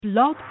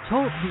Blog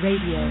Talk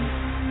Radio.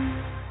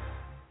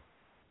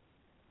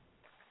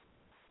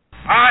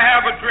 I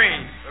have a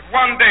dream that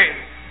one day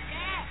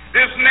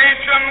this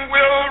nation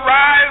will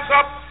rise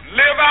up,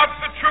 live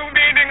out the true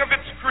meaning of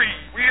its creed.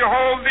 We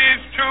hold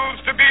these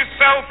truths to be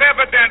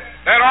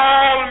self-evident that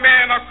all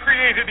men are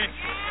created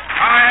equal.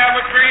 I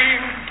have a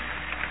dream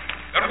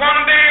that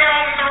one day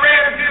on the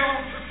red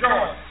hills of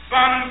Georgia,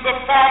 sons of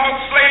former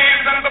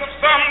slaves and the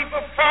sons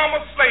of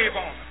former slave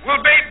owners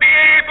will be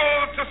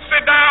able to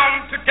sit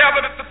down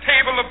together at the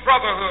table of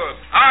brotherhood.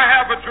 I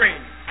have a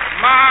dream.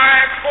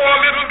 My four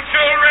little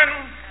children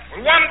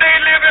will one day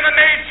live in a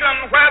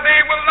nation where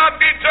they will not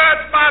be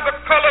judged by the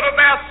color of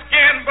their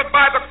skin, but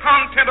by the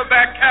content of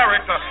their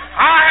character.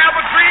 I have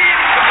a dream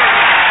today.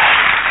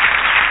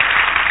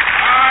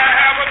 I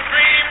have a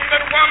dream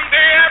that one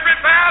day every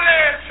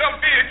valley shall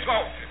be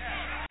exalted.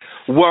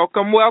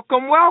 Welcome,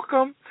 welcome,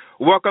 welcome.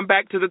 Welcome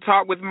back to the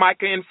Talk with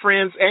Micah and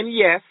Friends. And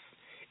yes,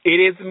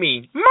 it is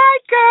me, Micah.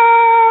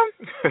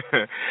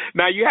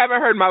 Now, you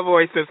haven't heard my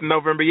voice since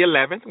November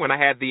 11th when I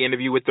had the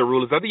interview with the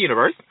rulers of the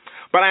universe,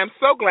 but I am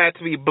so glad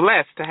to be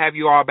blessed to have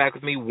you all back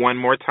with me one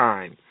more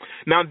time.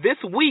 Now,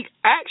 this week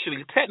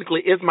actually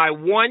technically is my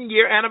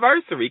 1-year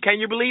anniversary. Can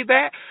you believe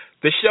that?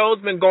 The show's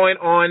been going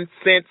on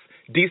since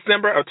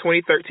December of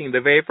 2013,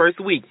 the very first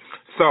week.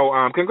 So,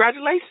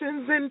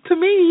 congratulations and to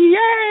me,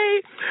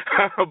 yay!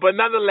 But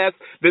nonetheless,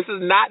 this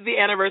is not the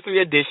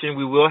anniversary edition.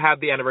 We will have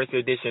the anniversary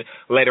edition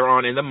later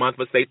on in the month,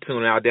 but stay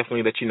tuned, and I'll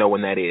definitely let you know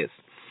when that is.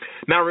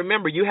 Now,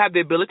 remember, you have the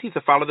ability to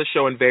follow the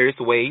show in various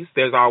ways.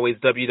 There's always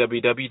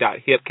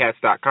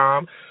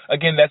www.hipcast.com.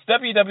 Again, that's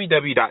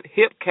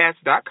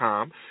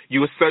www.hipcast.com.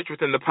 You will search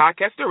within the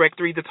podcast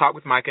directory to Talk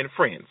with Micah and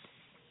Friends.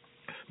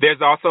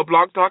 There's also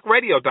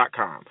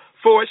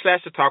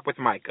blogtalkradio.com/to Talk with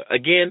Micah.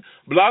 Again,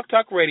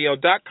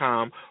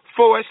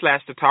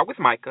 blogtalkradio.com/to Talk with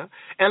Micah.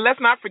 And let's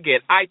not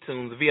forget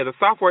iTunes via the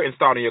software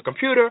installed on your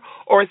computer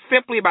or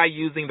simply by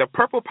using the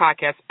Purple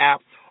Podcast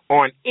app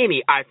on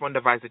any iPhone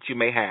device that you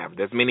may have.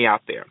 There's many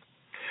out there.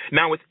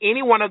 Now, with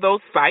any one of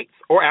those sites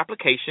or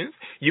applications,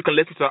 you can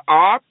listen to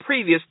all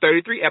previous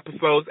 33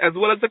 episodes as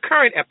well as the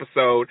current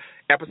episode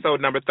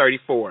number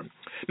 34.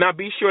 Now,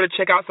 be sure to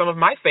check out some of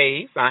my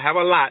faves. I have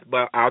a lot,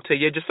 but I'll tell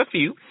you just a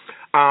few.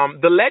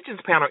 The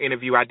Legends panel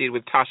interview I did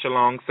with Tasha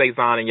Long,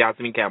 Cezanne, and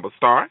Yasmin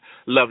Campbell-Starr.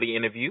 Lovely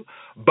interview.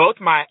 Both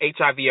my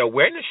HIV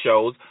awareness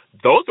shows,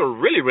 those are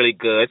really, really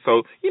good.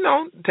 So,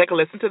 take a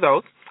listen to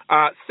those.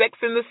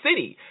 Sex in the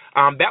City.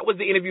 That was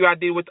the interview I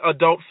did with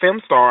adult film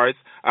stars,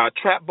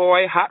 Trap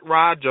Boy, Hot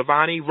Rod,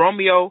 Giovanni,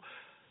 Romeo,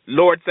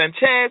 Lord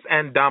Sanchez,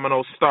 and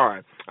Domino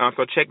Star.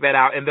 So check that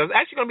out. And there's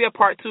actually going to be a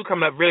part 2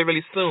 coming up really,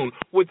 really soon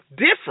with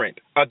different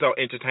adult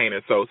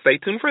entertainers. So stay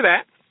tuned for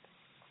that.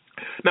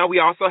 Now, we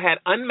also had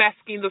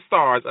Unmasking the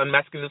Stars.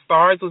 Unmasking the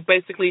Stars was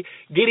basically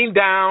getting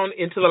down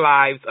into the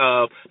lives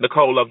of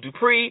Nicole Love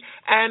Dupree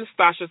and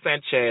Stasha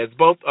Sanchez,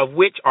 both of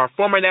which are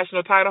former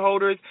national title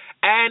holders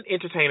and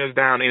entertainers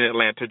down in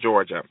Atlanta,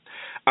 Georgia.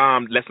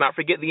 Let's not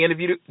forget the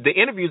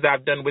interviews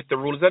I've done with the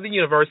rulers of the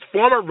universe,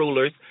 former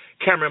rulers,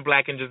 Cameron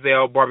Black and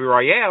Giselle Barbie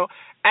Royale,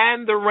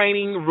 and the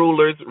reigning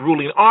rulers,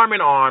 ruling arm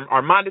in arm,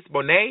 Armandis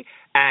Bonet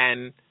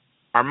and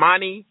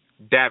Armani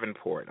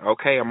Davenport,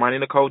 okay? Armani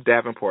Nicole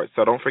Davenport,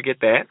 so don't forget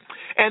that.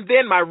 And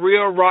then my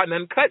Real Raw and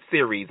Uncut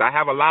series. I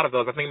have a lot of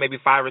those. I think maybe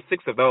 5 or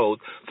 6 of those.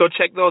 So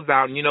check those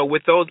out. And,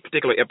 with those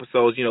particular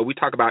episodes, we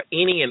talk about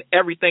any and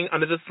everything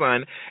under the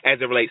sun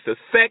as it relates to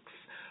sex,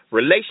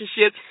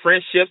 relationships,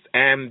 friendships,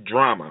 and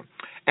drama.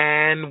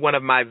 And one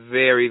of my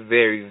very,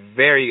 very,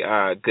 very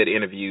good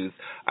interviews,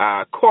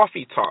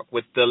 Coffee Talk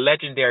with the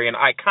legendary and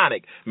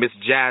iconic Miss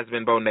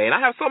Jasmine Bonet. And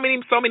I have so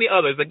many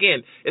others.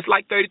 Again, it's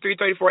like 33,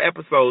 34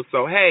 episodes.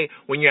 So, hey,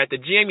 when you're at the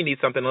gym, you need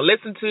something to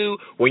listen to.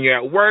 When you're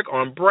at work,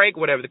 on break,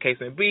 whatever the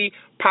case may be,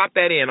 pop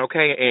that in,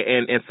 okay,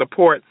 and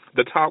support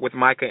the Talk with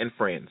Micah and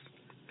Friends.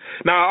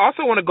 Now, I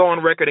also want to go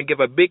on record and give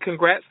a big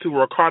congrats to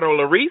Ricardo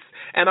Larice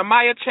and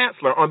Amaya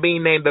Chancellor on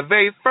being named the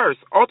very first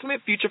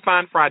Ultimate Future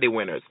Find Friday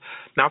winners.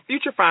 Now,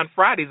 Future Find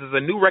Fridays is a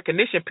new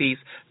recognition piece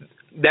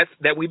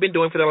that we've been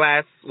doing for the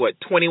last,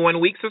 21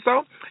 weeks or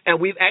so, and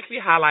we've actually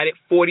highlighted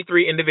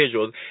 43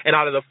 individuals. And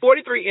out of the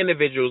 43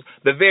 individuals,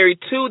 the very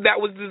 2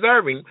 that was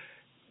deserving,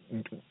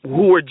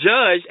 who were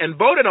judged and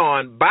voted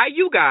on by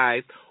you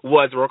guys,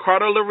 was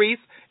Ricardo Larice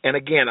and,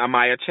 again,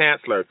 Amaya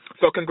Chancellor.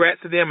 So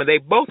congrats to them, and they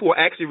both will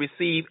actually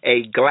receive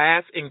a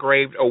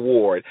glass-engraved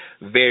award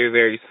very,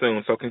 very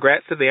soon. So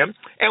congrats to them.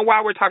 And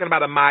while we're talking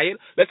about Amaya,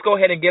 let's go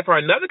ahead and give her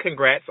another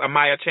congrats,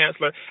 Amaya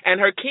Chancellor,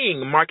 and her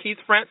king, Marquise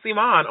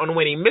Francimon, on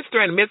winning Mr.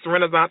 and Miss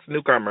Renaissance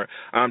Newcomer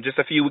just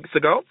a few weeks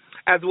ago,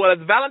 as well as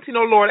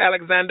Valentino Lord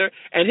Alexander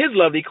and his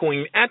lovely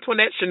queen,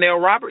 Antoinette Chanel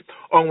Roberts,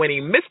 on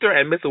winning Mr.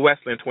 and Miss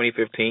Westland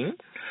 2015.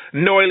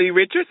 Noily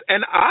Richards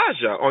and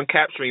Aja on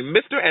capturing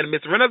Mr. and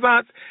Miss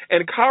Renaissance,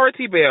 and Cara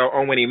T. Bell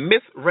on winning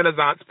Miss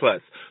Renaissance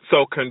Plus.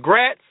 So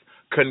congrats,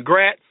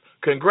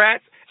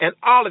 and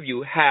all of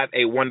you have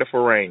a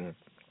wonderful reign.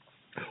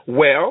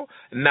 Well,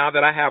 now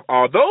that I have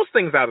all those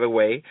things out of the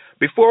way,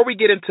 before we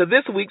get into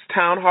this week's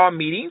Town Hall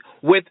meeting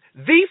with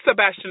the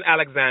Sebastian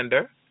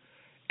Alexander,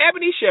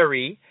 Ebony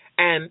Cherie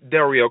and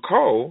Dario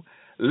Cole,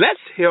 let's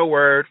hear a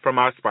word from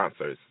our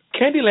sponsors.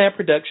 Candyland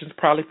Productions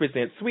proudly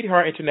presents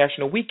Sweetheart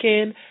International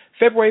Weekend,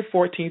 February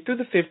 14th through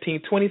the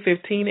 15th,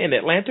 2015 in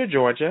Atlanta,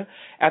 Georgia,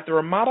 at the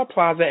Ramada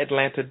Plaza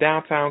Atlanta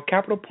downtown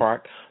Capitol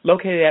Park,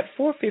 located at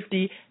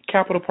 450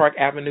 Capitol Park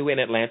Avenue in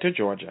Atlanta,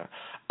 Georgia,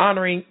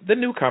 honoring the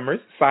newcomers,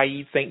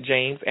 Saeed St.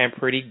 James and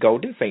Pretty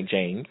Golden St.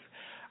 James,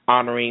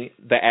 honoring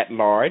the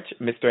at-large,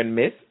 Mr. and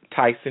Miss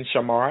Tyson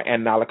Shamar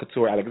and Nala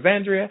Couture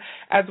Alexandria,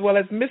 as well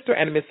as Mr.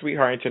 and Miss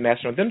Sweetheart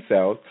International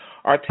themselves,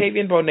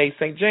 Artavian Bonet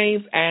St.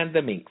 James, and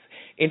the Minks.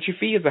 Entry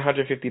fee is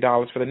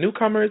 $150 for the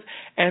newcomers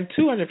and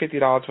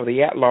 $250 for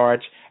the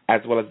at-large,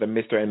 as well as the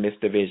Mr. and Miss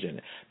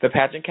division. The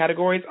pageant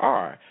categories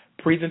are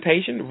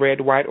presentation,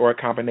 red, white, or a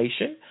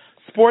combination,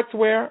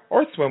 sportswear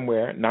or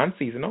swimwear,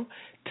 non-seasonal,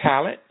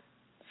 talent,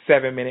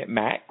 7-minute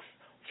max,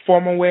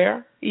 formal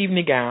wear,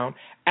 evening gown,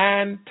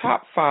 and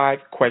top 5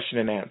 question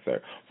and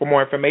answer. For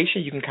more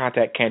information, you can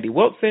contact Candy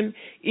Wilson,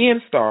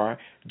 Ian Starr,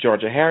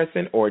 Georgia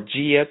Harrison, or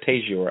Gia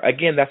Tejur.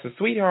 Again, that's the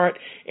Sweetheart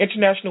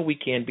International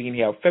Weekend being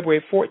held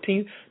February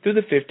 14th through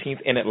the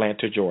 15th in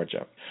Atlanta,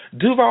 Georgia.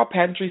 Duval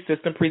Pageantry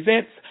System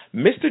presents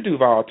Mr.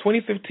 Duval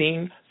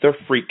 2015 The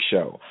Freak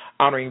Show,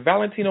 honoring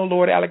Valentino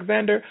Lord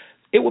Alexander.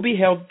 It will be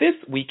held this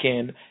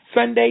weekend,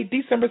 Sunday,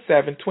 December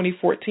 7,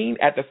 2014,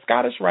 at the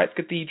Scottish Rites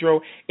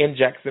Cathedral in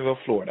Jacksonville,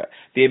 Florida.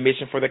 The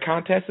admission for the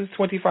contest is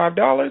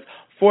 $25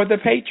 for the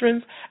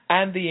patrons,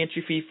 and the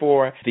entry fee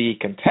for the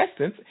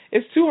contestants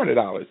is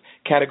 $200.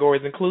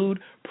 Categories include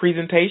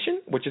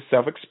presentation, which is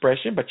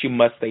self-expression, but you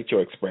must state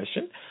your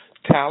expression,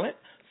 talent,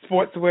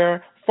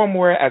 sportswear,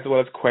 formalwear, as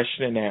well as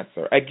question and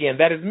answer. Again,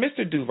 that is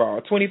Mr.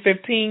 Duval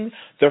 2015,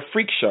 The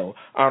Freak Show,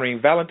 honoring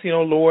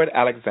Valentino Lord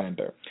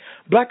Alexander.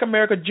 Black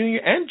America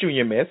Junior and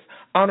Junior Miss,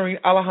 honoring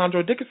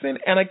Alejandro Dickinson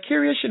and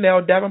Akira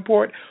Chanel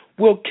Davenport,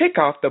 will kick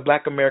off the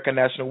Black America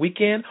National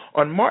Weekend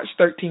on March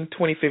 13,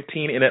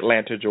 2015 in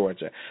Atlanta,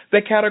 Georgia.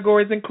 The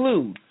categories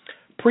include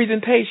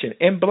presentation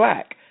in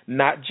black,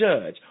 not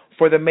judge.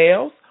 For the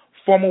males,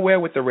 formal wear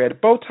with a red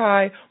bow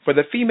tie. For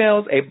the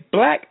females, a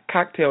black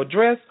cocktail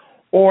dress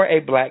or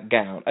a black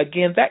gown.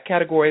 Again, that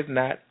category is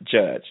not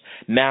judge.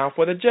 Now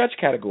for the judge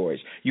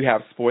categories, you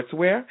have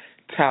sportswear,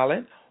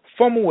 talent,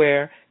 formal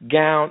wear,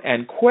 gown,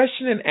 and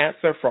question and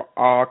answer for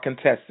all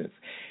contestants.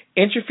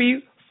 Entry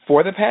fee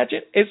for the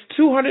pageant is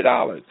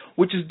 $200,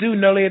 which is due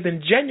no later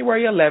than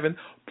January 11th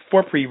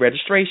for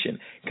pre-registration.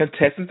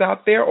 Contestants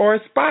out there or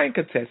aspiring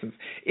contestants,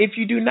 if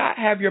you do not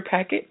have your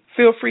packet,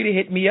 feel free to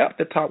hit me up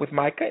to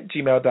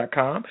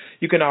talkwithmicah@gmail.com.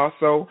 You can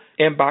also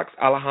inbox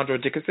Alejandro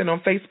Dickinson on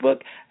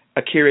Facebook,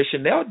 Akira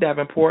Chanel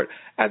Davenport,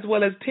 as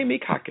well as Timmy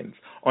Cockins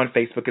on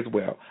Facebook as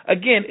well.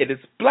 Again, it is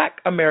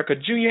Black America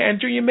Junior and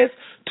Junior Miss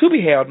to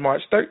be held March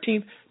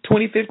 13th,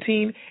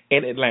 2015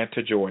 in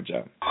Atlanta,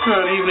 Georgia.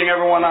 Good evening,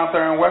 everyone out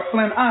there in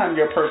Westland. I'm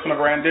your personal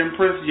Grand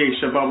Empress,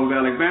 Yesha Bubbles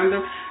Alexander,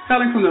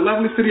 hailing from the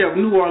lovely city of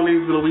New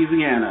Orleans,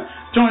 Louisiana.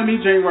 Join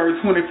me January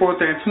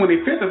 24th and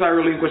 25th as I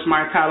relinquish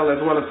my title as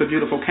well as the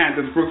beautiful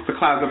Candace Brooks, the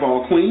Clouds of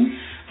All Queen.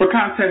 For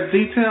contest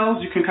details,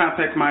 you can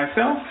contact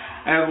myself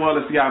as well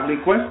as the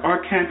Oblique West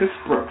or Candace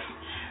Brooks.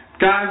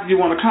 Guys, you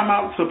want to come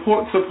out,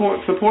 support.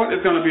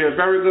 It's going to be a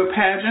very good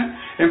pageant.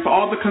 And for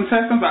all the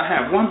contestants, I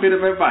have one bit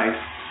of advice.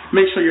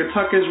 Make sure your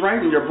tuck is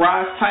right and your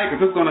bra's tight,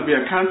 because it's going to be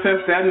a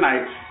contest that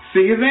night.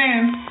 See you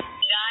then.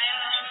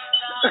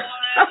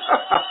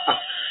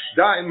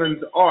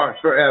 Diamonds are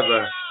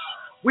forever.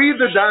 We,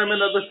 the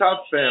Diamond of the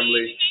South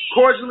family,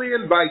 cordially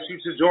invite you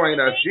to join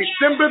us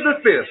December the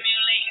 5th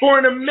for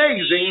an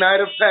amazing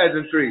night of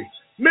pageantry.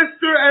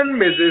 Mr.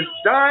 and Mrs.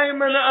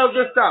 Diamond of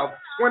the South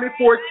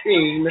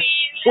 2014-2015,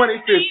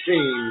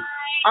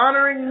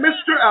 honoring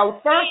Mr.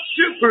 Alphonse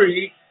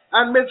Dupree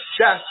and Miss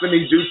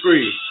Daphne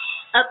Dupree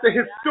at the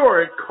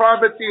historic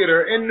Carver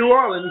Theater in New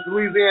Orleans,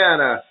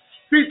 Louisiana,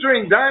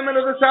 featuring Diamond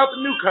of the South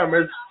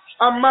newcomers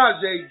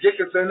Amaje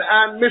Dickinson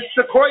and Miss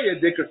Sequoia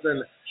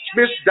Dickinson,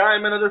 Miss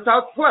Diamond of the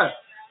South Plus,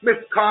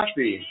 Miss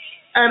Coffee,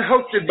 and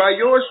hosted by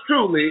yours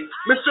truly,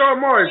 Mr.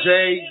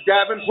 Amaje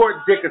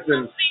Davenport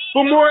Dickinson.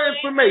 For more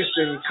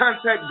information,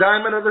 contact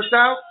Diamond of the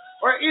South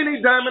or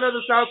any Diamond of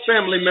the South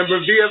family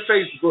member via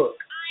Facebook.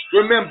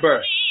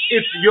 Remember,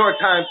 it's your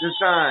time to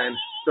shine,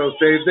 so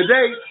save the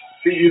date.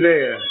 See you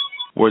there.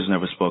 Words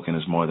Never Spoken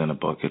is more than a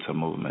book, it's a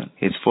movement.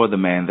 It's for the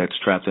man that's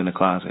trapped in the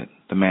closet,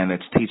 the man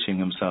that's teaching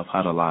himself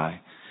how to lie,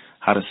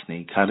 how to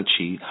sneak, how to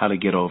cheat, how to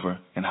get over,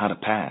 and how to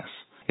pass.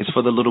 It's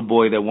for the little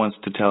boy that wants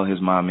to tell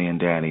his mommy and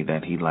daddy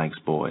that he likes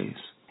boys.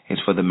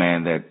 It's for the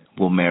man that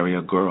will marry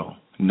a girl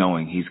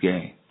knowing he's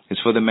gay.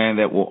 It's for the man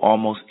that will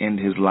almost end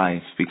his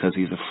life because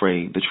he's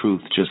afraid the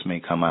truth just may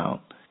come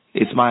out.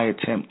 It's my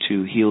attempt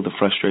to heal the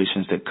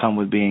frustrations that come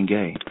with being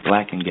gay,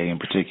 black and gay in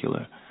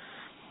particular.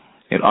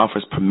 It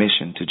offers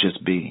permission to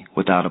just be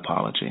without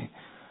apology.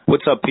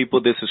 What's up,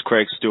 people? This is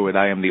Craig Stewart.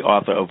 I am the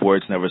author of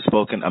Words Never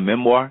Spoken, a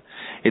memoir.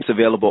 It's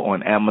available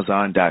on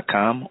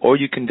Amazon.com, or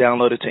you can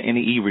download it to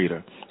any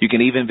e-reader. You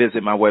can even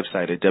visit my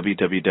website at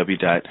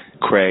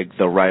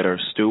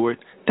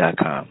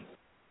www.craigthewriterstewart.com.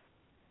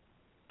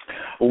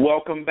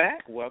 Welcome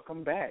back.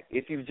 Welcome back.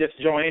 If you've just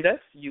joined us,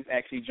 you've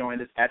actually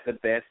joined us at the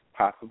best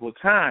possible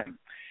time.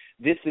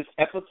 This is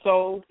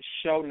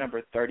show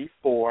number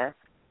 34,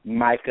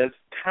 Micah's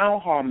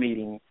Town Hall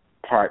meeting,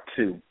 part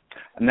 2.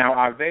 Now,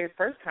 our very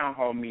first Town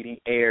Hall meeting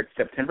aired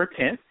September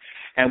 10th,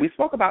 and we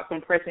spoke about some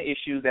pressing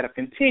issues that have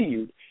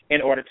continued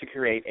in order to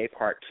create a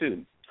part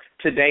 2.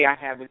 Today, I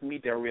have with me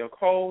Del Rio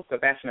Cole,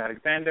 Sebastian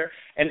Alexander,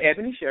 and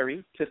Ebony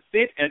Sherry to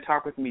sit and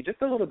talk with me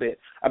just a little bit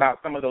about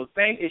some of those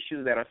same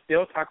issues that are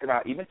still talked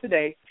about even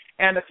today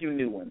and a few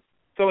new ones.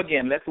 So,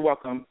 again, let's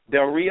welcome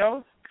Del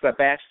Rio,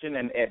 Sebastian,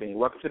 and Ebony.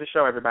 Welcome to the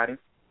show, everybody.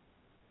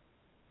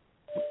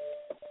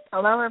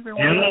 Hello,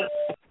 everyone. Hello.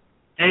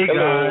 Hey,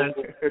 Hello.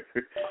 guys.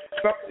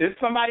 Is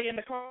somebody in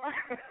the car?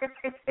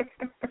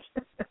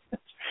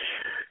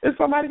 Is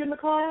somebody in the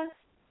car?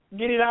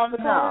 Get it out of the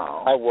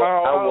car?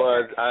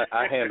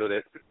 I handled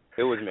it.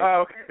 It was me.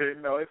 Oh, okay.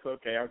 No, it's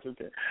okay. I'm just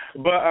kidding.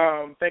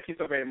 But thank you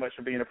so very much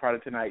for being a part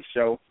of tonight's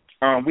show.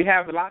 We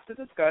have a lot to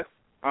discuss,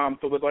 so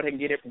we'll go ahead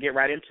and get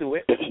right into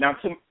it. Now,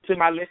 to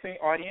my listening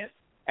audience,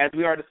 as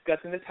we are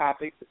discussing the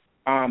topics,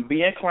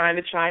 be inclined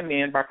to chime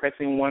in by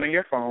pressing 1 on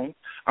your phone.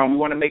 We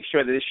want to make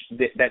sure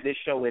that this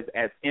show is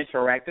as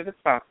interactive as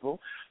possible.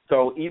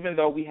 So even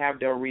though we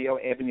have Del Rio,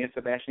 Ebony, and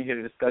Sebastian here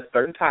to discuss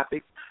certain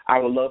topics, I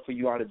would love for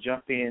you all to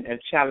jump in and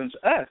challenge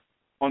us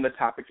on the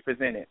topics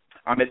presented.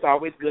 It's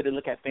always good to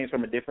look at things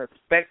from a different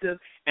perspective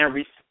and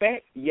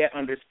respect yet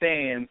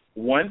understand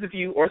one's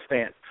view or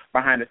stance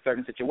behind a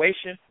certain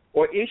situation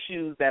or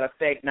issues that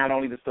affect not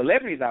only the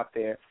celebrities out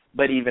there,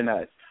 but even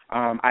us.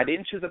 I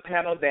didn't choose a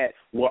panel that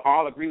will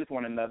all agree with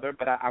one another,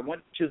 but I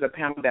want to choose a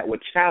panel that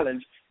would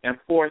challenge and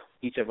force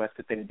each of us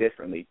to think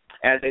differently.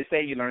 As they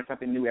say, you learn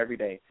something new every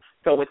day.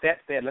 So with that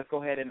said, let's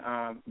go ahead and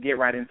get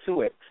right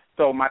into it.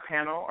 So my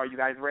panel, are you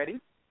guys ready?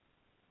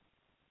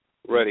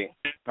 Ready.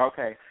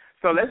 Okay.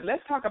 So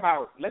let's talk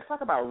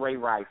about Ray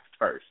Rice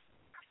first.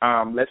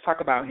 Let's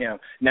talk about him.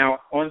 Now,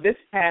 on this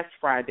past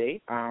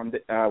Friday,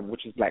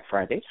 which is Black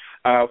Friday,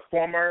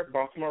 former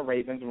Baltimore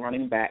Ravens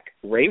running back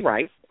Ray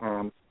Rice,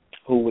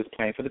 who was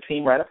playing for the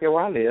team right up here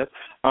where I live,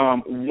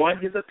 won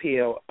his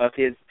appeal of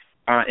his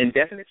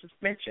indefinite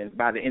suspension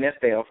by the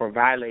NFL for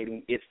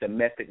violating its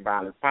domestic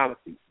violence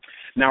policy.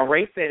 Now,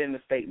 Ray said in the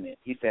statement,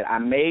 he said, "I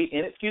made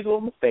inexcusable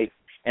mistakes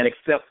and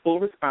accept full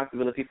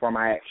responsibility for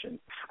my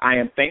actions. I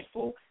am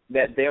thankful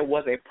that there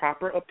was a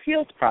proper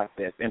appeals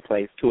process in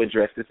place to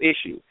address this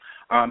issue."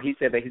 He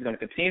said that he's going to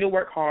continue to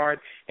work hard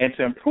and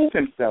to improve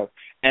himself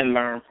and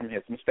learn from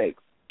his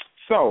mistakes.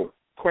 So,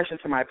 question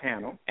to my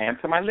panel and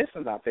to my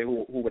listeners out there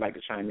who would like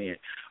to chime in.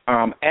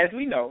 As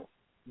we know,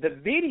 the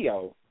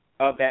video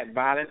of that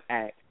violent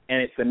act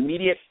and its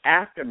immediate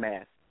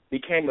aftermath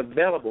became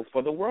available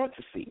for the world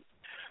to see.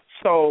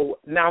 So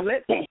now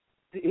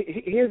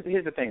here's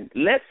the thing.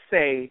 Let's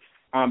say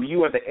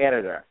you are the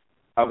editor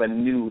of a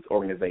news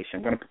organization.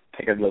 I'm going to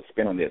take a little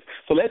spin on this.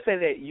 So let's say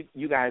that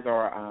you guys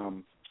are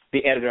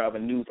the editor of a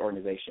news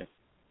organization.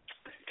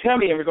 Tell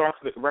me, in regards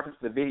to reference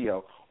to the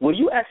video, will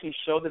you actually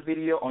show the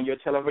video on your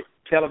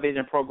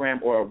television program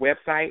or a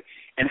website,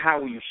 and how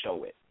will you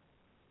show it?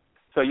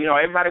 So,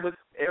 everybody was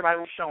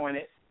showing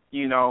it,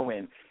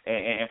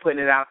 and putting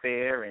it out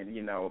there and,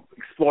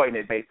 exploiting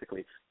it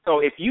basically. So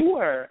if you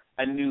were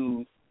a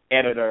news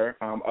editor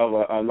of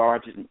a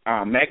large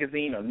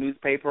magazine or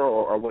newspaper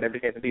or whatever the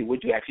case may be,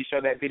 would you actually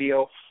show that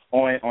video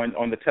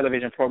on the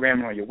television program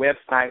and on your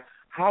website?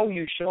 How will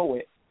you show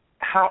it?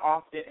 How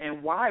often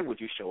and why would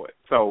you show it?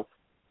 So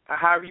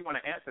however you want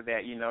to answer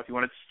that, if you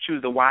want to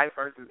choose the why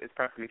first, it's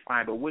perfectly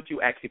fine, but would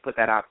you actually put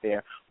that out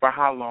there for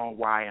how long,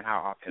 why, and how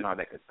often, all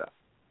that good stuff?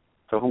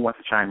 So who wants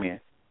to chime in?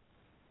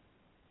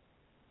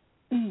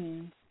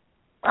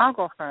 I'll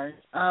go first.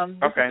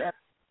 Okay.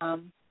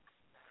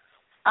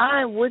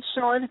 I would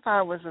show it if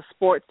I was a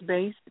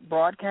sports-based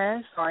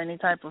broadcast or any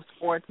type of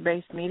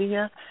sports-based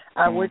media.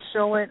 I would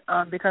show it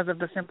because of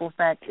the simple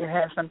fact it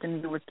has something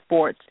to do with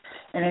sports.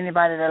 And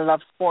anybody that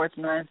loves sports,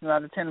 9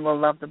 out of 10 will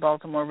love the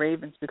Baltimore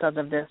Ravens because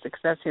of their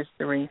success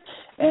history.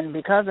 And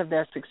because of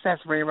their success,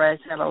 Ray Rice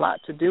had a lot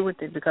to do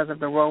with it because of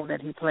the role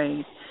that he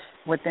played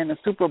within the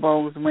Super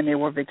Bowls when they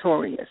were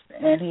victorious.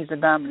 And he's a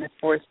dominant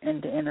force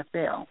in the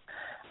NFL.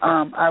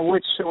 I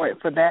would show it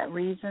for that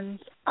reason.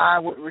 I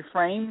would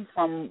refrain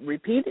from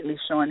repeatedly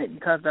showing it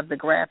because of the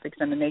graphics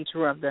and the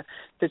nature of the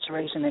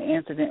situation and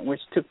incident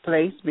which took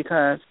place,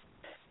 because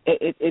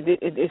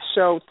it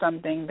showed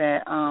something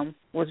that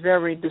was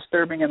very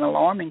disturbing and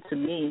alarming to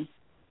me,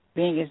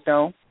 being as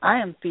though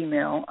I am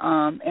female,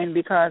 and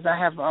because I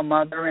have a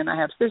mother and I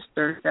have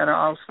sisters that are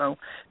also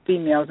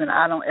females, and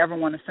I don't ever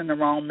want to send the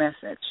wrong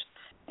message.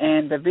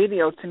 And the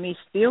video, to me,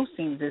 still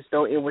seems as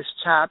though it was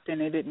chopped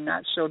and it did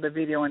not show the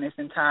video in its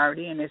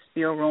entirety, and it's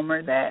still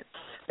rumored that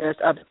there's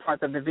other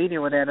parts of the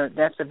video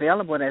that's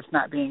available that's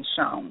not being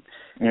shown.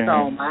 Mm-hmm.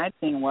 So my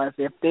thing was,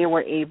 if they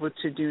were able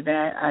to do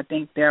that, I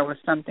think there was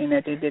something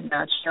that they did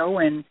not show,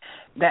 and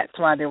that's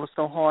why they were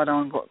so hard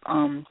on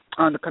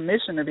the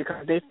commissioner,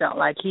 because they felt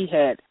like he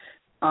had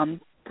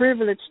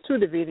privilege to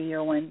the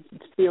video and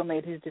still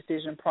made his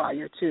decision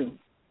prior to.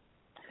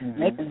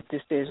 making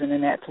this decision,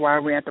 and that's why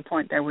we're at the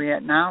point that we're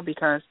at now,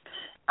 because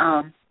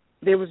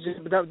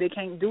they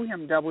can't do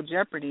him double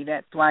jeopardy.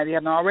 That's why they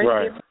have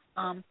already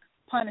given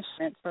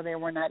punishment, so they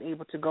were not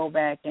able to go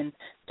back and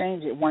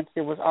change it once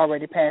it was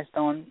already passed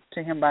on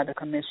to him by the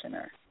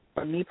commissioner.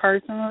 For me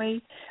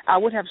personally, I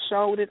would have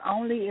showed it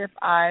only if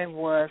I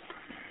was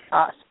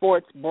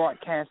sports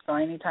broadcast or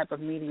any type of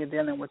media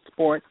dealing with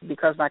sports,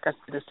 because, like I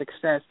said, the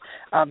success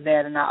of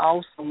that, and I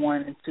also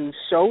wanted to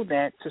show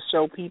that, to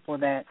show people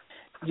that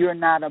you're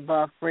not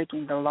above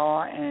breaking the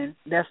law, and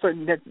that's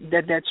certain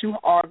that you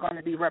are going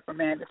to be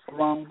reprimanded for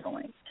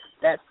wrongdoing.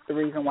 That's the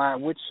reason why I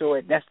would show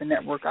it. That's the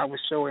network I would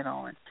show it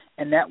on,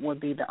 and that would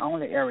be the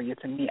only area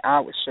to me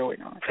I would show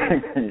it on.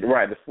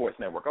 Right, the sports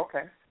network.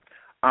 Okay.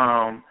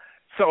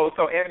 So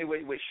Ebony,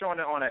 we're showing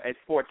it on a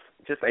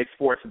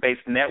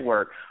sports-based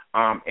network.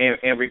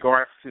 In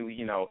regards to,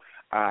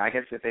 I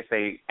guess if they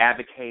say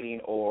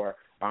advocating or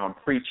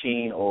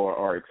preaching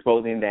or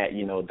exposing that,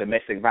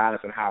 domestic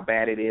violence and how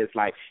bad it is.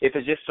 Like, if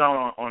it's just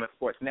shown on a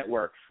sports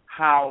network,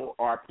 how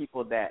are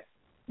people that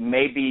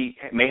may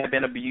have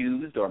been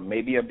abused or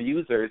maybe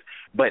abusers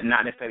but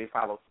not necessarily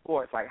follow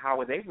sports, like how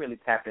would they really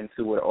tap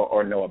into it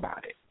or know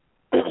about it?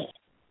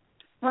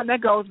 Well,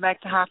 that goes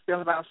back to how I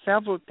feel about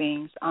several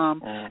things.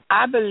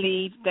 I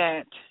believe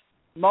that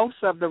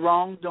most of the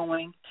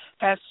wrongdoing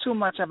has too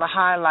much of a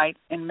highlight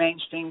in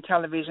mainstream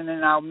television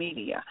and our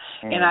media.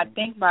 And I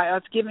think by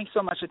us giving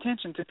so much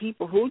attention to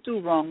people who do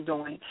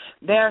wrongdoing,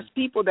 there's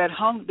people that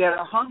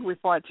are hungry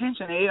for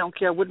attention, and they don't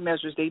care what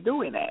measures they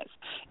do it as.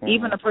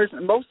 Even a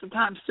person, most of the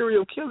time,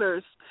 serial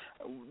killers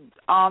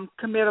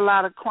commit a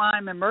lot of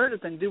crime and murders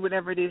and do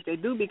whatever it is they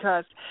do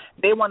because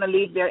they want to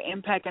leave their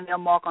impact and their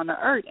mark on the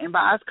earth. And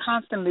by us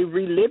constantly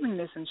reliving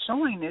this and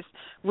showing this,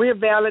 we're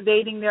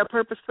validating their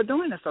purpose for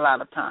doing this a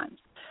lot of times.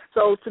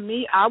 So to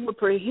me, I would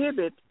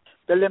prohibit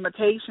the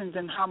limitations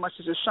and how much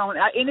is shown.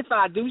 And if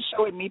I do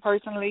show it, me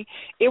personally,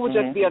 it would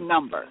just be a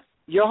number.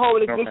 Your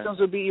whole existence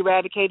will be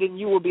eradicated and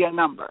you will be a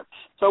number.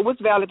 So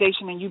what's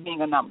validation in you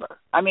being a number?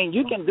 I mean,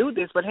 you can do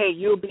this, but, hey,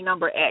 you'll be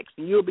number X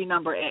and you'll be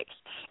number X.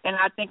 And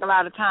I think a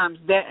lot of times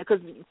that, because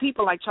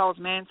people like Charles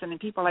Manson and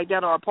people like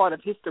that are a part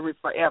of history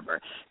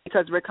forever,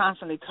 because we're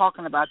constantly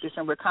talking about this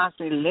and we're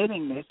constantly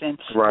living this, and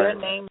their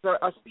names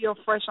are still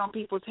fresh on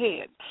people's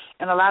heads.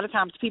 And a lot of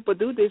times people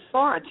do this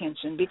for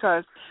attention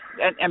because,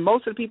 and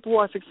most of the people who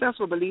are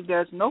successful believe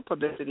there's no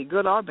publicity,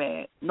 good or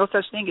bad. No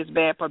such thing as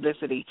bad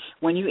publicity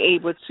when you're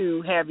able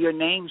to have your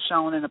name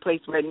shown in a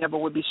place where it never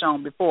would be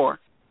shown before.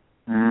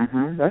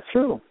 That's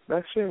true.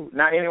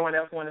 Now, anyone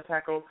else want to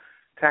tackle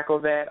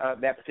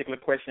that particular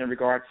question in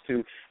regards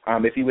to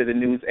if you were the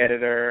news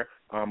editor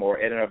or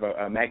editor of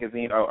a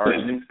magazine or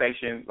a news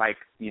station, like,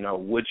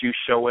 would you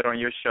show it on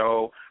your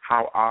show?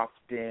 How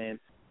often?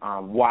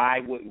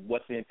 Why?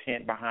 What's the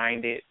intent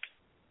behind it?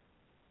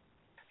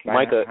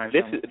 Micah,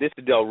 this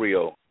is Del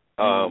Rio.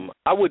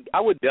 I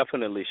would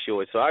definitely show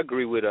it. So I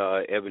agree with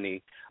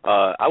Ebony.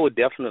 I would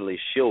definitely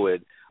show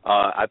it.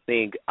 I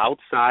think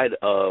outside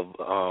of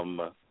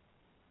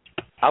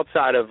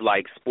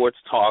like sports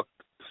talk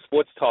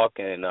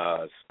and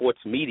sports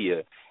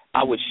media,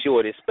 I would show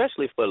it,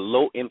 especially for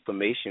low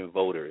information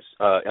voters.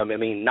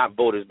 Not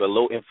voters, but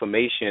low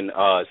information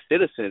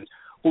citizens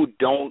who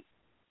don't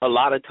a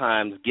lot of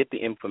times get the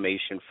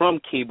information from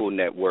cable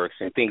networks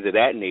and things of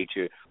that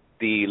nature.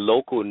 The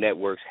local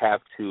networks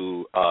have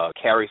to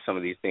carry some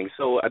of these things.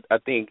 So I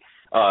think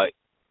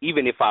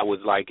even if I was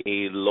like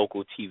a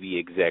local TV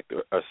exec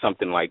or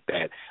something like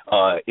that,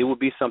 it would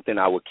be something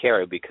I would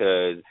carry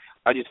because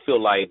I just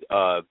feel like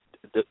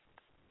the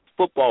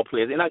football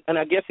players, and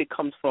I guess it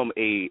comes from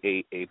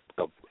a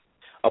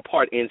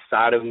part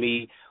inside of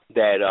me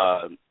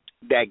that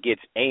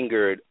gets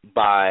angered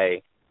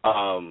by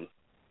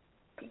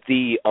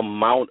the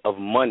amount of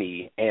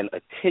money and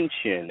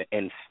attention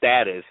and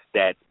status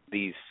that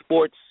these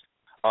sports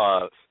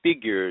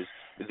figures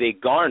they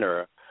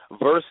garner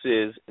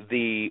versus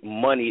the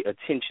money,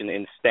 attention,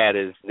 and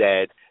status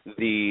that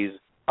these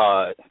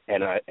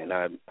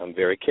I'm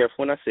very careful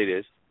when I say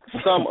this,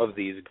 some of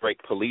these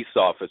great police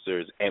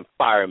officers and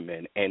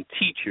firemen and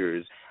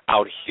teachers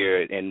out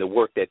here and the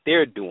work that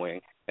they're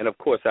doing. And of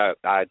course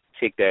I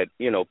take that,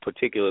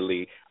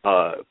 particularly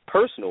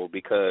personal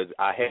because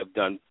I have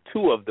done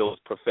two of those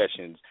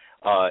professions.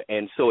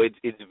 And so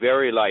it's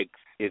very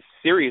it's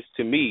serious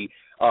to me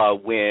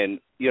when,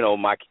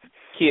 my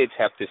kids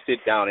have to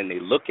sit down and they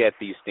look at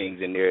these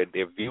things and they're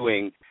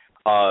viewing,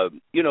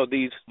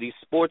 these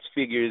sports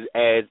figures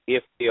as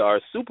if they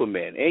are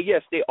Supermen. And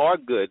yes, they are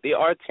good. They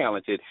are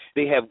talented.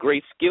 They have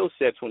great skill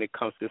sets when it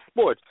comes to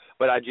sports.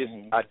 But I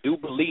do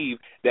believe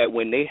that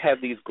when they have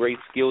these great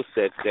skill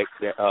sets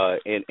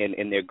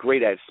and they're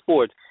great at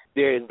sports,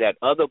 there is that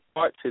other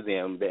part to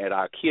them that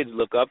our kids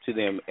look up to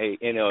them,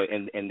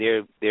 and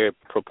they're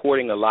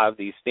purporting a lot of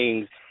these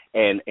things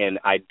and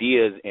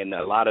ideas and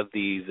a lot of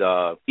these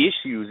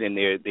issues, and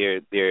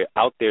they're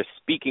out there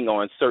speaking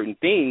on certain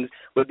things,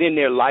 but then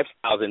their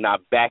lifestyles are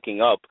not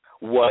backing up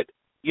what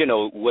they're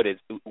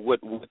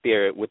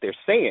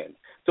saying.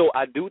 So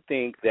I do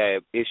think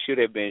that it should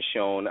have been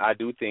shown. I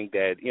do think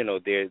that,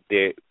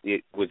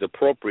 it was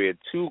appropriate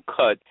to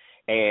cut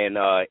and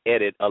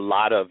edit a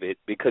lot of it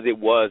because it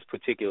was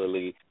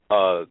particularly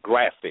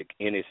graphic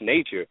in its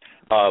nature.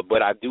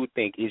 But I do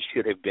think it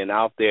should have been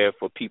out there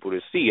for people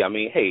to see. I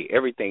mean, hey,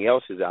 everything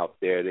else is out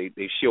there.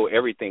 They show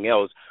everything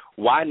else.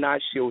 Why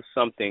not show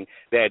something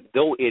that,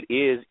 though it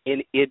is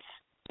in its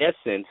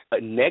essence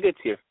a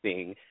negative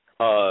thing,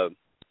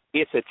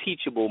 it's a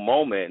teachable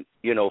moment,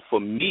 for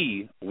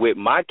me with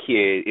my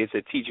kid. It's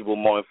a teachable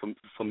moment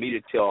for me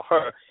to tell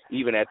her,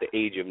 even at the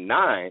age of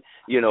 9,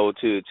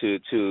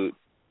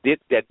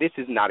 that this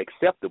is not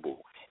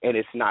acceptable. And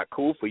it's not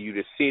cool for you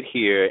to sit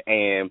here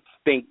and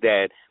think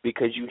that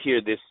because you hear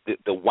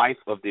the wife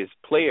of this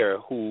player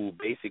who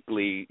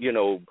basically,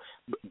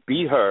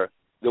 beat her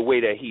the way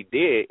that he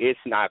did, it's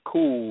not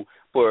cool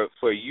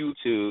for you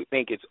to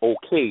think it's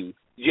okay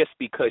just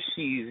because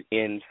she's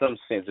in some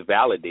sense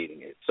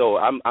validating it. So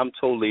I'm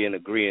totally in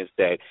agreement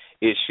that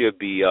it should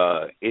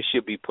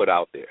be put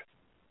out there.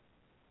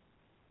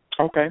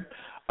 Okay.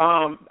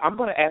 I'm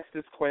going to ask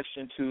this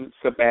question to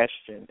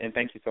Sebastian, and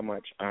thank you so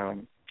much,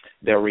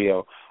 Del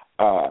Rio.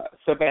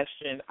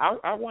 Sebastian,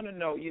 I want to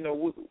know,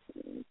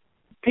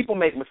 people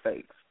make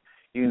mistakes,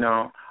 and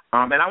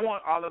I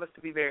want all of us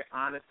to be very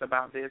honest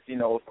about this.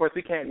 Of course,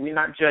 we're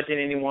not judging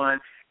anyone,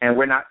 and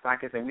we're not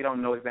psychics, and we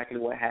don't know exactly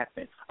what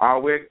happened.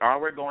 All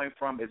we're going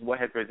from is what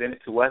has presented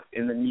to us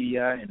in the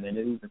media and the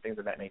news and things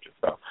of that nature.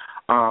 So,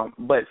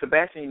 but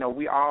Sebastian,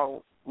 we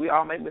all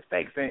make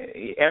mistakes, and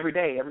every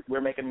day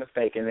we're making a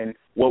mistake, and then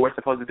what we're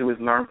supposed to do is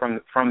learn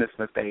from this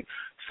mistake.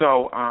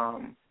 So,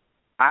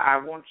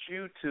 I want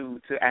you to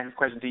ask this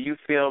question. Do you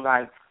feel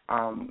like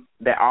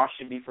that all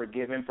should be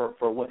forgiven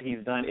for what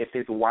he's done if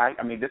his wife,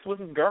 this was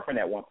his girlfriend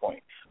at one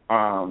point,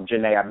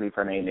 Janae, I believe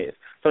her name is.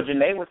 So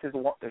Janae was his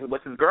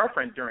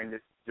girlfriend during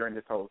this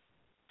whole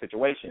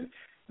situation,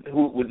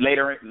 who was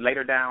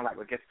later down, like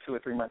I guess 2 or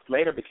 3 months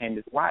later, became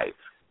his wife.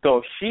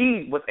 So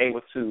she was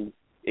able to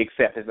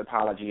accept his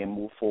apology and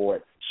move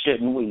forward.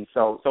 Shouldn't we?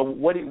 So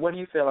what do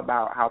you feel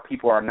about how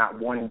people are not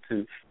wanting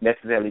to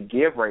necessarily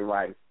give Ray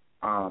Rice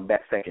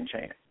that second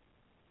chance?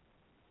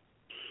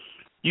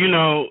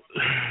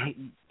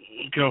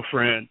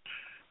 Girlfriend,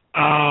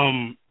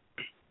 I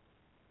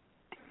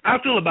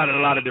feel about it a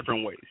lot of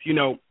different ways.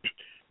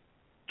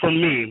 For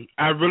me,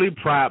 I really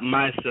pride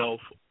myself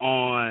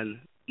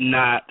on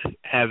not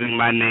having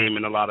my name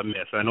in a lot of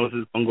mess. I know this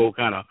is going to go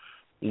kind of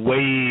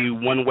way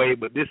one way,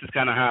 but this is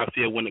kind of how I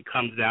feel when it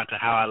comes down to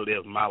how I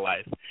live my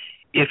life.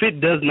 If it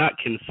does not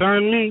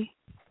concern me,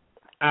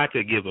 I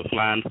could give a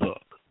flying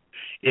fuck.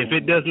 If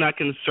it does not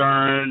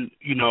concern,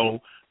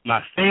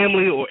 my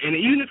family, and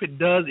even if it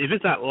does, if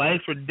it's not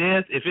life or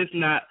death, if it's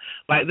not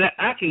like that,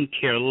 I can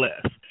care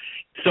less.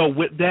 So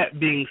with that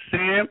being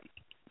said,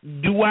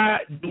 do I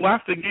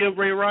forgive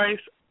Ray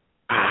Rice?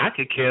 I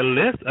could care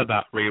less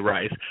about Ray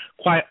Rice.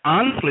 Quite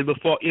honestly,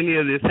 before any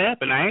of this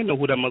happened, I didn't know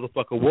who that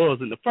motherfucker was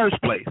in the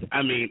first place.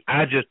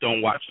 I just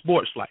don't watch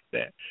sports like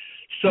that.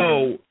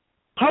 So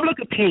public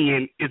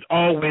opinion is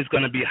always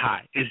going to be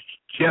high. It's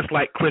just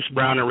like Chris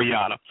Brown and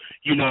Rihanna.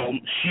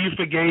 She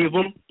forgave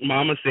him.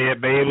 Mama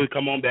said, baby,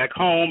 come on back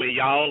home. And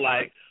y'all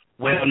like,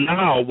 well,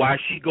 now, why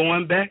she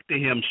going back to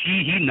him?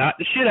 He knocked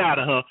the shit out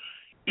of her.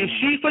 If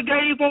she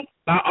forgave him,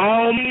 by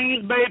all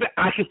means, baby,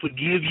 I can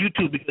forgive you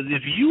too. Because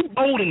if you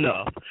bold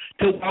enough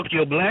to walk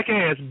your black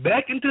ass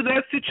back into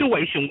that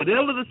situation,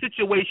 whatever the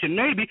situation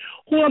may be,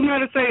 who am I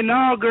to say,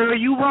 no, girl,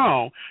 you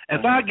wrong?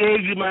 If I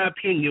gave you my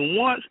opinion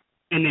once,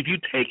 and if you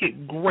take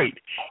it, great.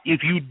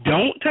 If you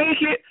don't take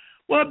it,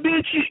 well,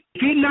 bitch,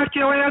 if you knock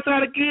your ass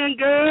out again,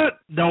 girl,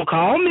 don't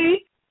call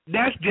me.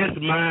 That's just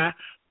my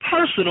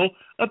personal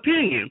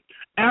opinion.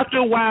 After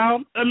a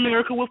while,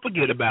 America will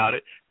forget about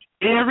it.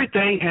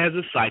 Everything has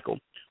a cycle.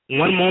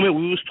 One moment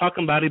we was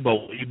talking about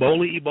Ebola.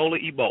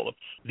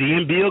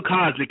 Then Bill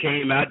Cosby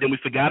came out. Then we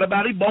forgot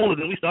about Ebola.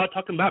 Then we started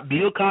talking about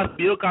Bill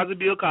Cosby.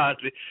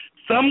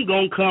 Something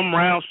going to come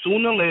around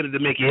sooner or later to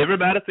make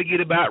everybody forget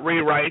about Ray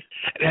Rice.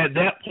 And at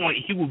that point,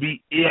 it will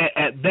be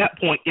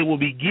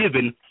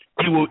given.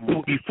 It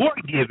will be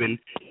forgiven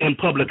in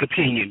public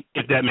opinion,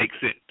 if that makes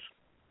sense.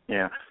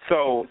 Yeah.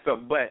 So,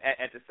 but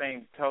at the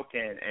same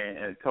token,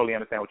 and totally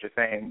understand what you're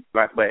saying,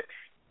 but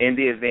in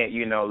the event,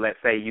 let's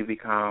say you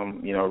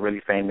become,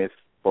 really famous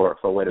for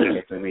whatever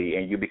it may be,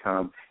 and you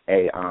become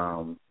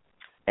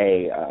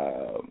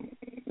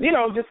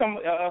just some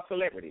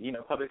celebrity,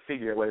 public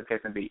figure, whatever the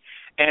case may be,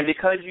 and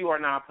because you are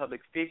now a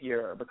public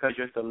figure, because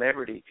you're a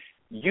celebrity,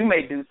 you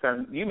may do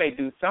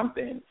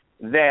something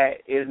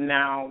that is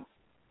now,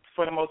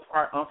 for the most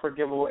part,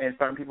 unforgivable in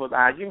certain people's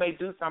eyes. You may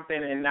do something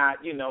and not,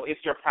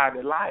 it's your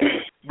private life,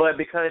 but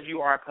because you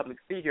are a public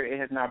figure, it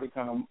has now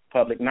become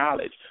public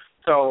knowledge.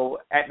 So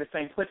at the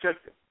same, put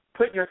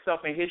yourself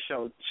in his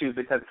shoes,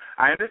 because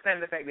I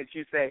understand the fact that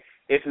you say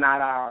it's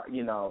not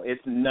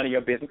it's none of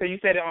your business, because you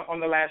said it on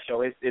the last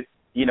show, it's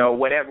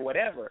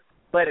whatever.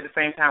 But at the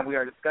same time, we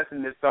are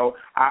discussing this, so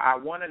I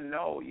want to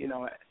know,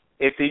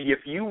 if the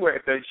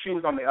shoe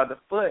was on the other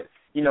foot,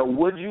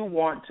 would you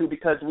want to,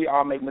 because we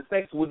all make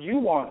mistakes, would you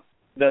want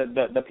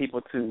the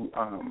people to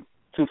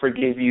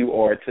forgive you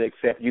or to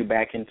accept you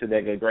back into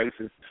their good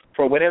graces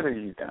for whatever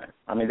you've done?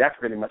 I mean, that's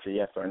pretty much a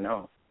yes or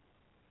no.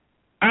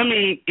 I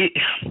mean,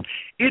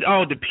 it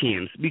all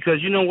depends,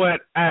 because you know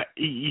what?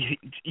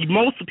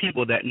 Most of the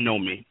people that know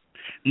me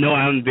know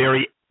I'm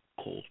very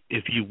cool,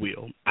 if you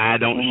will. I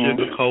don't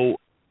sugarcoat.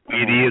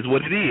 It is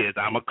what it is.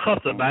 I'm a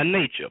cusser by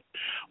nature.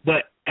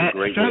 But at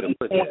certain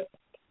point,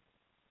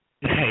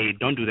 hey,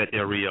 don't do that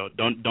there, Rio.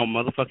 Don't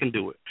motherfucking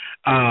do it.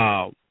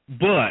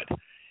 But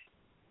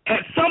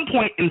at some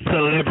point in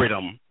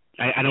celebritydom,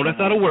 I know that's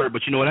not a word,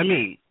 but you know what I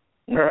mean.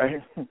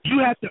 Right. You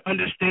have to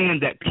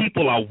understand that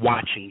people are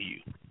watching you.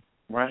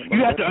 Right.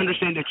 You have to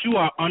understand that you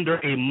are under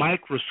a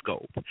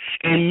microscope.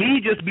 And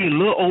me just being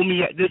little old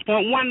me at this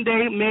point,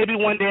 maybe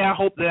one day I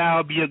hope that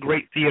I'll be a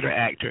great theater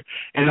actor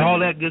and all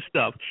that good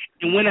stuff.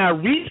 And when I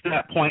reach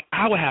that point,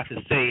 I would have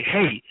to say,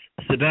 hey,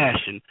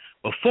 Sebastian,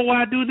 before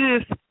I do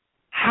this,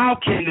 how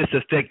can this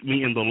affect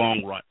me in the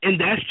long run?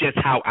 And that's just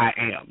how I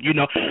am.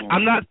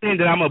 I'm not saying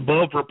that I'm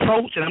above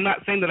reproach, and I'm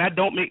not saying that I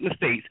don't make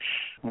mistakes.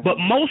 But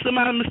most of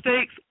my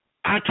mistakes,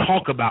 I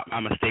talk about my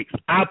mistakes.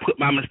 I put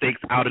my mistakes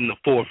out in the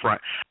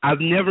forefront.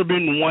 I've never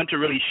been one to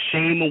really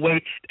shame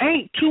away.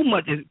 Ain't too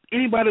much. If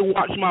anybody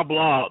watch my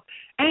blog,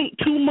 ain't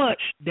too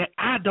much that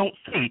I don't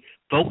say.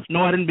 Folks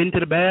know I done been to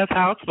the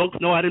bathhouse. Folks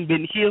know I done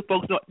been here.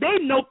 Folks know, they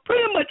know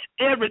pretty much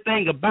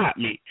everything about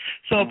me.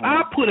 So if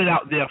I put it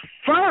out there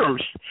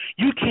first,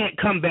 you can't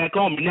come back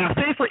on me. Now,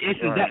 say, for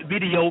instance, that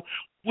video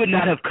would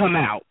not have come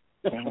out.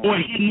 Or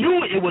he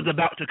knew it was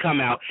about to come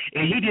out,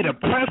 and he did a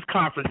press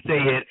conference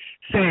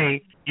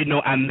saying,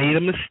 I made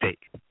a mistake.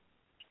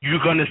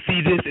 You're going to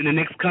see this in the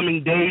next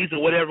coming days or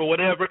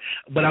whatever,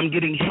 but I'm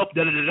getting help,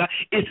 da-da-da-da.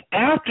 It's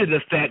after the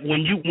fact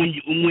when you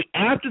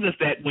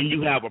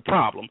have a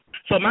problem.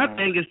 So my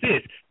thing is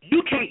this.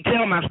 You can't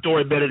tell my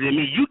story better than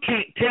me. You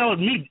can't tell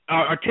me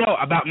or tell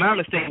about my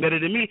mistake better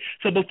than me.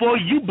 So before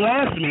you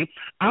blast me,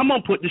 I'm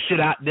going to put the shit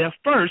out there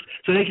first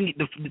so they can get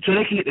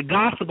the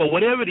gossip or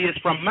whatever it is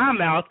from my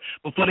mouth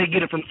before they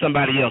get it from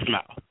somebody else's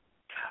mouth.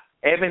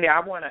 Ebony, I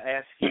want to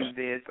ask you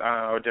this,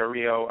 or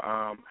Dario.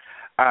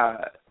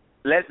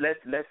 Let's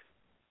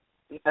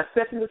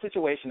assessing the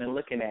situation and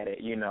looking at it,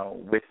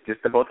 with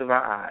just the both of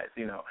our eyes,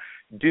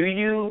 do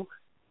you?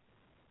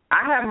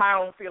 I have my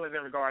own feelings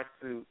in regards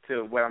to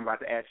what I'm about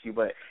to ask you,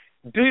 but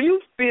do you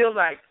feel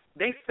like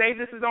they say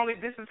this has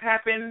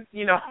happened,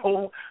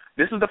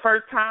 this was the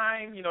first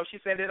time, she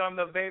said it on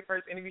the very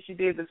first interview she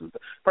did, this was the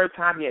first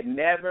time, yet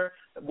never,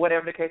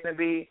 whatever the case may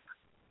be.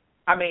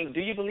 I mean,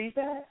 do you believe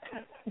that?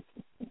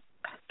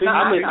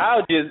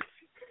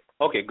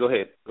 Okay, go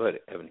ahead,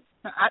 Ebony.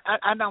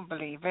 I don't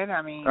believe it.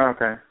 I mean,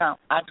 okay. No,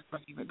 I don't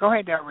believe it. Go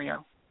ahead, Del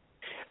Rio.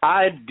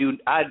 I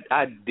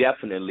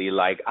definitely,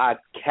 I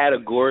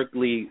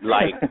categorically,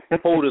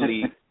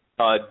 totally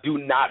do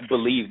not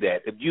believe that.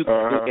 If you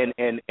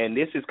and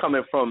this is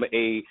coming from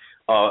a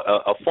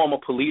former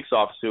police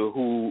officer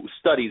who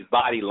studies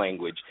body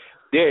language.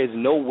 There is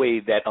no way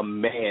that a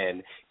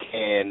man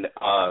can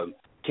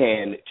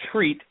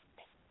treat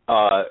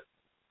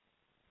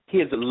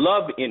his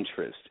love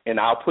interest, and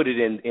I'll put it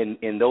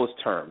in those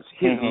terms,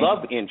 his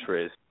love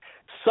interest,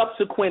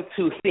 subsequent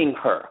to hitting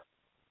her,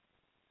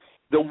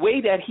 the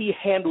way that he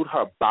handled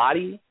her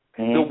body,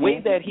 the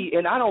way that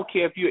and I don't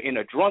care if you're in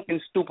a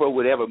drunken stupor or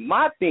whatever,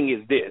 my thing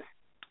is this.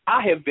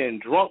 I have been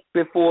drunk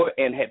before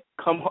and had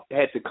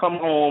to come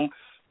home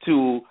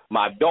to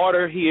my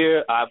daughter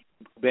here. I've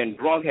been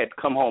drunk, had to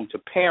come home to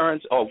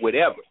parents or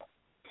whatever.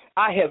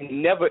 I have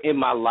never in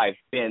my life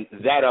been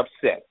that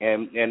upset,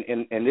 and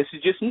this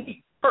is just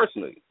me.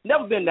 Personally,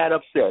 never been that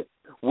upset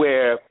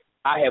where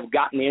I have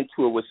gotten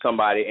into it with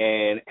somebody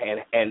and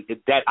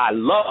that I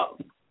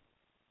love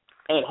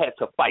and had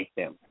to fight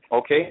them,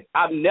 okay?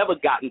 I've never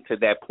gotten to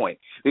that point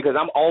because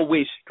I'm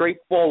always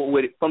straightforward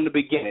with it from the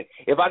beginning.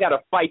 If I got to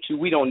fight you,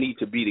 we don't need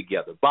to be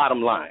together,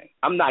 bottom line.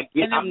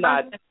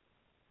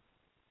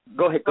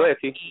 Go ahead,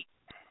 T.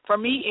 For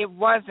me, it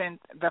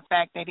wasn't the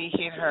fact that he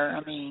hit her.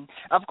 I mean,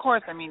 of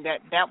course,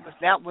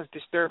 that was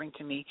disturbing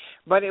to me.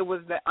 But it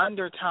was the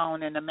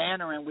undertone and the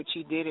manner in which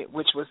he did it,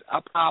 which was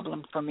a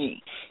problem for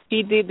me.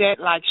 He did that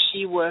like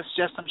she was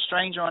just some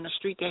stranger on the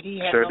street that he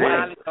had no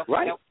knowledge of.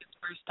 Right. That was his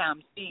first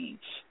time seeing.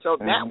 So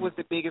that was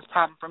the biggest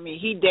problem for me.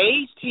 He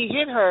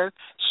hit her,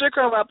 shook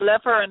her up,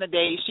 left her in a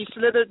daze. She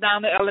slithered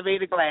down the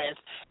elevator glass,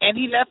 and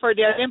he left her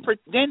there,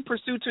 then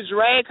pursued to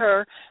drag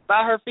her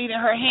by her feet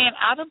and her hand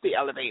out of the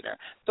elevator.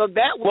 So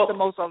that was the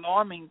most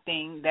alarming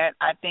thing that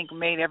I think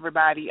made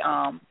everybody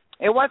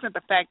it wasn't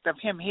the fact of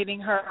him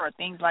hitting her or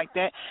things like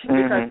that,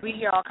 because we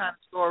hear all kinds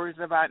of stories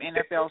about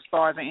NFL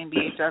stars and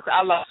NBA stars.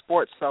 I love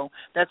sports, so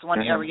that's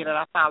one area that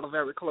I follow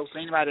very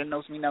closely. Anybody that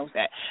knows me knows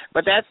that.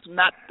 But that's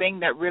not the thing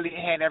that really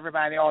had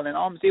everybody all in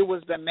arms. It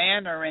was the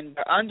manner and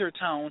the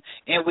undertone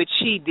in which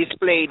he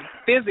displayed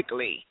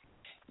physically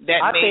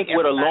that made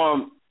everybody.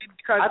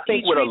 I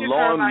think what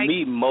alarmed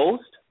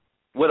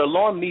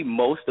me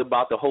most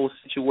about the whole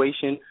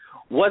situation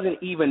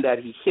wasn't even that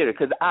he hit her,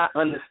 because I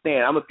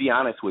understand, I'm going to be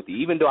honest with you,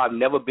 even though I've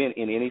never been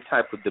in any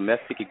type of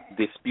domestic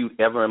dispute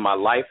ever in my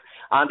life,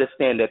 I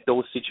understand that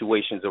those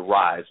situations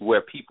arise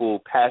where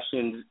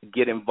passions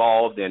get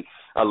involved, and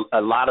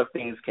a lot of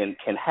things can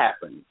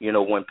happen,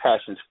 when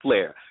passions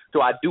flare.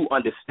 So I do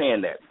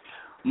understand that.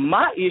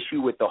 My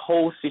issue with the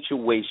whole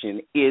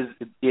situation is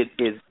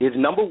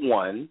number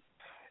one,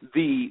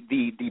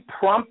 the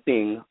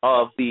prompting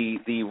of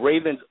the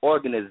Ravens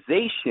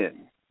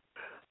organization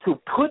to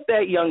put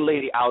that young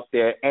lady out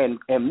there and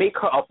make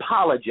her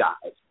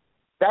apologize.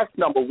 That's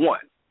number one,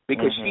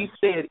 because she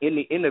said in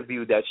the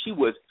interview that she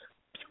was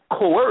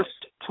coerced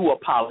to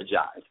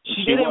apologize.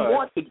 She didn't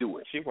want to do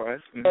it. She was.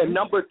 And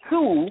number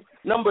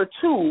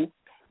two,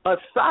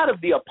 aside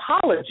of the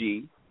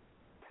apology,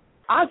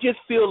 I just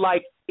feel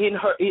like in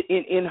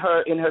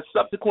her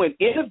subsequent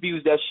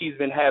interviews that she's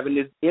been having,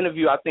 this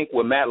interview I think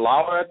with Matt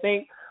Lauer, I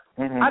think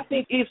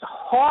it's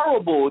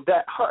horrible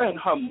that her and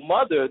her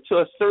mother, to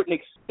a certain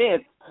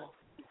extent,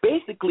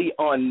 basically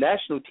on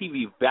national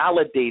TV,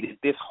 validated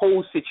this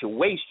whole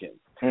situation.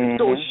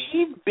 So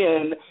she's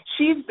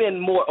been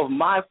more of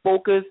my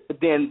focus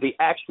than the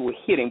actual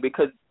hitting,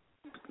 because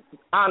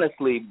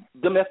honestly,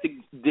 domestic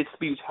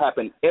disputes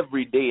happen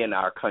every day in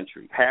our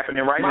country.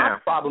 Happening right now. My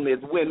problem is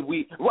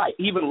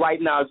even right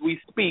now as we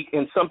speak,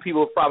 and some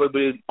people are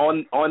probably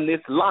on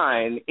this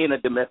line in a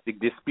domestic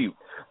dispute.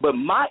 But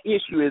my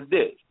issue is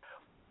this: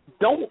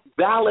 don't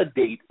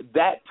validate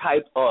that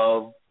type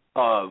of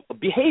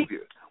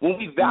behavior. When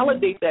we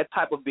validate that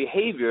type of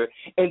behavior,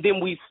 and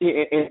then we're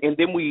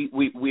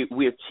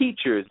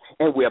teachers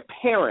and we're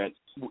parents,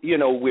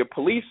 we're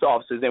police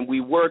officers, and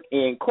we work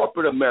in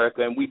corporate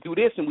America, and we do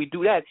this and we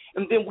do that,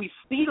 and then we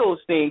see those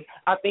things.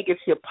 I think it's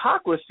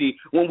hypocrisy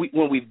when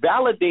we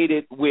validate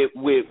it with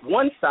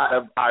one side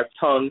of our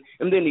tongue,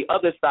 and then the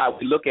other side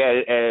we look at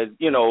it as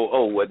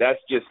that's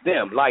just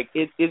them. Like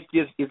it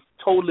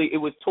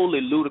was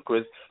totally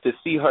ludicrous to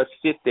see her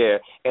sit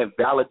there and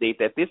validate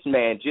that this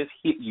man just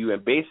hit you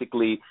and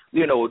basically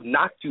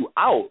knocked you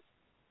out.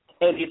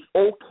 And it's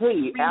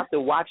okay after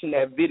watching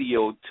that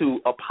video to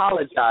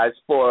apologize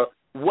for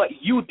what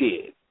you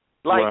did.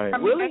 Like,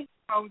 really?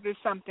 That exposes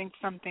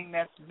something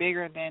that's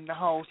bigger than the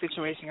whole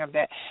situation of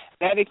that.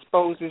 That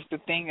exposes the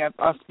thing of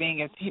us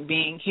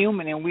being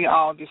human, and we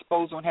all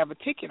disposed and have a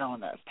ticket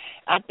on us.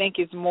 I think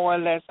it's more or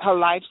less her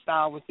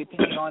lifestyle was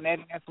depending on that,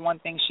 and that's one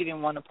thing she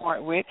didn't want to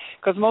part with,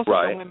 because most of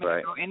the women who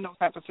are in those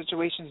type of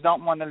situations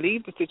don't want to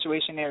leave the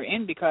situation they're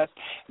in, because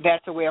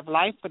that's a way of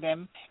life for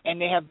them, and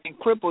they have been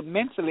crippled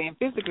mentally and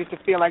physically to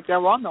feel like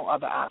there are no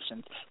other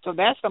options. So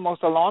that's the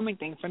most alarming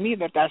thing for me,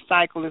 that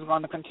cycle is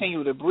going to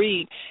continue to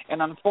breed,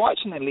 and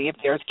unfortunately, if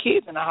there's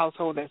kids in the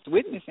household that's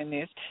witnessing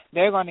this,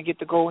 they're going to get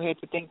the go-ahead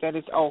to think that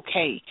it's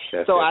okay.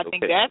 So I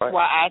think that's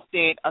why I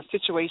said a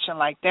situation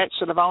like that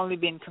should have only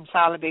been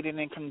consolidated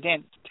and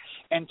condensed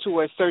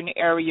into a certain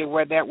area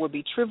where that would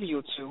be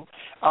trivial to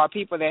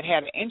people that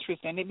had an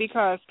interest in it,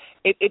 because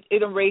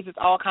it raises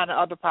all kind of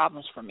other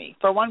problems for me.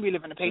 For one, we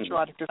live in a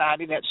patriotic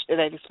society that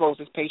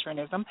exposes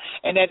patriotism,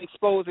 and that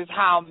exposes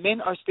how men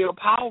are still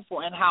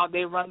powerful and how they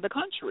run the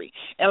country.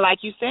 And like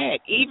you said,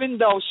 even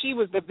though she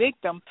was the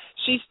victim,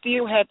 she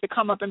still had to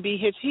come up and be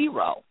his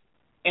hero.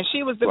 And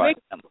she was the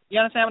victim. You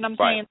understand what I'm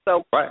saying?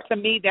 So to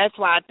me, that's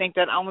why I think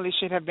that only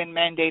should have been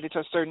mandated to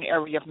a certain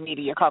area of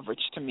media coverage,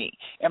 to me,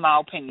 in my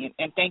opinion.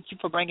 And thank you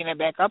for bringing it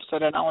back up, so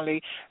that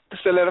only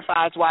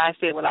solidifies why I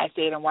said what I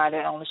said and why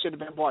that only should have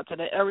been brought to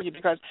the area,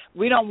 because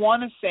we don't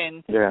want to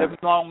send the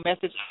wrong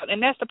message out.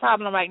 And that's the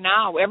problem right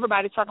now.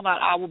 Everybody's talking about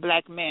our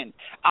black men,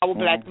 our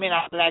black men,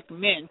 our black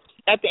men.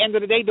 At the end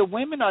of the day, the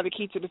women are the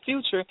key to the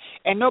future,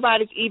 and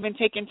nobody's even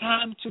taking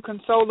time to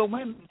console the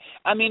women.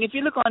 I mean, if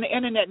you look on the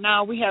internet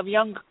now, we have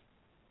young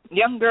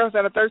girls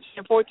that are 13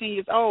 and 14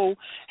 years old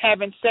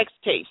having sex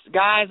tapes.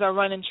 Guys are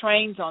running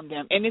trains on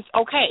them, and it's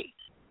okay.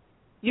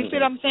 You see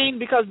what I'm saying?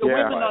 Because the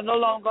women are no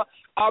longer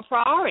our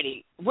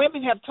priority.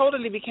 Women have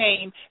totally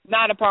became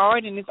not a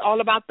priority, and it's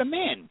all about the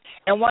men.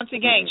 And once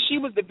again, she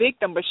was the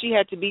victim, but she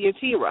had to be his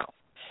hero.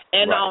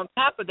 And on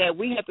top of that,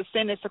 we had to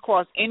send this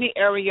across any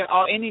area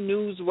or any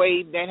news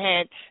wave that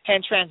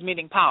had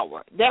transmitting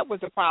power. That was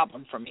a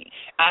problem for me.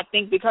 I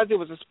think because it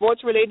was a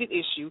sports-related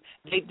issue,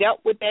 they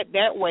dealt with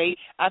that way.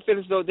 I feel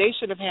as though they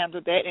should have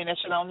handled that, and it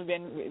should have only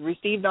been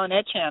received on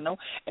that channel.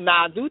 And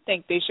I do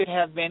think they should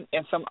have been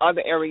in some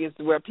other areas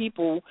where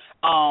people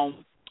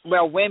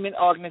women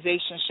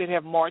organizations should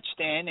have marched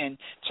in and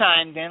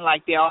chimed in,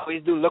 like they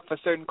always do, look for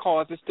certain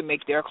causes to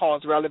make their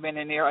cause relevant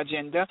in their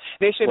agenda.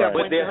 They should have.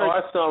 But there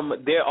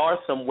are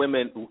some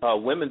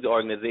women's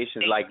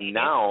organizations like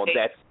now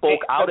that spoke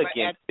out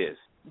against this.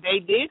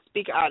 They did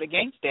speak out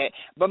against that,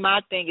 but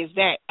my thing is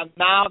that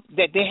now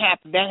that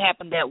that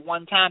happened that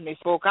one time, they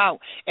spoke out,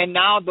 and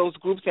now those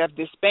groups have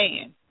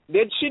disbanded.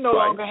 She no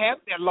longer has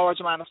that large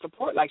amount of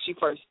support like she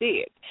first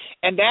did.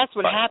 And that's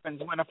what happens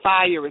when a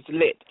fire is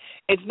lit.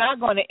 It's not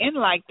going to end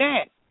like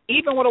that.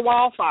 Even with a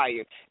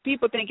wildfire,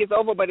 people think it's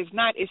over, but it's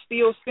not. It's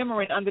still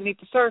simmering underneath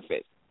the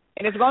surface.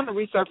 And it's going to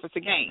resurface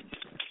again.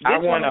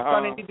 This one is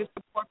going to need the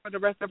support for the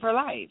rest of her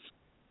life.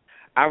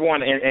 I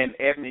want, and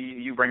Ebony,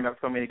 you bring up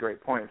so many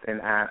great points,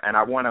 and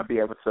I want to be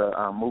able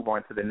to move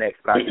on to the next.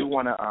 But I do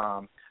want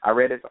to. I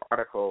read this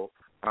article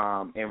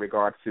in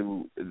regard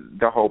to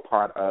the whole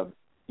part of,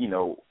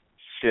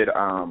 should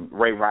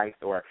Ray Rice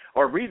or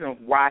reason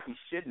why he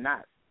should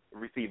not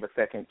receive a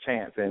second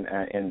chance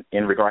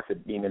in regards to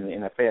being in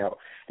the NFL.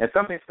 And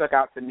something stuck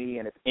out to me,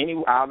 and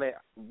I'll let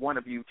one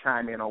of you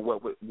chime in on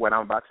what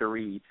I'm about to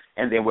read,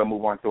 and then we'll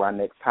move on to our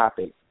next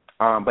topic.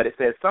 But it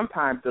says,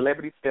 sometimes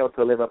celebrities fail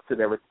to live up to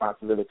their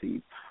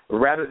responsibilities.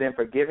 Rather than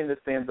forgiving the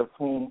sins of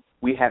whom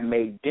we have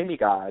made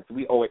demigods,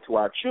 we owe it to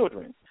our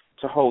children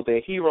to hold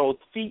their heroes'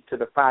 feet to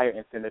the fire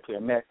and send a clear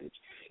message.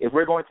 If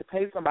we're going to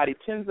pay somebody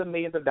tens of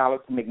millions of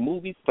dollars to make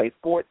movies, play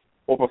sports,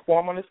 or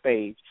perform on the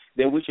stage,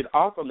 then we should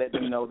also let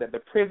them know that the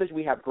privilege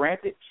we have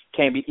granted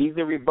can be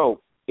easily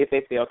revoked if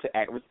they fail to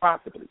act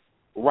responsibly.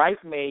 Rice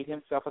made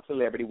himself a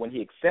celebrity when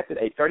he accepted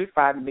a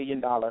 $35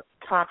 million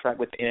contract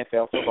with the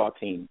NFL football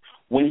team.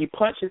 When he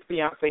punched his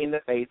fiancée in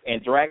the face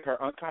and dragged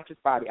her unconscious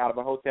body out of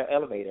a hotel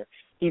elevator,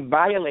 he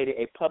violated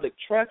a public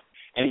trust,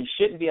 and he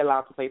shouldn't be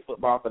allowed to play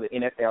football for the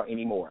NFL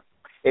anymore.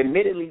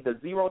 Admittedly, the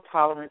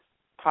zero-tolerance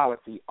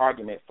policy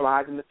argument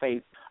flies in the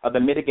face of the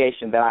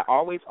mitigation that I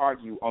always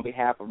argue on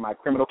behalf of my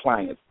criminal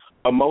clients,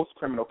 but most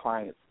criminal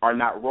clients are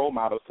not role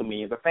models to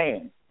millions of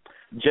fans.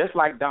 Just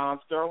like Don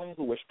Sterling,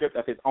 who was stripped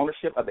of his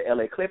ownership of the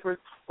L.A. Clippers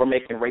for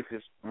making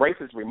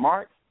racist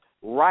remarks,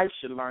 Rice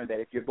should learn that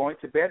if you're going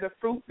to bear the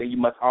fruit, then you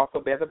must also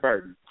bear the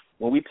burden.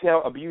 When we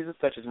tell abusers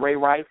such as Ray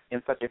Rice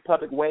in such a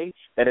public way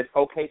that it's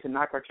okay to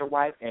knock out your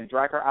wife and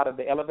drag her out of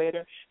the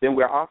elevator, then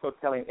we're also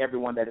telling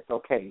everyone that it's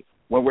okay.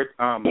 When we're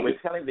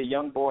telling the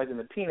young boys and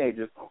the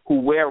teenagers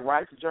who wear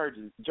Rice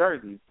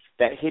jerseys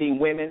that hitting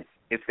women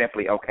is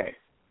simply okay.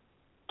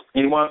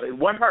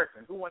 One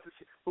person who wants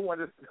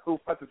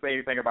to say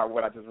anything about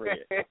what I just read?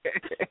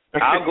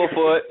 I'll go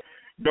for it.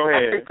 Go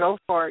ahead. Go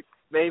for it,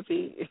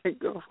 baby.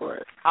 Go for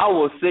it. I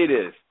will say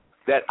this,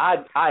 that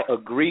I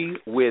agree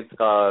with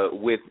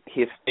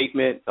his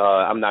statement.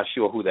 I'm not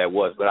sure who that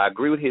was, but I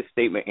agree with his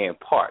statement in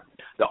part.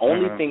 The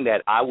only thing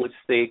that I would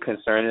say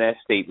concerning that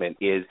statement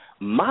is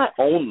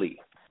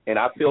and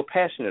I feel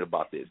passionate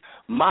about this,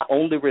 my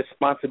only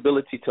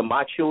responsibility to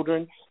my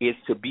children is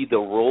to be the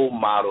role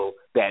model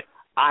that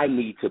I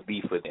need to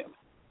be for them.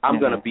 I'm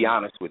going to be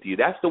honest with you.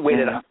 That's the way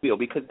that I feel,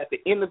 because at the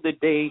end of the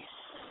day,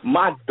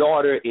 my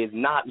daughter is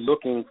not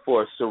looking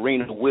for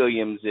Serena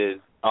Williams's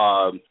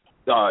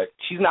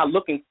she's not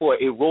looking for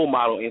a role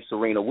model in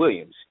Serena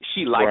Williams.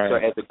 She likes her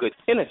as a good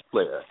tennis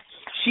player.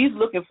 She's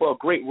looking for a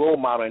great role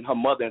model in her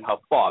mother and her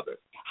father.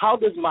 How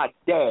does my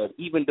dad,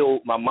 even though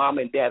my mom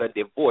and dad are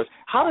divorced,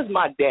 how does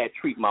my dad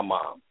treat my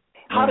mom?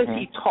 How does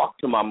he talk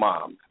to my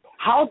mom?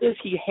 How does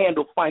he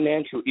handle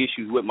financial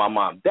issues with my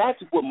mom? That's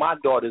what my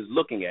daughter's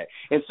looking at.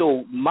 And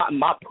so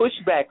my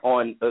pushback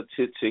on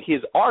to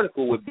his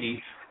article would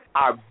be,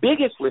 our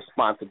biggest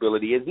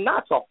responsibility is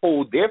not to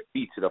hold their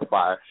feet to the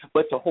fire,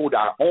 but to hold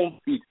our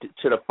own feet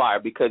to the fire.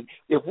 Because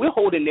if we're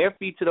holding their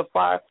feet to the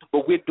fire,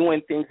 but we're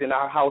doing things in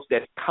our house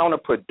that's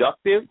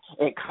counterproductive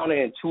and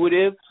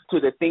counterintuitive to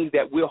the things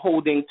that we're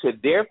holding to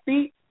their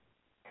feet,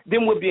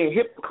 then we're being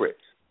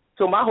hypocrites.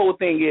 So my whole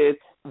thing is,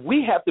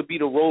 we have to be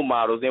the role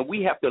models, and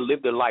we have to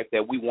live the life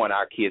that we want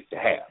our kids to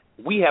have.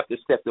 We have to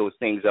set those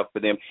things up for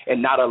them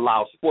and not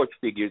allow sports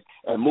figures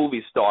and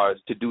movie stars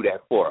to do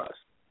that for us.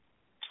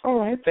 All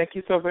right, thank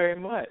you so very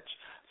much.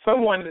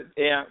 Someone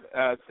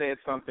said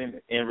something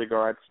in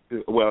regards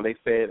to, they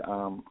said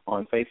on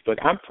Facebook,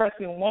 I'm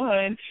pressing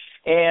 1,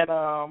 and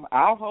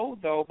I'll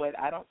hold, though, but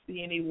I don't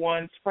see any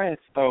ones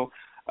pressed. So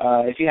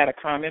if you had a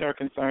comment or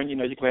concern, you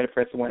can go ahead and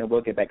press 1, and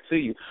we'll get back to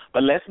you.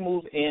 But let's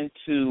move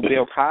into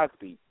Bill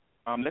Cosby.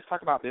 Let's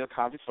talk about Bill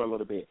Cosby for a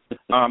little bit.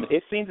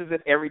 It seems as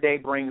if every day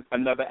brings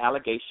another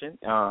allegation,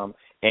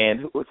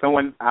 and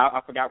someone, I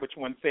forgot which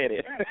one said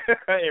it,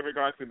 in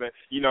regards to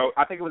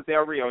I think it was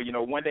Del Rio,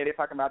 one day they're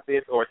talking about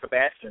this, or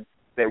Sebastian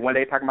said one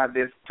day talking about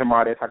this,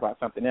 tomorrow they're talking about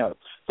something else.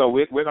 So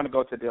we're going to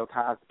go to Bill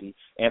Cosby.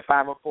 And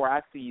 504,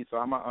 I see you, so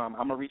I'm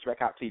going to reach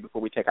back out to you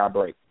before we take our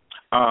break.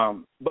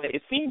 But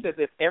it seems as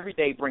if every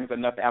day brings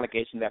another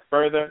allegation that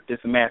further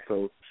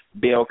dismantles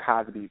Bill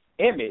Cosby's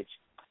image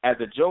as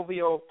a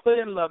jovial,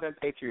 put-in-loving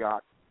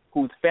patriarch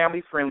whose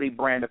family-friendly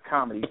brand of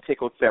comedy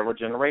tickled several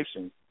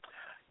generations.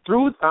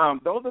 Though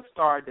the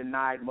star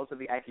denied most of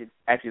the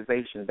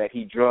accusations that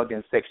he drugged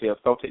and sexually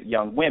assaulted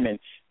young women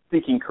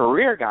seeking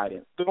career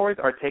guidance, stories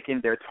are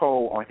taking their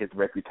toll on his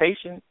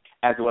reputation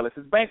as well as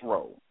his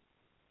bankroll.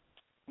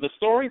 The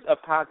stories of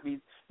Cosby's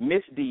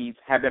misdeeds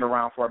have been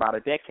around for about a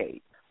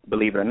decade,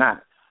 believe it or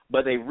not,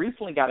 but they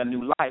recently got a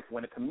new life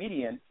when a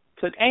comedian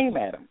took aim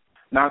at him.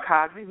 Now,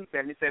 Cosby, who's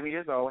 77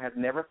 years old, has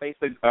never faced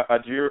a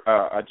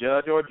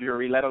judge or a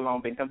jury, let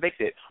alone been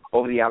convicted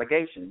over the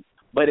allegations.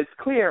 But it's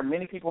clear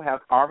many people have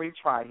already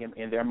tried him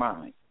in their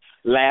mind.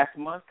 Last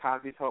month,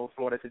 Cosby told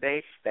Florida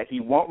Today that he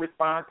won't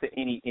respond to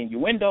any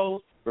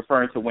innuendos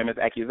referring to women's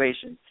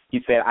accusations. He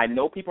said, I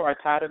know people are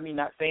tired of me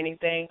not saying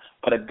anything,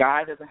 but a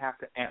guy doesn't have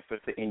to answer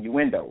to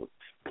innuendos.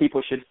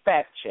 People should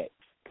fact check.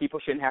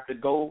 People shouldn't have to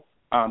go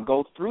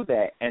goes through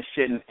that and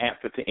shouldn't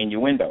answer to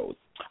innuendos.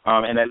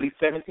 And at least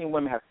 17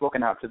 women have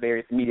spoken out to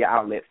various media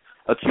outlets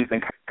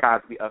accusing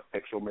Cosby of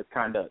sexual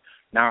misconduct.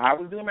 Now, I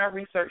was doing my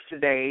research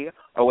today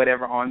or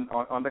whatever on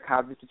the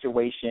Cosby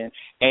situation,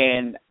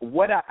 and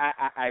what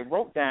I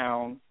wrote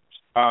down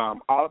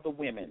all of the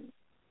women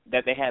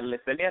that they had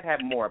listed. They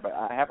had more, but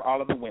I have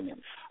all of the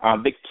women.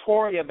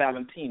 Victoria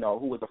Valentino,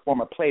 who was a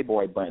former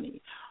Playboy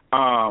bunny.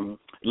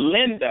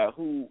 Linda,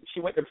 who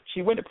she went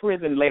to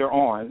prison later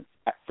on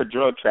for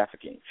drug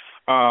trafficking.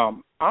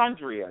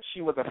 Andrea,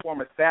 she was a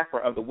former staffer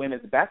of the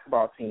women's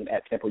basketball team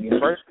at Temple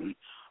University.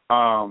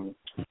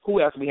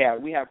 Who else we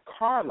have? We have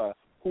Carla,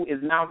 who is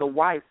now the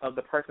wife of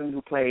the person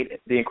who played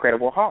the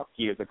Incredible Hulk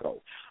years ago.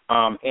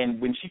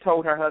 And when she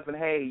told her husband,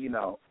 hey,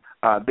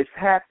 this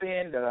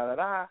happened,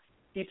 da-da-da-da,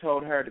 he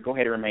told her to go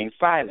ahead and remain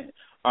silent.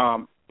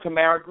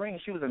 Tamara Green,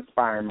 she was an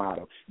inspiring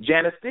model.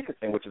 Janice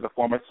Dickinson, which is a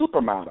former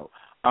supermodel.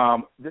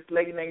 This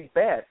lady named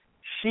Beth,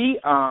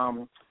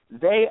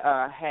 they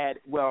had,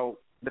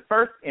 the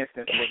first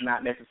instance was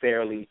not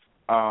necessarily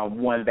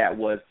one that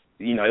was,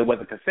 it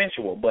wasn't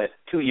consensual, but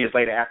 2 years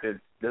later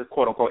after the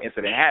quote-unquote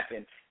incident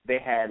happened, they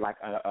had like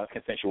a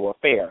consensual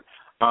affair.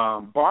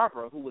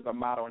 Barbara, who was a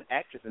model and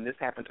actress, and this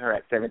happened to her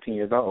at 17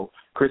 years old.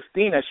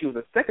 Christina, she was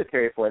a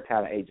secretary for a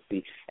talent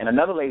agency. And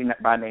another lady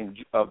by the name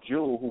of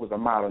Jewel, who was a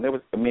model. And there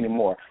was many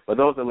more, but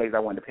those are the ladies I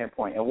wanted to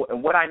pinpoint.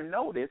 And what I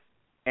noticed,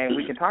 and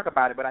we can talk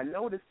about it, but I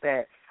noticed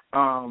that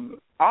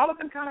all of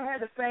them kind of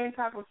had the same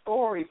type of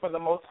story for the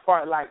most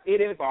part. Like, it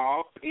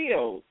involved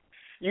pills.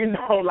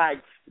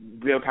 Like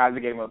Bill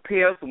Cosby gave him a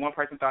pill, so one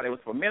person thought it was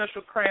for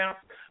menstrual cramps.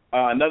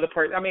 Another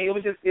person,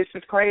 it's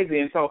just crazy.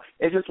 And so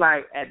it's just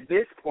like, at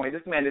this point,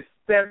 this man is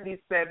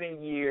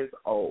 77 years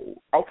old.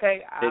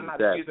 Okay?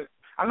 Exactly.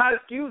 I'm not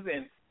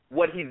excusing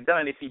what he's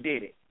done if he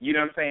did it. You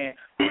know what I'm saying?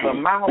 But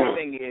my whole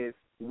thing is,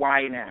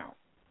 why now?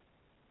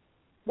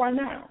 Why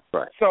now?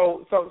 Right.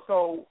 So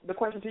the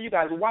question to you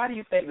guys, why do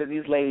you think that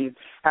these ladies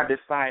have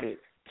decided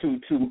to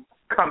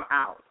come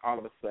out all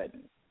of a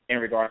sudden in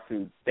regards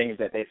to things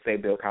that they say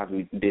Bill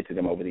Cosby did to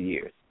them over the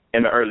years,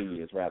 in the early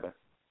years, rather?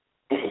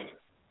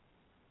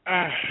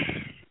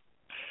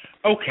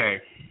 Okay,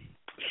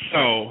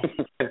 so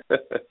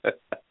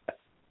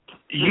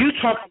you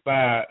talk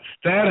about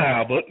Stat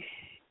Albert,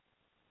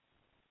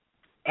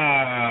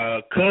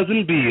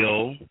 Cousin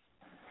Bill.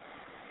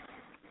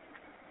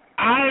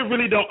 I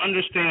really don't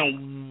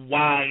understand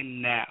why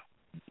now.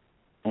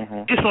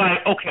 Mm-hmm. It's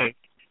like, okay,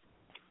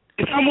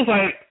 it's almost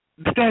like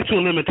the statute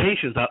of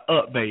limitations are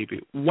up, baby.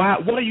 Why?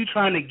 What are you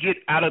trying to get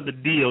out of the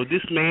deal?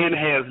 This man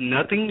has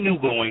nothing new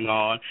going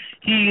on.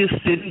 He is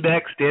sitting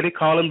back steady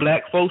calling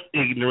black folks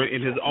ignorant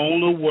in his own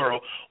little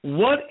world.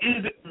 What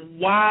is it?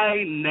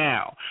 Why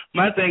now?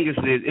 My thing is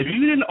this. If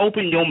you didn't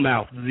open your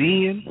mouth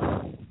then,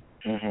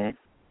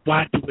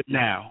 why do it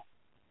now?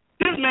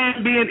 This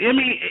man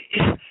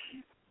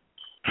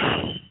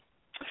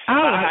I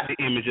like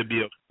the image of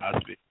Bill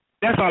Cosby.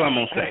 That's all I'm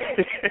going to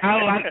say.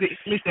 I like the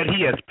image that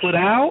he has put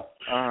out.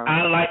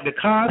 I like the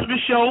Cosby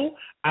Show.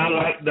 I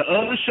like the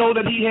other show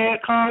that he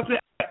had, Cosby,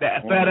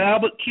 that Fat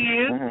Albert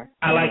Kid.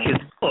 I like his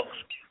books.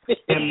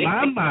 In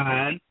my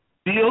mind,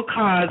 Bill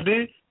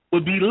Cosby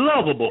would be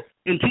lovable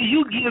until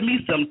you give me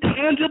some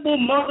tangible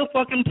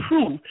motherfucking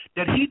proof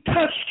that he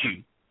touched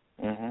you.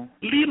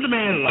 Leave the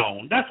man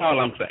alone. That's all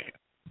I'm saying.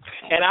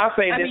 And I'll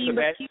say this,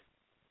 Sebastian.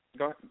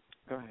 Go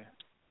ahead.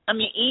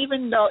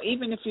 Even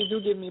if you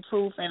do give me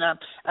proof, and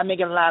I may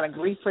get a lot of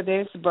grief for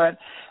this, but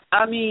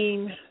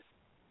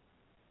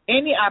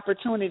any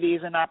opportunity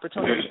is an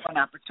opportunity for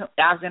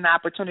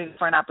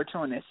an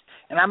opportunist.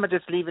 And I'm going to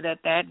just leave it at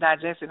that,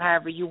 digest it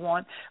however you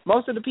want.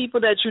 Most of the people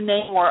that you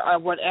name were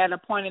at a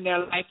point in their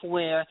life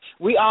where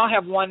we all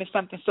have wanted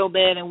something so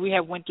bad, and we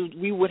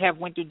would have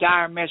went through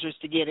dire measures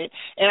to get it.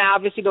 And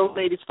obviously those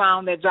ladies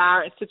found that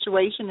dire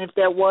situation. If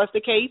that was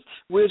the case,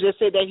 we'll just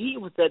say that he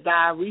was the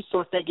dire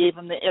resource that gave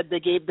them that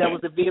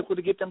was the vehicle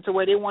to get them to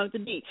where they wanted to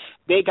be.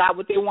 They got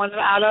what they wanted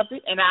out of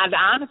it, and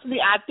honestly,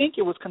 I think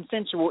it was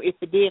consensual if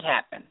it did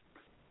happen.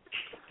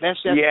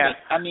 That's just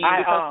me.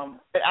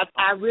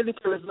 I really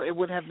feel it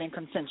would have been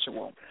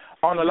consensual.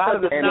 On a lot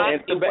of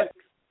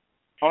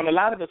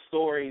the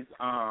stories,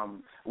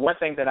 one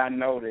thing that I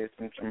noticed,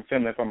 and I'm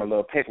filming from a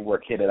little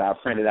paperwork here that I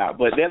printed out,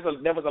 but there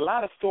was a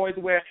lot of stories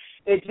where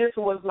it just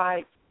was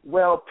like,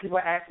 well, people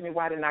asked me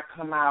why didn't I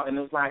come out, and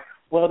it was like,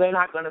 well, they're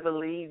not going to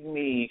believe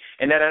me,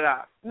 and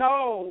da-da-da.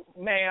 No,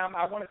 ma'am,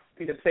 I want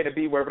to say the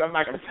B word, but I'm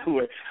not going to do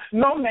it.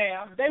 No,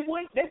 ma'am, they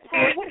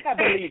probably would have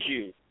believed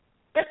you.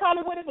 They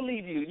probably wouldn't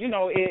believe you.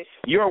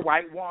 You're a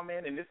white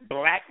woman and this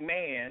black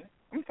man,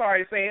 I'm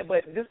sorry to say it,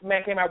 but this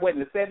man came out, in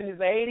the 70s,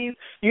 80s,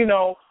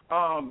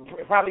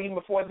 probably even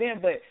before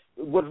then, but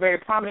was very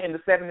prominent in the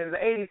 70s and the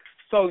 80s.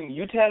 So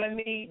you telling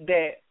me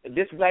that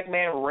this black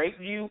man raped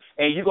you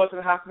and you go to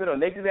the hospital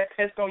and they do that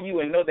test on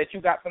you and know that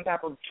you got some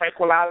type of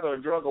tranquilizer or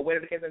drug or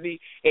whatever the case may be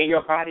in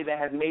your body that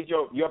has made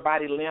your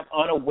body limp,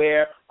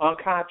 unaware,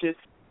 unconscious,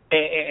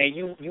 and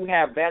you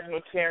have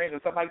vaginal tearings and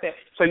stuff like that,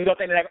 so you don't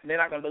think they're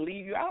not going to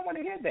believe you? I don't want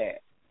to hear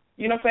that.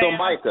 You know what I'm saying?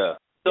 So, Micah,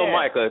 So,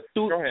 Micah,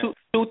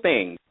 two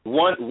things.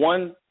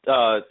 One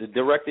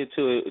directed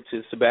to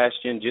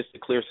Sebastian, just to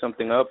clear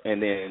something up,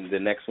 and then the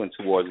next one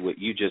towards what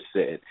you just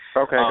said.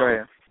 Okay, go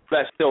ahead.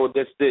 So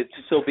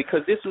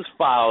because this was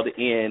filed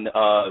in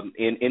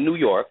New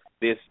York,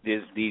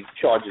 these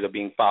charges are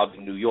being filed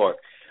in New York.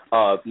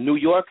 New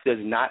York does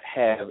not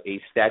have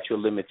a statute of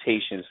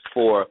limitations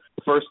for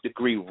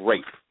first-degree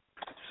rape,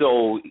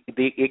 so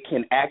they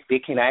can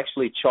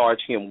actually charge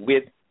him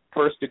with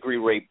first-degree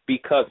rape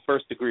because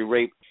first-degree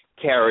rape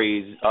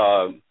carries.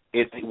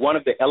 It's one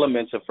of the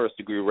elements of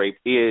first-degree rape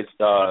is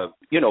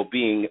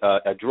being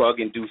a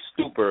drug-induced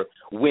stupor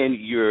when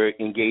you're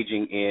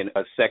engaging in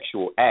a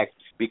sexual act,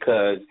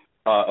 because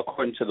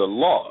according to the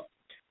law,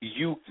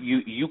 you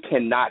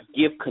cannot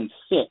give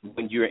consent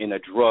when you're in a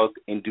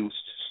drug-induced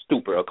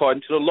stupor,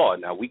 according to the law.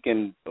 Now, we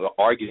can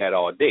argue that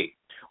all day,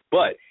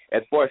 but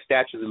as far as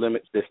the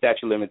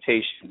statute of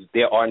limitations,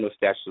 there are no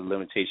statute of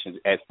limitations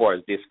as far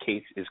as this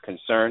case is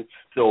concerned.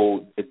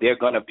 So there are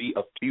going to be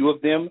a few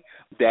of them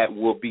that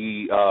will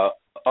be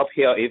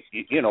upheld,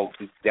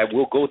 that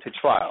will go to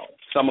trial.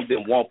 Some of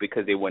them won't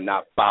because they were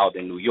not filed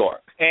in New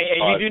York.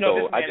 And you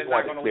know this man I just is not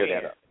wanted to going to clear win.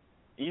 that up.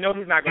 You know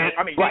he's not going to.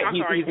 I mean, right? I'm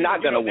sorry, He's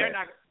not going to win.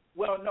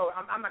 Well, no,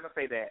 I'm not going to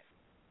say that.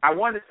 I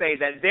want to say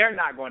that they're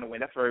not going to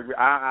win. That's very.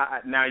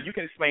 Now you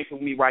can explain to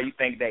me why you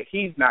think that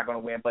he's not going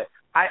to win, but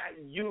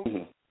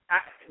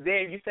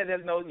then you said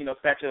there's no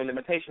statute of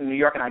limitation in New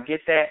York, and I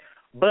get that,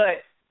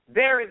 but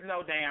there is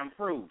no damn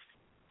proof.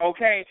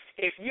 Okay,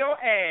 if your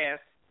ass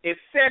is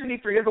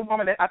 73, there's a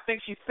woman that I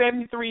think she's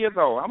 73 years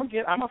old. I'm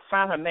gonna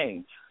find her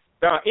name.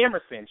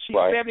 Emerson. She's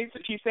right.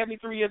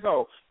 73 years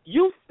old.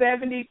 You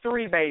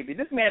 73, baby.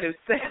 This man is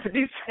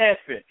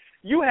 77.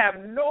 You have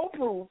no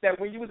proof that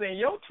when you was in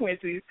your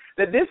 20s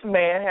that this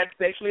man had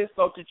sexually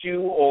assaulted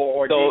you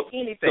or did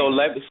anything.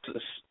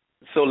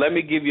 So let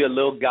me give you a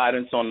little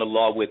guidance on the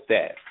law with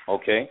that,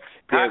 okay?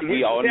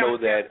 We all know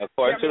that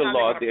according to the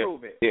law,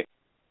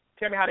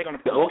 tell me how they're going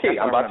to prove it. Okay,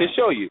 I'm about to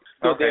show you.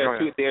 So okay,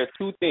 there are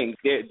two things.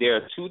 There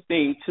are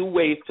two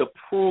ways to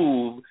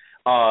prove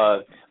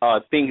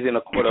things in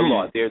a court of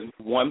law. There's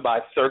one by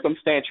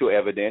circumstantial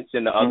evidence,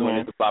 and the other one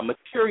is by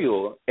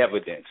material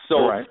evidence.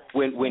 So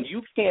when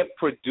you can't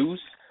produce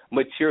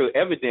material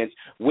evidence,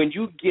 when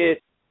you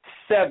get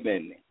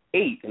 7,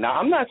 8. Now,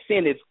 I'm not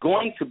saying it's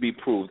going to be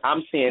proved.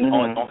 I'm saying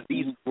on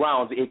these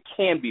grounds it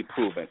can be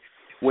proven.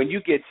 When you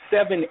get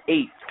 7, 8,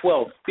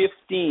 12,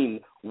 15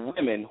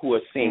 women who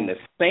are saying the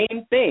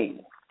same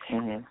thing,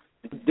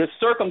 the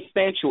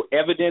circumstantial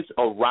evidence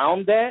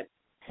around that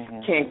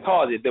can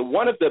cause it.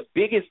 One of the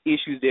biggest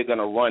issues they're going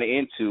to run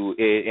into,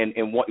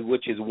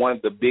 which is one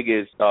of the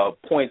biggest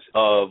points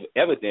of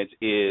evidence,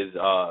 is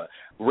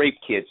rape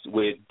kits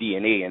with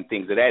DNA and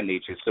things of that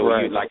nature. So,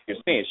 like you're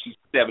saying, she's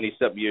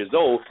 70-something years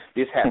old.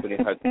 This happened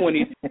in her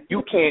 20s.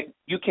 You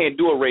can't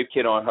do a rape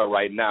kit on her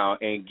right now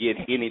and get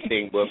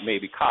anything but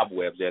maybe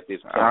cobwebs at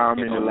this point. I'm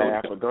in the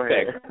laugh, but go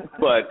ahead.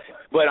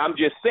 But I'm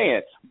just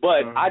saying.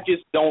 But I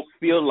just don't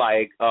feel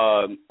like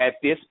at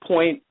this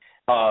point.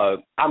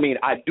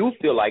 I do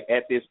feel like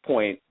at this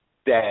point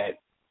that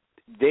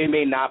they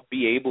may not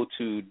be able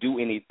to do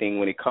anything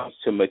when it comes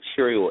to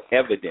material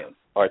evidence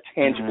or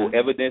tangible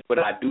evidence, but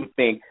I do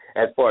think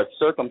as far as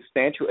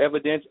circumstantial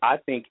evidence, I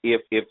think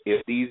if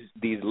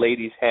these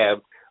ladies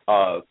have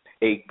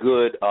a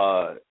good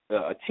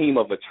team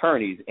of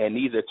attorneys and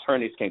these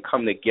attorneys can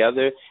come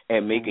together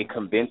and make a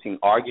convincing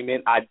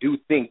argument, I do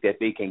think that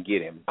they can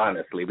get him,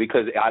 honestly,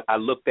 because I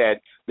looked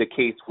at the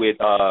case with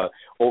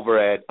over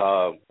at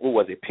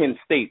Penn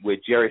State with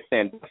Jerry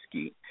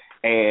Sandusky,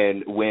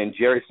 and when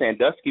Jerry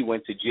Sandusky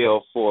went to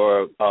jail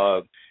for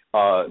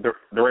the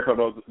rape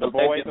of the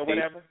boys or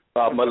whatever,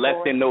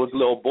 molesting those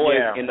little boys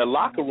in the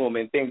locker room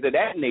and things of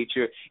that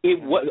nature.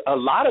 It was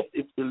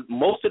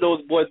most of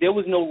those boys. There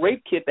was no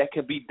rape kit that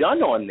could be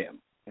done on them.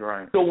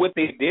 Right. So what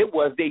they did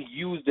was they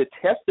used the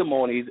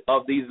testimonies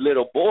of these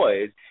little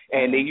boys,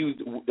 and they used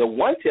the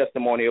one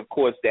testimony, of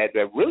course, that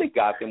really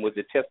got them was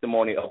the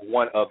testimony of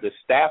one of the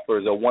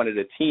staffers or one of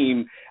the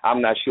team.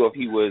 I'm not sure if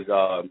he was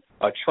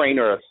a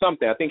trainer or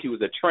something. I think he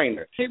was a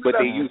trainer, but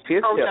they used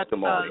his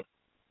testimony.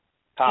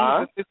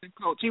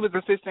 He was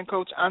assistant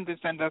coach under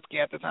Sandusky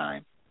at the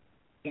time.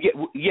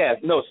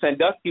 No,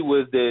 Sandusky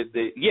was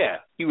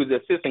he was the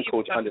assistant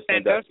coach under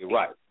Sandusky,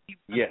 right?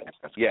 Yes,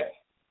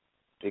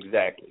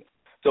 exactly.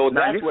 So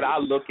that's what I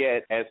look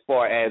at as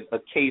far as a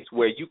case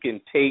where you can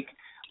take,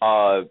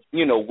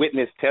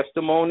 witness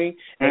testimony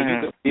and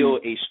you can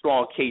build a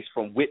strong case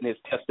from witness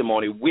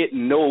testimony with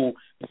no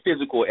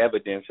physical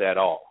evidence at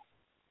all.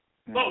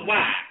 But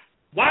why?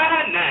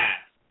 Why not?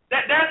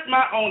 That's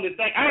my only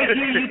thing. I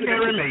hear you,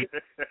 Terry May.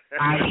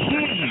 I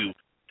hear you.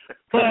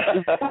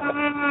 But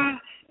why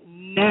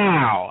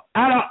now?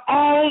 Out of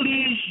all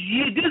these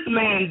years, this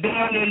man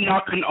down there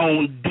knocking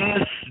on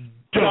this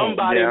door.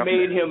 Somebody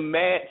made him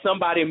mad.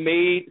 Somebody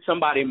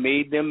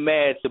made them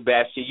mad,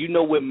 Sebastian. You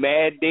know when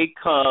Mad Day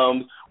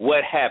comes,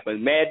 what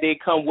happens? Mad Day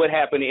come, what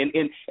happened?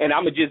 And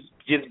I'm going to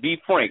just be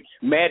frank.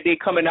 Mad Day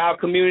come in our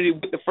community,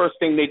 what the first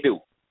thing they do?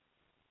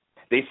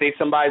 They say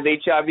somebody's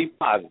HIV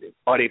positive,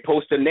 or they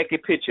post a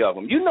naked picture of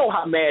them. You know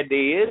how Mad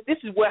Day is. This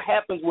is what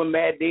happens when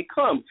Mad Day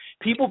comes.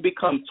 People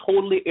become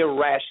totally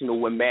irrational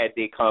when Mad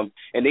Day comes,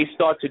 and they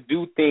start to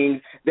do things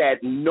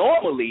that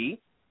normally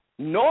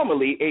a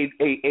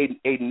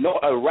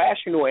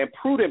rational and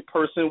prudent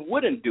person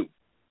wouldn't do.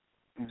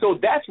 So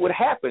that's what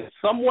happened.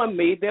 Someone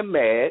made them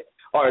mad,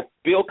 or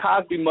Bill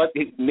Cosby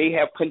may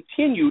have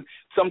continued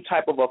some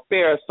type of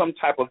affair, some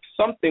type of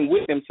something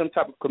with them, some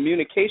type of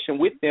communication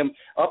with them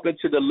up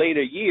into the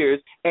later years,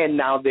 and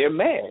now they're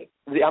mad.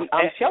 I'm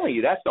telling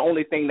you, that's the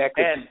only thing that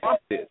could stop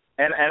this.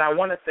 And I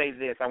want to say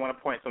this. I want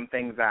to point some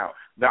things out.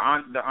 The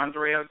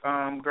Andrea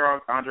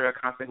girl, Andrea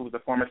Constant, who was a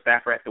former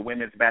staffer at the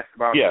women's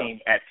basketball team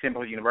at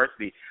Temple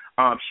University,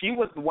 she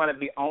was one of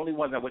the only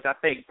ones which I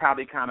think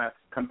probably kind of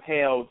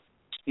compelled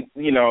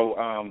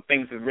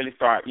things to really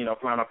start,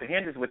 flying off the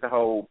hinges with the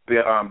whole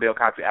Bill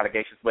Cosby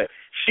allegations. But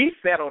she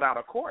settled out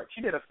of court.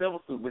 She did a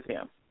civil suit with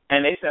him,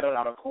 and they settled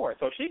out of court.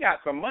 So she got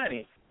some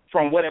money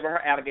from whatever her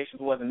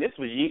allegations was, and this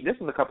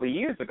was a couple of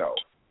years ago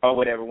or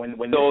whatever when this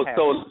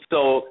happened.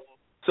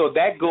 So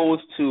that goes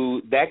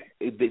to that.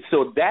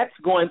 So that's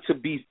going to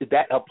be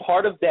that a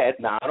part of that.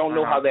 Now I don't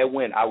know how that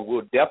went. I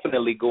will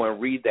definitely go and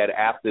read that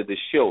after the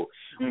show.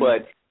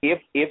 But if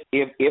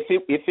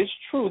it's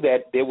true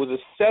that there was a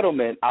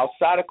settlement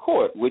outside of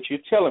court, which you're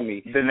telling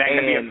me, then that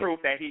can be a proof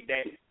that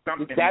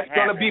something. That's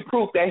going to be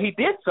proof that he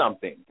did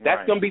something.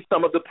 That's going to be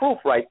some of the proof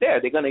right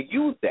there. They're going to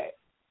use that.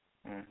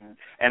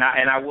 And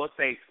I will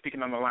say,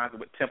 speaking on the lines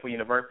with Temple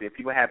University, if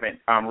people haven't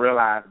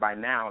realized by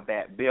now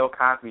that Bill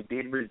Cosby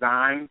did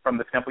resign from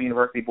the Temple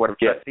University Board of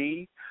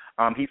Trustees.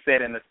 He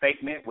said in a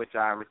statement, which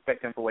I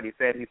respect him for what he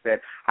said,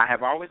 "I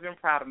have always been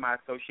proud of my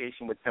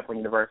association with Temple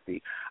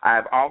University. I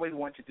have always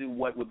wanted to do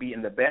what would be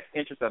in the best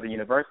interest of the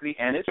university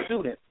and its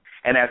students,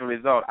 and as a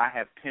result, I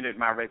have tendered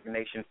my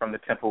resignation from the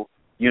Temple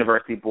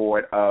University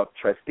Board of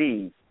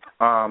Trustees."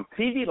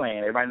 TV Land,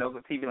 everybody knows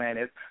what TV Land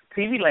is.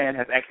 TV Land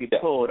has actually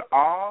pulled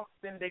all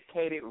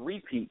syndicated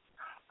repeats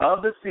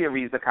of the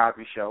series The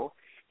Cosby Show.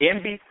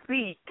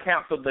 NBC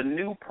canceled the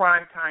new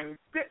primetime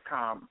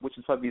sitcom, which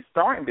is supposed to be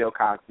starring Bill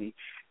Cosby,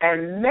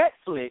 and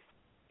Netflix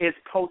is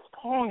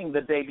postponing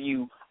the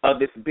debut of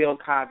this Bill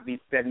Cosby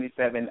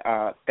 77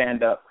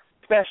 stand-up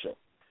special.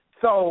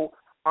 So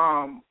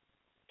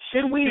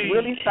should we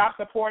really stop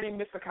supporting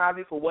Mr.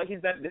 Cosby for what he's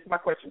done? This is my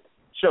question.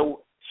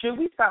 Should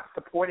we stop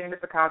supporting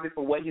Mr. Cosby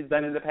for what he's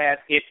done in the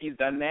past, if he's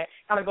done that?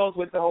 Kind of goes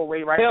with the whole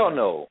Ray Rice. Hell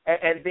no.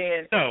 And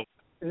then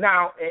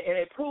now, and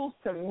it proves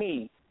to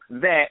me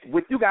that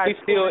with you guys, we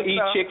still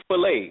eat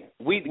Chick-fil-A.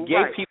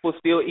 Gay people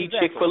still eat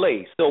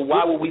Chick-fil-A. So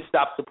why would we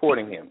stop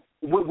supporting him?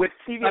 With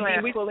TV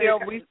Land, we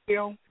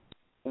still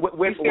live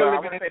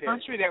in a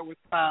country that was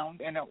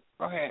found. And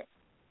go ahead.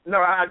 No,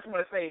 I just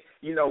want to say,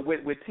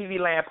 with TV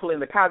Land pulling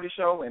the Cosby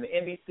Show and the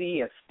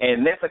NBC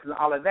and Netflix and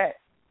all of that,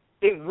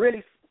 it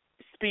really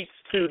speaks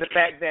to the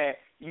fact that,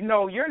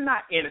 you're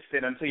not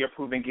innocent until you're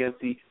proven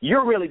guilty.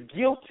 You're really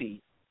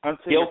guilty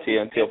until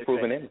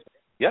proven innocent.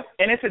 Yeah.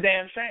 And it's a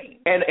damn shame.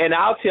 And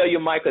I'll tell you,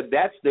 Micah,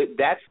 that's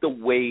the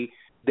way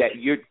that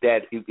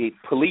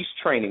police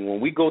training,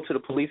 when we go to the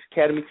police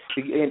academy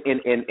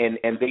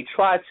and they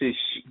try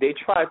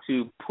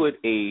to put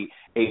a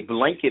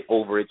blanket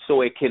over it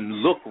so it can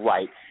look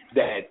right,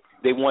 that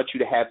they want you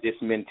to have this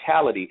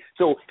mentality.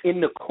 So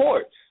in the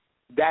courts,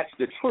 that's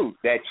the truth,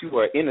 that you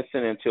are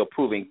innocent until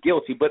proven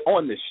guilty. But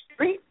on the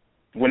street,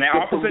 when the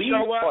police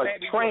are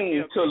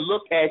trained to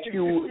look at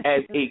you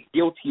as a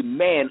guilty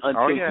man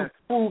until you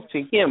prove to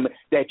him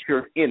that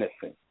you're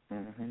innocent.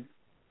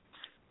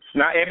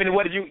 Now, Ebony,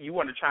 what did you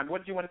want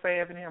to say,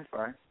 Ebony? I'm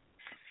sorry.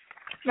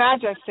 No, I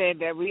just said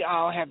that we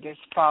all have this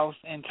false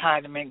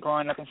entitlement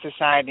growing up in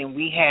society,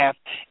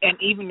 and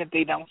even if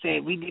they don't say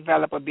it, we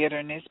develop a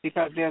bitterness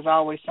because there's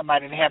always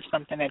somebody to have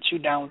something that you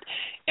don't,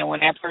 and when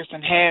that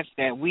person has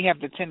that, we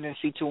have the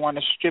tendency to want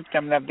to strip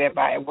them of that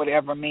by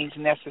whatever means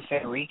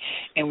necessary,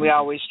 and we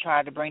always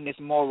try to bring this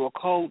moral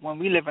code when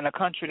we live in a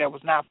country that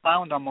was not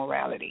found on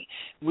morality.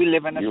 We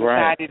live in a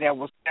society that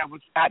was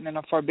gotten in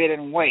a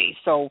forbidden way.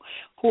 So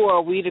who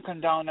are we to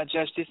condone or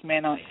judge this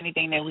man on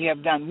anything that we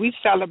have done? We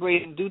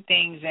celebrate and do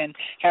things and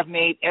have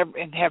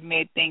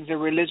made things a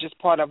religious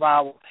part of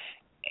our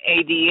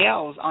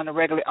ADLs on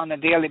a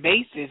daily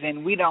basis,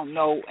 and we don't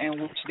know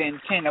in which the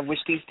intent of which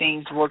these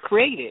things were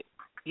created.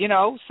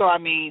 So I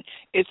mean,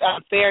 it's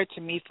unfair to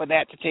me for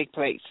that to take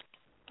place.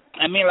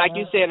 I mean, like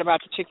you said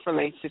about the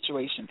Chick-fil-A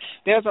situation,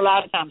 there's a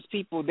lot of times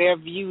their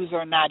views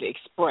are not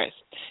expressed,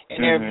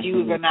 and their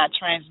views are not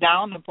trans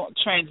down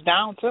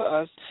to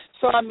us.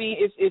 So I mean,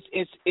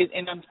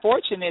 it's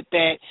unfortunate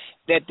that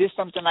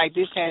something like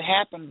this had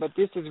happened, but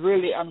this is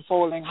really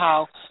unfolding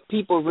how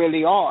people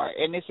really are,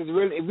 and this is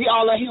really, we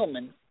all are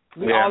human.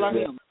 We all are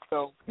human.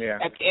 So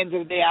at the end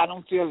of the day, I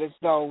don't feel as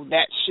though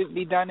that should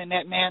be done in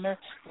that manner,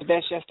 but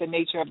that's just the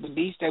nature of the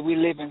beast that we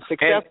live in.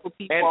 Successful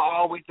people are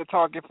always the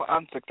target for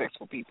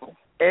unsuccessful people.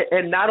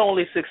 And not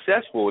only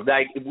successful,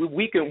 like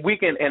we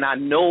can, and I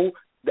know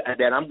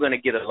that I'm going to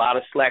get a lot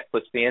of slack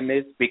for saying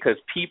this because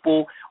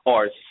people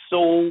are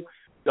so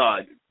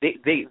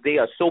they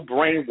are so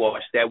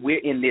brainwashed that we're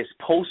in this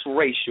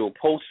post-racial,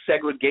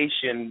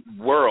 post-segregation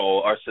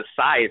world or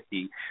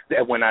society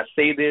that when I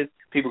say this,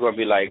 people are going to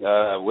be like,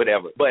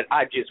 whatever. But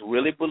I just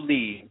really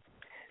believe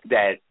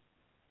that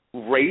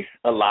race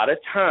a lot of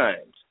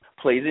times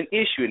plays an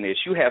issue in this.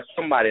 You have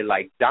somebody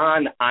like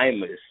Don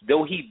Imus,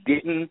 though he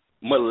didn't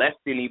molest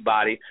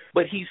anybody,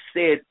 but he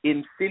said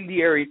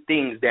incendiary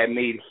things that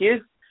made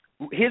his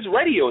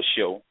radio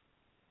show,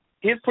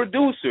 his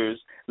producers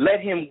let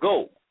him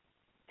go.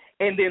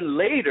 And then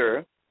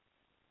later,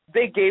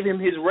 they gave him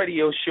his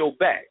radio show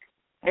back.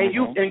 And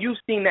you've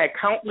seen that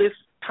countless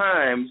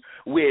times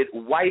with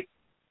white,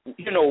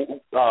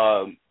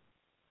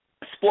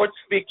 sports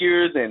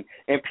figures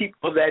and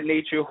people of that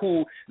nature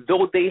who,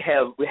 though they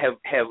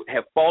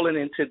have fallen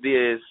into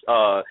this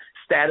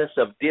status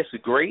of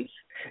disgrace,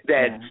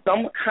 that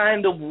some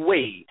kind of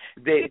way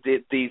that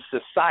the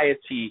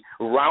society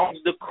rounds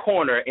the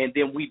corner and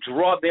then we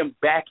draw them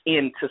back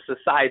into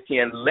society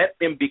and let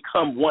them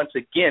become once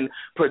again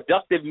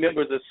productive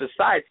members of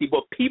society.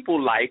 But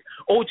people like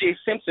O.J.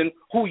 Simpson,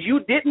 who you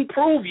didn't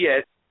prove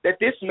yet that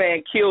this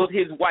man killed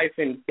his wife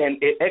and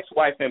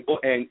ex-wife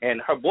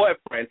and her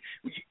boyfriend,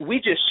 we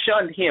just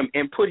shunned him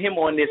and put him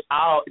on this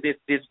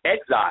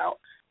exile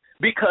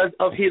because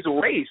of his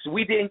race.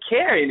 We didn't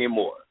care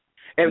anymore.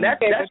 And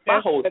that's my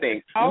whole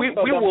thing.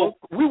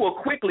 We will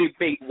quickly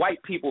bait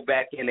white people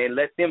back in and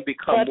let them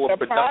become more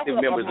productive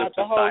members of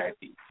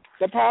society.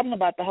 The problem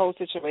about the whole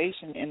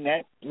situation in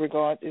that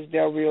regard is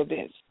Del Real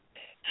this.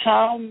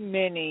 How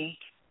many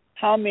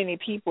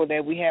people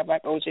that we have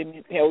like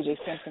O.J.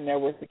 Simpson that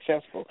were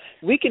successful?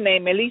 We can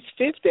name at least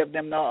 50 of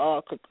them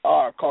that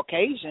are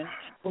Caucasian,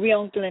 but we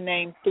only can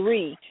name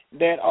 3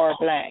 that are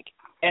black.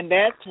 And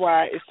that's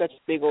why it's such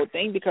a big old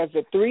thing, because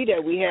the 3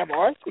 that we have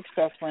are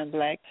successful and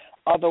black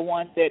are the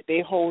ones that they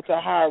hold to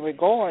higher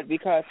regard,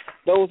 because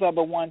those are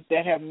the ones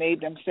that have made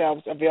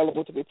themselves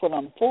available to be put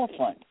on the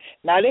forefront.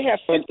 Now, they have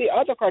 50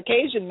 other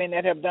Caucasian men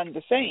that have done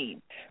the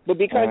same, but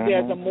because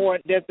there's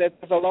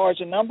a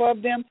larger number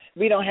of them,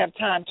 we don't have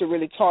time to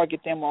really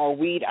target them or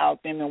weed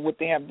out them and what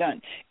they have done.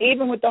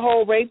 Even with the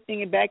whole race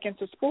thing and back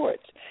into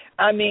sports.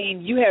 I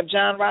mean, you have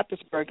John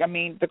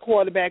Roethlisberger, the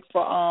quarterback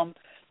for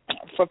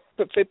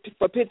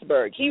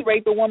Pittsburgh. He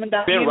raped a woman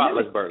down here. Ben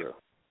Roethlisberger.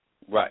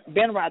 Right.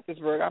 Ben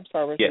Roethlisberger. I'm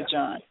sorry, yeah.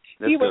 John.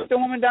 That's he raped a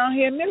woman down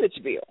here in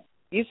Milledgeville.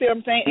 You see what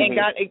I'm saying? And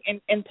got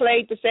and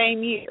played the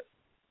same year.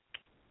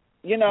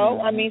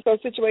 So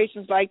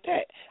situations like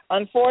that.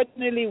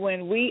 Unfortunately,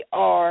 when we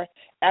are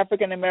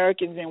African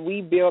Americans and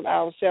we build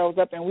ourselves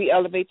up and we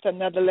elevate to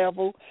another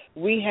level,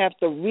 we have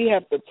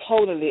to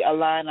totally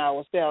align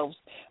ourselves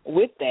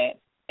with that.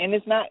 And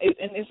it's not.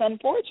 It's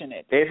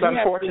unfortunate. It's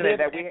unfortunate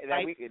that we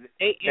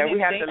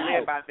have to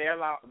live by their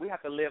law. We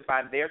have to live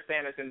by their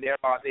standards and their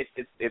laws.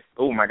 It's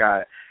oh my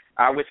God.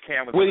 I wish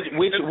Cam was.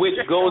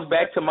 Which goes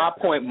back to my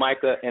point,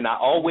 Micah, and I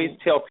always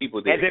tell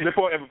people this. And then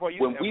before you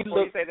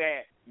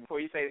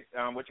say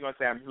what you're gonna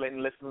say, I'm just letting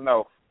listeners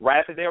know. Right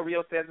after Del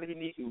Real says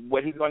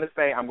what he's going to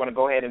say, I'm going to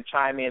go ahead and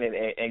chime in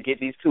and get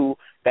these 2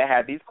 that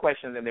have these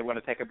questions, and they're going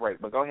to take a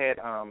break. But go ahead,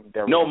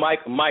 Del Real. No,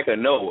 Micah,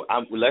 no.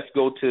 Let's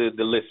go to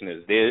the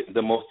listeners. They're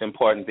the most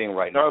important thing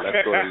right now. Okay.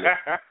 Let's go to the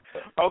listeners.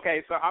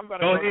 Okay, so I'm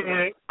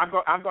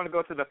going to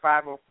go to the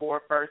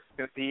 504 first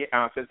since they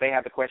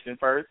have the question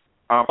first.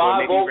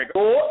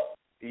 504?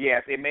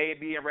 Yes, it may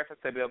be in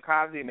reference to Bill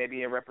Cosby. It may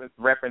be in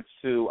reference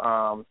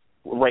to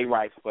Ray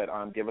Rice. But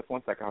give us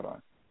 1 second. Hold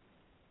on.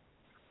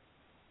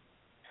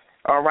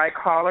 All right,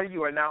 caller,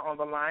 you are now on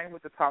the line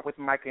with the Talk with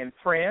Micah and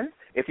Friends.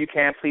 If you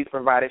can, please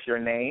provide us your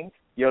name,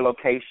 your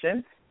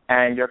location,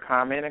 and your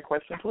comment and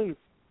question, please.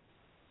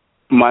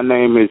 My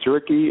name is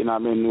Ricky, and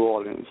I'm in New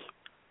Orleans.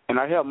 And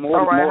I have more.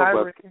 All right, hi,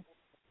 Ricky.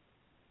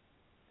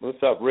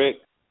 What's up, Rick?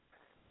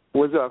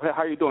 What's up?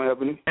 How you doing,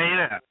 Ebony?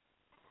 Yeah.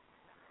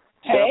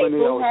 Hey,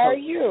 Boo, how are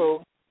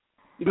you?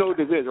 You know what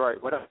this is, right?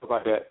 What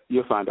about that?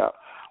 You'll find out.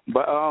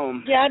 But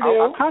yeah, I do.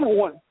 I kind of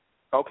want.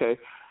 Okay.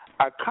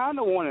 I kind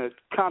of want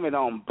to comment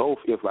on both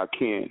if I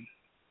can,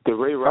 the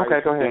Ray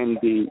Rice and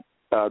the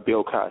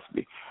Bill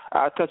Cosby.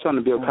 I'll touch on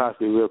the Bill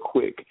Cosby real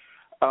quick.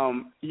 I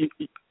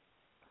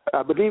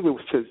believe it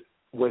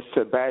was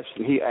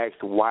Sebastian. He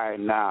asked why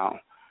now.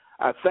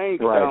 I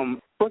think,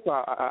 first of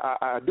all,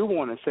 I do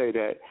want to say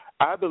that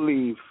I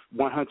believe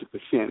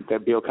 100%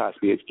 that Bill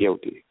Cosby is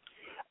guilty.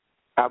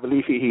 I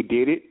believe he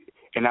did it,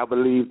 and I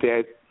believe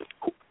that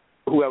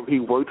whoever he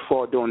worked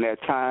for during that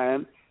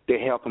time, they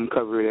help him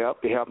cover it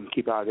up. They help him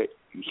keep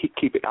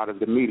it out of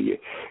the media.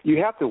 You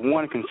have to,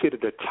 one, consider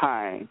the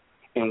time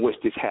in which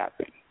this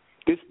happened.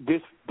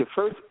 The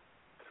first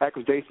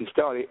accusation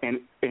started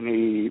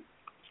in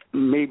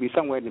maybe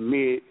somewhere in the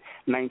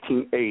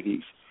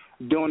mid-1980s.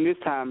 During this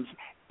time,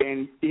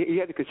 and you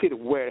have to consider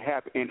where it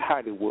happened in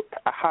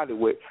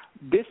Hollywood.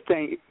 This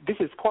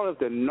is part of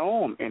the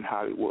norm in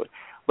Hollywood.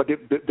 But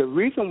the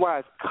reason why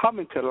it's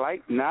coming to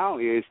light now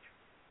is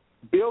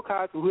Bill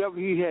Cosby, whoever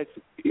he has,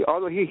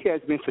 although he has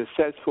been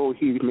successful,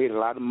 he's made a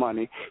lot of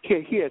money.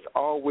 He has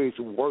always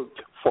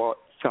worked for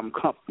some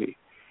company,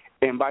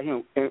 and by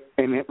him,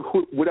 and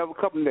whatever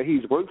company that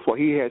he's worked for,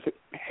 he has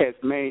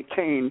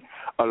maintained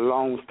a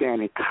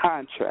long-standing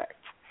contract.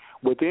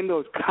 Within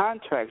those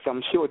contracts,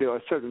 I'm sure there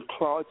are certain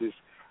clauses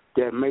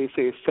that may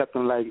say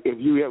something like, if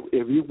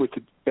you were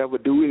to ever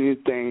do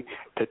anything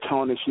to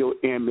tarnish your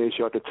image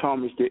or to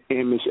tarnish the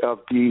image of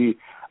the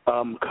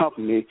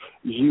company,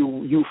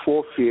 you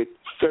forfeit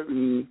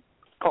certain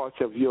parts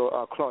of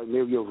your clause,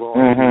 maybe your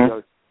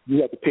royalties. You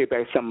have to pay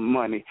back some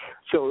money.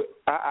 So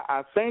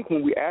I think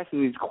when we're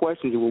asking these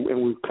questions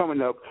and we're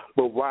coming up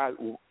with why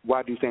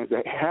these things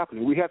are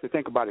happening, we have to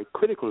think about it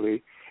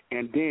critically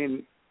and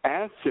then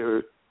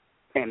answer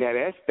in that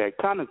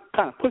aspect. Kind of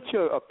put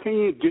your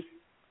opinion,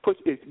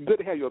 it's good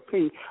to have your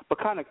opinion, but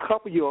kind of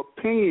couple your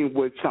opinion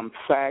with some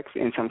facts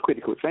and some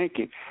critical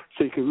thinking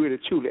so you can really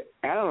truly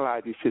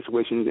analyze these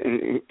situations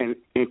and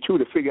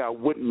truly figure out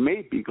what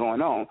may be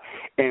going on.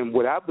 And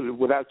what I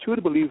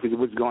truly believe is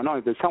what's going on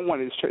is that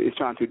someone is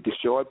trying to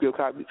destroy Bill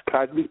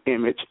Cosby's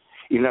image.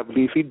 You know, I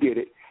believe he did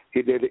it.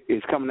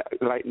 It's coming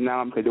right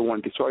now because they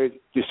want to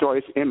destroy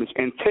his image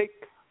and take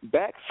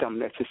back some of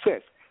that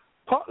success,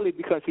 partly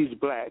because he's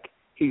black,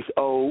 he's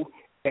old,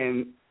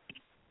 and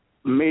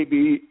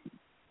maybe –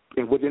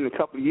 and within a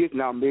couple of years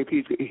now,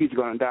 maybe he's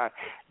going to die.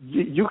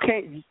 You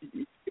can't.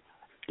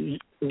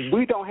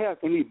 We don't have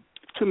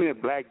too many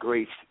black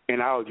greats in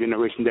our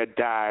generation that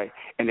died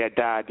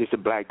just a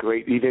black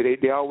great.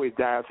 They always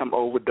die of some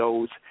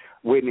overdose.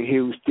 Whitney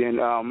Houston,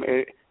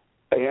 a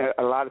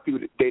lot of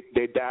people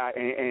they die,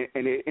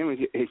 and their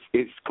image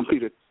is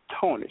completely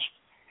tarnished,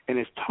 and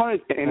it's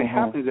tarnished, and it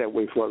happens that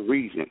way for a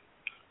reason.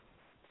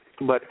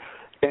 But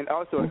and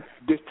also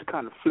just to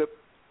kind of flip.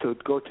 To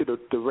go to the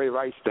Ray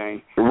Rice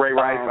thing. Ray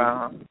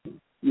Rice,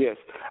 Yes.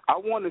 I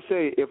want to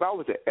say if I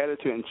was an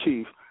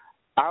editor-in-chief,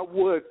 I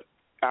would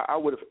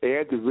have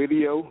aired the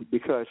video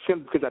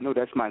simply because I know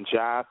that's my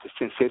job to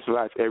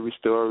sensationalize every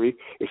story,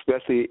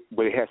 especially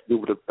when it has to do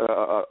with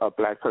a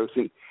black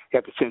person. You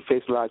have to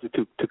sensationalize it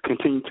to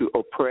continue to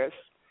oppress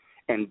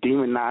and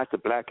demonize the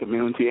black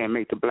community and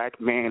make the black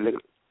man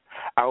look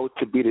out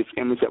to be this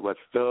image of a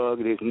thug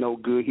that is no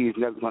good, he's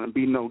never going to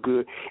be no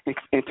good,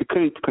 and to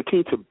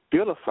continue to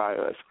vilify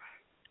us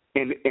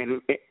in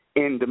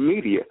the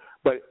media.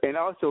 But and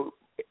also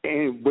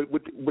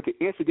with the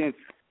incidents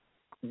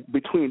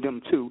between them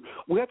two,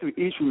 we have to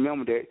each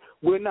remember that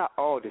we're not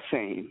all the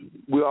same.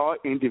 We're all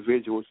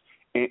individuals,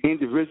 and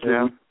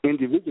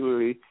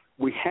individually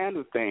we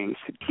handle things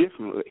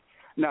differently.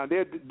 Now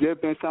there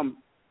have been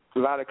a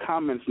lot of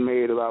comments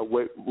made about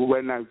whether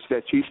or not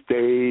that she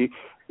stayed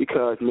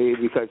because of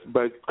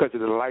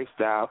the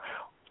lifestyle.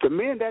 The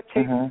men that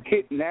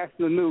hit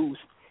national news,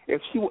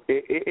 if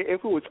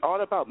it was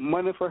all about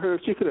money for her,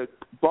 she could have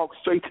walked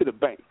straight to the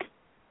bank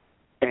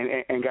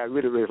and got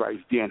rid of Ray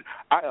Rice then.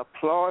 I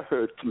applaud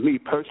her, to me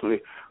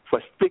personally,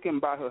 for sticking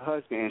by her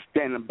husband and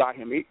standing by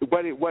him.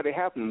 Whether it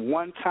happened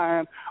one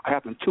time or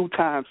happened two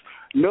times,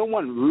 no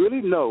one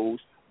really knows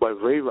but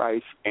Ray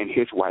Rice and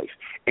his wife.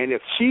 And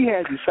if she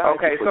has decided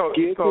to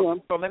forgive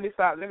him, so let me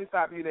stop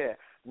you there,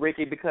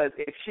 Ricky, because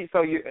if she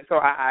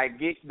I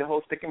get the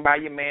whole sticking by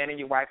your man and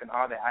your wife and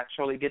all that. I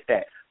totally get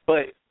that.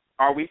 But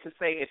are we to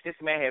say if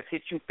this man has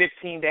hit you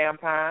 15 damn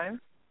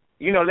times?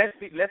 You know, let's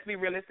be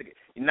realistic.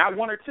 Not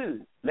one or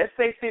two. Let's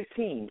say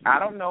 15. I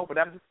don't know, but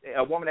I'm just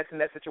a woman that's in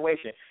that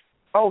situation.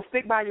 Oh,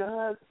 stick by your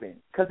husband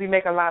because he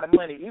make a lot of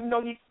money, even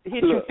though he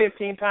hit you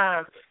 15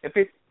 times.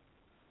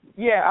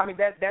 Yeah, I mean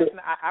that's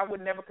I would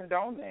never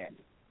condone that.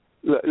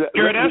 Girl,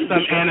 that's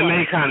some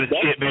anime kind of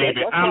shit,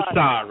 baby. I'm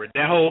sorry.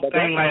 That whole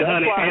thing like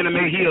honey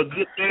anime, he a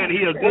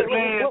good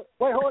man.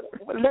 Wait, hold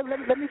on.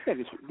 Let me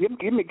finish.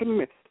 Give me a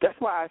minute. That's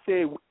why I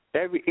said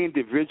every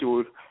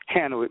individual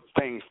handle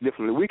things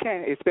differently. We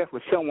can't expect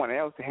for someone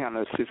else to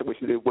handle a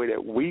situation the way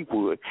that we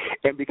would.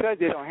 And because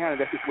they don't handle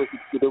that situation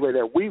the way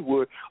that we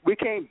would, we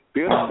can't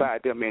vilify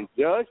them and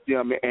judge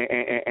them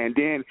and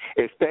then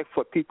expect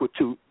for people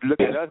to look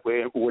at us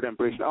with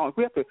embracing on.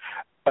 We have to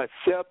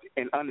accept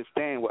and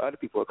understand where other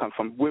people are coming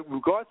from,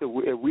 regardless of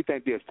if we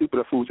think they're stupid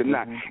or fools or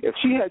not. If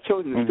she had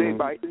chosen to stay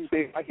by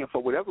him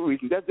for whatever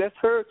reason, that's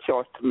her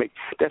choice to make.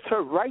 That's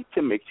her right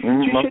to make. She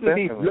shouldn't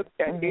be looked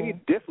at any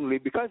differently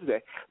because of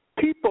that.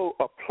 People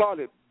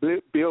applauded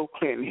Bill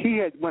Clinton. He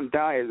had went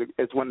down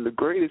as one of the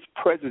greatest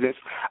presidents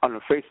on the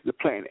face of the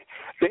planet.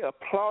 They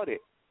applauded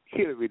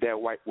Hillary, that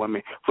white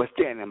woman, for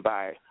standing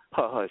by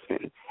her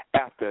husband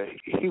after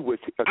he was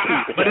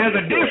accused. But there's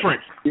a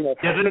difference.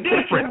 There's a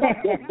difference.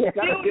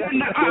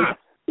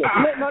 No.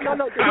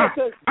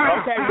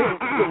 Okay,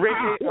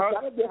 Richie, hold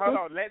on. I'm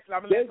gonna let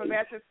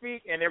Sebastian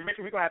speak, and then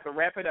Richie, we're gonna have to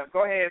wrap it up.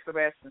 Go ahead,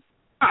 Sebastian.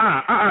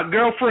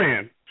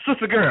 Girlfriend,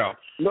 sister girl.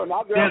 No,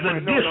 not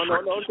girlfriend.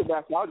 No,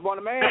 Sebastian. I was born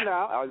a man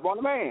now. I was born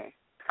a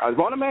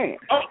man.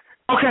 Oh,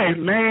 okay,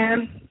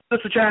 man,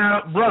 sister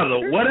child,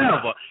 brother,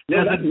 whatever.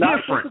 There's a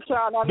difference.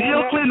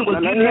 Bill Clinton was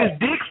getting his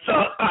dick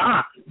sucked.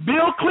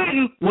 Bill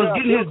Clinton was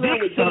getting his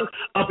dick sucked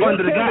up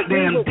under the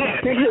goddamn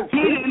desk. He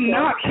didn't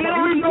knock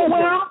Hillary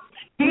nowhere.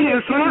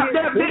 and slapped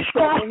that bitch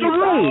across the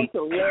room.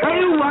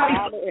 Ray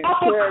Rice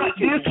uppercut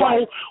this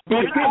hoe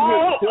with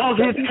all of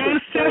his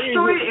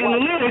ancestry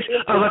and lineage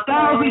of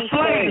 1,000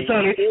 slaves,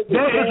 honey.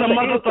 There is a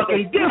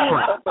motherfucking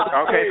difference.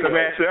 Okay,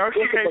 Sebastian.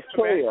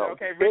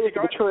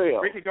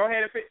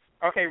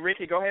 Okay,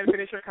 Ricky, go ahead and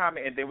finish your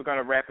comment, and then we're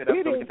gonna wrap it up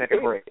so we can take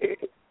a break.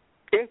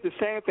 It's the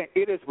same thing.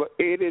 It is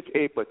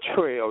a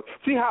betrayal.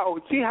 See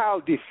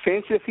how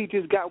defensive he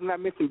just got when I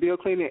mentioned Bill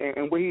Clinton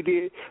and what he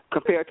did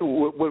compared to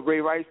what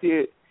Ray Rice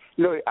did.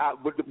 You know,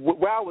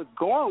 where I was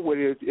going with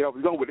it,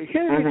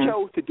 Hillary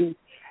chose to do.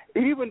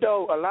 Even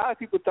though a lot of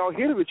people thought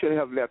Hillary should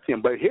have left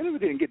him, but Hillary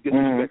didn't get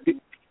disrespected.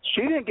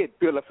 She didn't get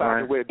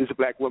vilified the way this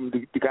black woman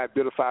got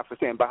vilified for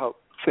saying about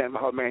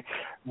her man.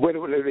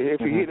 If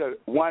he hit her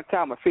 1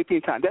 time or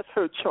 15 times, that's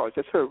her choice.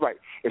 That's her right.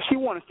 If she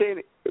want to stay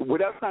in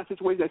whatever kind of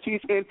situation that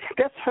she's in,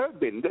 that's her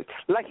business.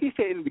 Like he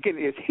said in the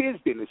beginning, it's his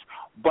business.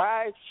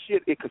 Why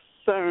should it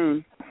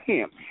concern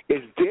him?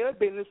 It's their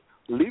business.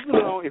 Leave it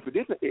alone. If it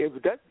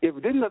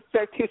didn't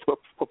affect his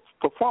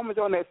performance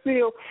on that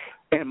field,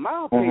 in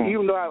my opinion,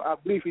 even though I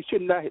believe he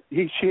should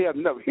have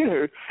never hit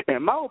her.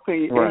 In my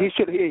opinion, he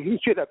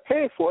should have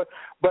paid for it,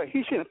 but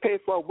he shouldn't pay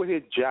for it with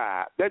his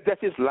job.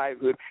 That's his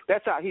livelihood.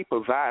 That's how he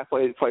provides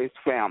for his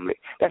family.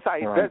 That's how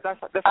he.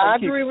 That's how I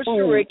agree with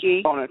you,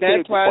 Ricky.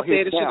 That's why I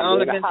said it should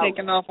only been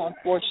taken off on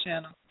Sports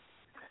Channel.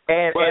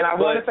 And I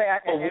want to say,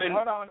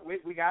 hold on,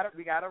 we got to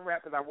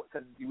wrap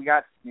because we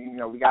got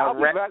to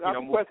wrap.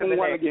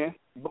 Again.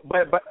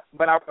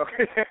 But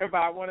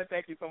I want to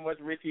thank you so much,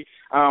 Richie,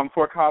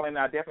 for calling.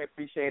 I definitely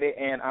appreciate it.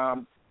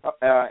 And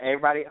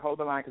everybody, hold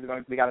the line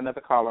because we got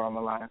another caller on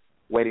the line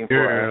waiting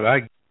for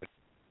us.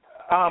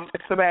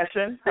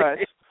 Sebastian, hush.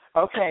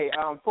 Okay,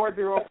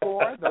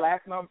 404. The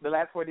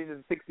last 4 digits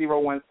is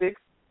 6016.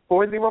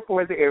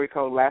 404 is the area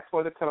code. Last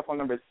 4 the telephone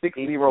number is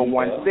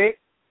 6016.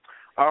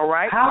 All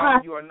right.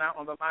 You are now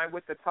on the line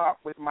with the Talk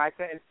with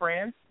Micah and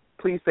Friends.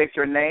 Please state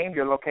your name,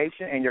 your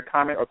location, and your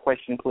comment or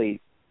question, please.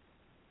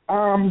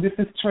 This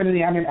is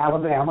Trinity. I'm in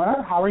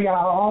Alabama. How are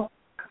y'all?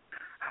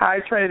 Hi,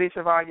 Trinity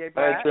Chevalier.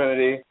 Hi,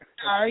 Trinity.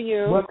 How are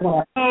you? What's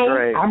going on?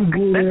 Great. I'm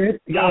good.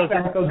 Y'all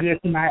sound so good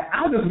tonight.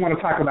 I just want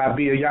to talk about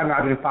Bill. Y'all know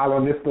I've been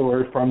following this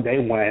story from day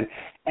one.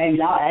 And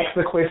y'all asked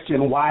the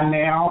question, why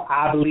now?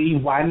 I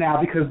believe why now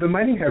because the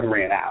money has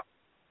ran out.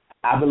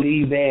 I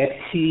believe that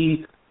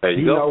it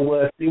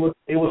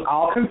was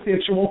all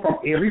consensual from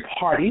every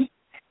party,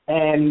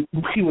 and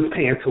he was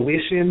paying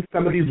tuition.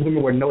 Some of these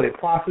women were noted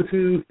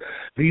prostitutes.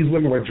 These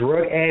women were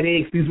drug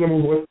addicts. These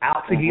women were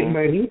out to get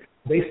money.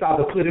 They saw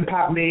the Pudding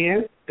Pop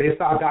Man. They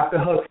saw Dr.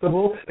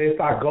 Huxtable. They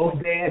saw Ghost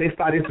Dad. They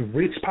saw this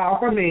rich,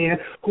 powerful man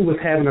who was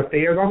having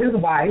affairs on his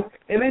wife,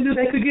 and they knew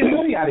they could get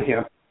money out of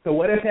him. So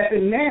what has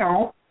happened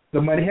now?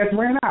 The money has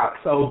ran out.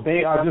 So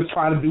they are just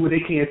trying to do what they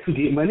can to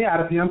get money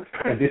out of him,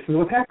 and this is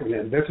what's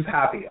happening. This is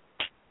how I feel.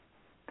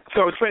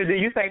 So, Trinity,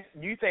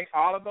 do you think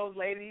all of those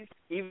ladies,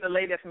 even the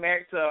lady that's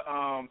married to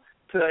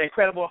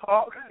Incredible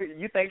Hulk,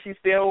 you think she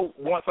still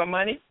wants some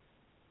money?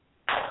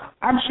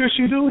 I'm sure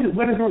she do.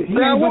 What the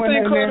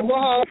Incredible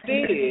Hulk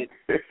did?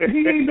 He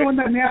ain't doing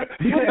nothing now.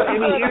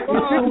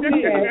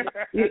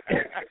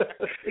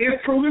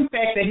 It's proven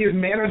fact that his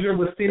manager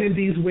was sending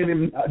these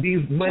women these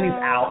monies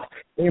out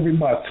every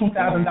month,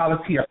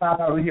 $2,000 here,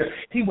 $5,000 here.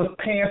 He was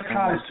paying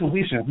college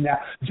tuition. Now,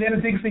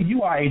 Janet Dixon,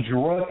 you are a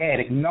drug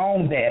addict,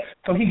 known that.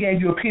 So he gave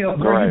you a pill.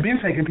 Girl, you've been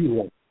taking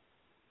pills.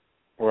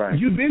 Right.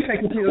 You've been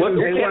taking pills.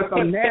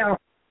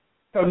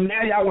 So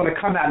now y'all want to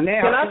come out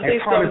now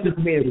and tarnish this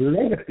man's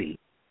legacy.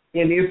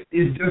 And it's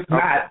just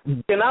not.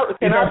 Can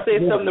I say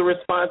something to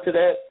respond to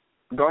that?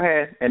 Go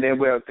ahead, and then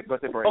we'll go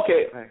to break.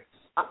 Okay.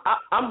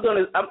 I'm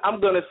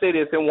gonna say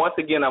this, and once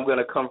again, I'm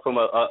gonna come from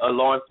a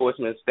law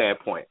enforcement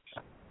standpoint.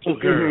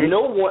 Okay.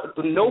 No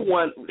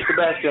one,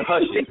 Sebastian,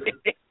 hush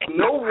it.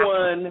 No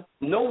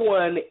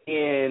one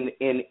in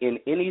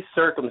any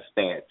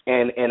circumstance,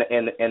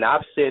 and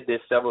I've said this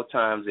several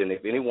times, and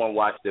if anyone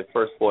watched the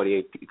first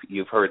 48,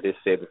 you've heard this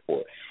said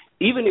before.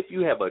 Even if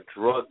you have a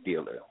drug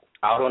dealer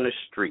out on the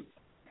street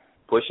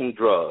pushing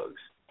drugs,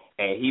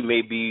 and he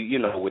may be,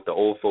 what the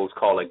old folks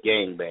call a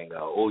gangbanger,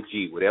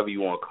 OG, whatever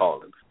you want to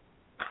call him.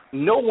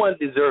 No one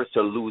deserves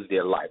to lose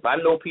their life. I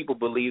know people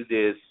believe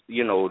this,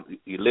 you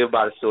live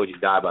by the sword, you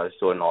die by the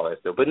sword and all that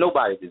stuff, but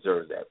nobody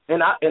deserves that.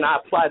 And I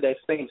apply that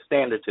same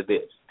standard to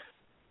this.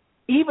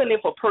 Even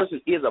if a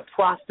person is a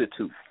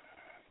prostitute,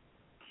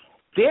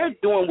 they're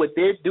doing what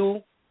they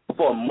do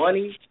for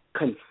money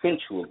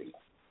consensually.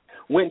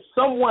 When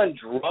someone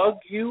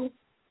drugs you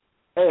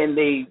and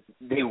they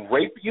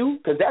rape you,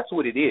 because that's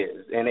what it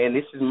is, and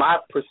this is my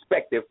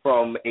perspective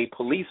from a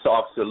police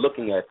officer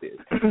looking at this.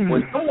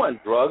 When someone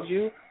drugs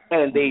you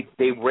and they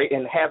rape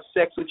and have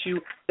sex with you,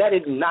 that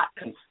is not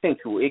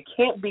consensual. It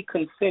can't be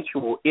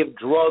consensual if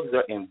drugs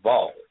are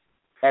involved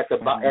at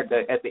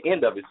the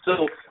end of it.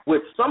 So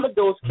with some of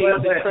those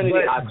cases, Trinity,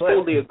 I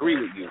totally agree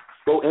with you.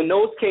 So in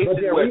those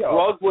cases where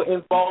drugs were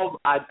involved,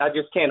 I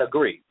just can't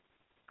agree.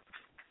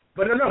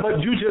 But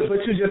you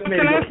just made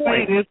a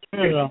point.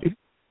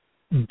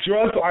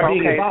 Drugs are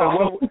being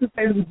involved. So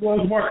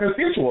drugs more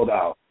consensual,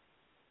 though.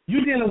 You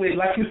dealing with,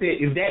 like you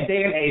said, is that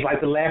day and age, like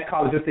the last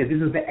caller just said,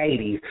 this is the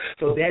 80s.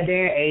 So that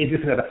day and age,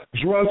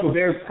 drugs were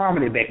very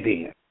prominent back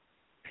then.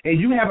 And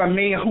you have a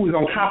man who is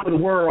on top of the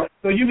world,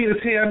 so you mean to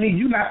tell me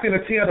you not finna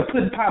tell the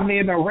pudding pop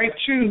man to rape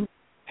you?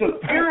 So,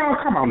 girl,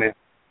 come on now.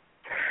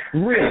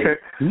 Really?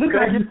 Look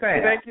like you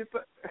saying.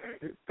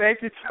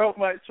 Thank you so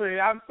much, Trina.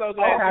 I'm so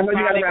glad I know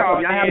you got to wrap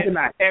up. Y'all have a good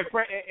night. And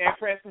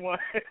press 1.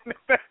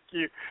 Thank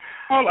you.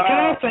 Hold on, can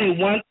I say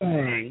one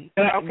thing?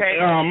 Okay.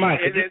 Mike,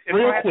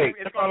 real quick.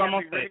 That's all I'm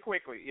going to say. Really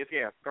quickly.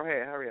 Yes, go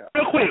ahead. Hurry up.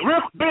 Real quick.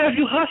 If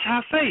you hush,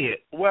 I'll say it.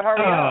 Well, hurry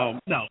up.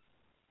 No.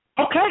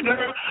 Okay,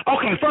 girl.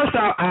 Okay, first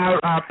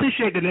I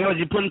appreciate the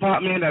analogy pudding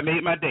pop man that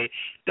made my day.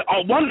 The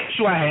one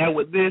issue I have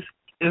with this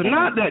is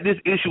not that this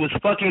issue is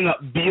fucking up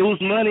Bill's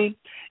money.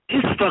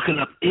 It's fucking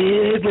up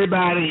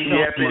everybody else's money.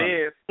 Yes, it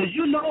is. Because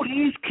you know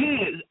these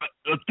kids,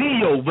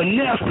 Theo,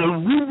 Vanessa,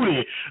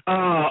 Ruri,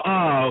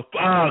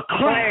 Clark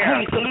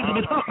Hanks,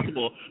 Elizabeth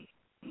Huxtable,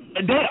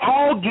 they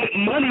all get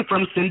money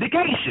from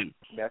syndication.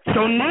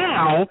 So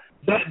now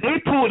that they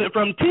pulled it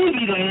from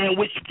TV Land,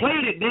 which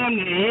played it damn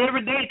near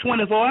every day,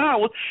 24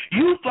 hours,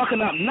 you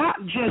fucking up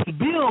not just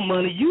Bill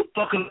money, you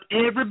fucking up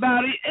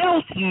everybody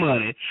else's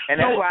money. And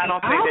that's why I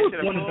don't think they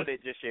should have pulled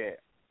it just yet.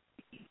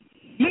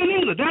 Me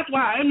neither. That's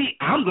why. I mean,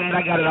 I'm glad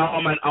I got it all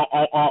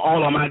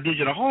on my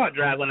digital hard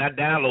drive when I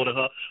downloaded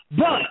her.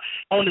 But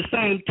on the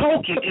same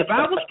token, if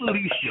I was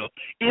Felicia,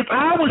 if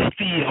I was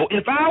Theo,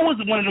 if I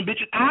was one of them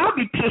bitches, I'd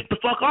be pissed the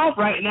fuck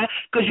off right now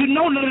because you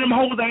know none of them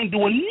hoes ain't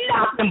doing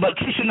nothing but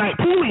kissing night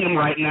pooling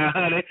right now,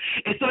 honey.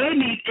 And so they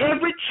need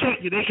every check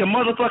that they can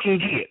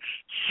motherfucking get.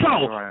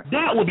 So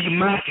that would be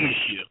my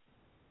issue.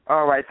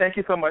 All right. Thank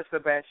you so much,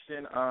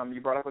 Sebastian.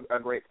 You brought up a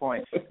great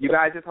point. You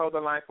guys just hold the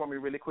line for me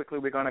really quickly.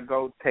 We're going to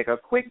go take a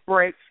quick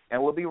break,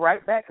 and we'll be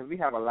right back because we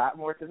have a lot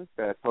more to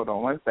discuss. Hold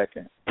on 1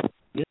 second.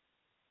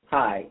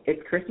 Hi,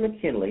 it's Chris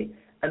McKinley,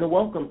 and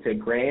welcome to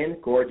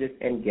Grand, Gorgeous,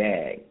 and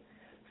Gag.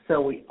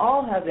 So we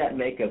all have that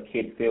makeup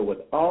kit filled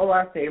with all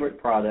our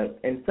favorite products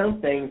and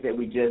some things that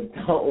we just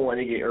don't want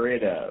to get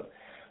rid of.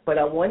 But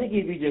I want to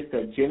give you just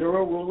a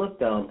general rule of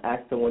thumb as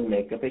to when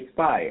makeup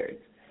expires.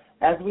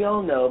 As we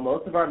all know,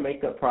 most of our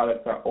makeup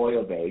products are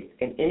oil-based,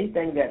 and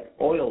anything that's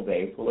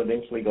oil-based will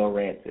eventually go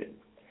rancid.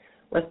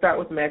 Let's start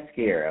with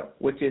mascara,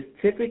 which is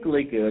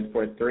typically good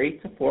for 3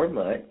 to 4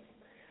 months,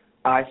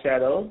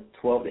 eyeshadows,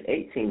 12 to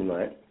 18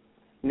 months,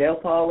 nail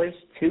polish,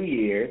 2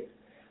 years,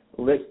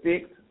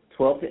 lipsticks,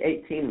 12 to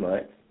 18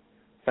 months,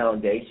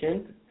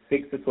 foundations,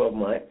 6 to 12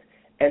 months,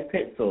 and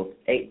pencils,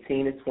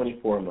 18 to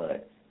 24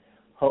 months.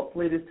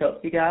 Hopefully this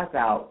helps you guys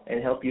out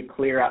and help you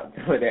clear out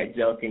some of that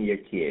junk in your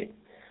kit.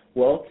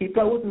 Well, keep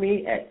up with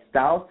me at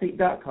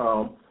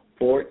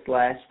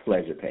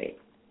styleseek.com/pleasure paint.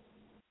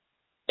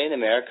 In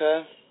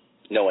America,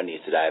 no one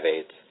needs to die of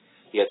AIDS.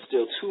 Yet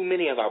still too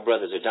many of our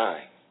brothers are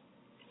dying.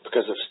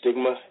 Because of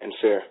stigma and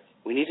fear.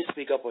 We need to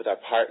speak up with our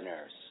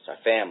partners, our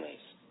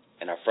families,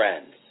 and our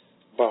friends.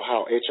 About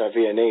how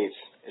HIV and AIDS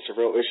is a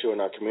real issue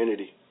in our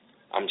community.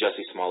 I'm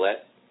Jussie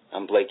Smollett.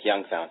 I'm Blake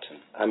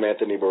Youngfountain. I'm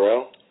Anthony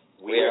Burrell.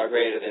 We are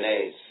greater than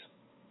AIDS.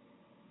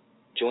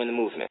 Join the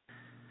movement.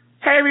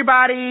 Hey,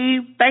 everybody.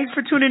 Thanks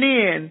for tuning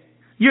in.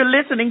 You're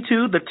listening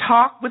to The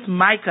Talk with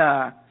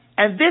Micah.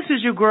 And this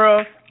is your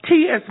girl,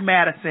 T.S.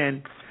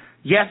 Madison.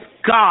 Yes,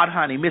 God,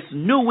 honey, Miss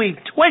New Wing,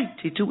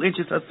 22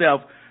 inches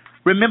herself.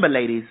 Remember,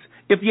 ladies,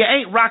 if you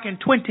ain't rocking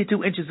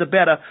 22 inches or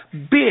better,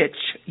 bitch,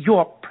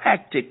 you're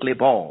practically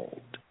bald.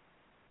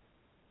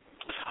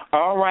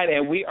 All right,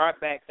 and we are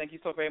back. Thank you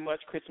so very much,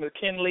 Chris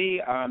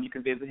McKinley. You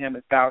can visit him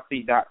at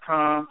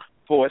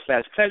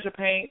styleseek.com/pleasure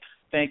paint.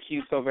 Thank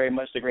you so very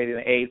much to Greater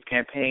Than AIDS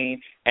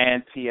campaign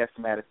and T.S.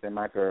 Madison,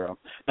 my girl.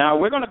 Now,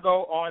 we're going to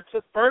go on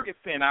to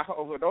Ferguson. I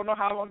don't know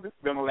how long this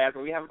is going to last,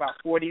 but we have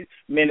about 40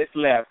 minutes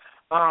left.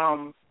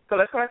 So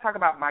let's go ahead and talk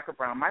about Micah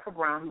Brown. Micah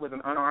Brown, who was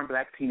an unarmed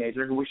black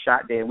teenager who was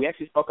shot dead. We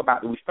actually spoke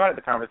about it. We started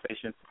the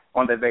conversation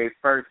on the very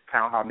first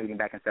town hall meeting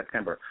back in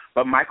September.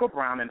 But Michael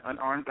Brown, an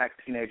unarmed black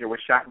teenager, was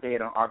shot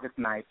dead on August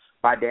 9th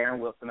by Darren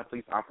Wilson, a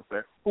police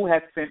officer, who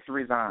has since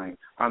resigned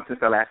since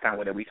the last time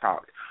that we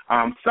talked.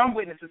 Some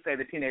witnesses say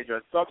the teenager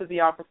assaulted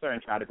the officer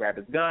and tried to grab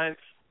his gun.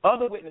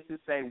 Other witnesses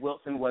say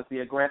Wilson was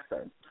the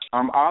aggressor.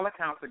 All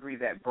accounts agree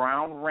that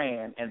Brown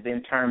ran and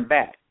then turned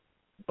back.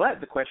 But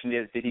the question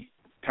is, did he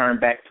turn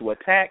back to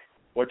attack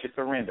or to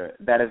surrender?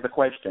 That is the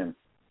question.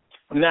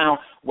 Now,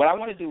 what I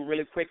want to do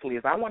really quickly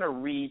is I want to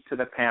read to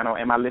the panel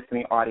and my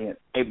listening audience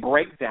a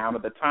breakdown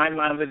of the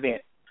timeline of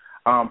events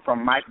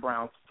from Mike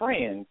Brown's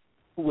friend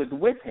who was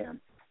with him,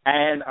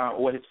 and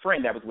or his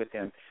friend that was with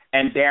him,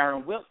 and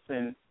Darren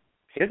Wilson,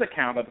 his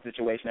account of the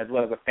situation, as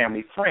well as a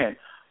family friend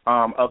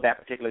of that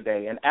particular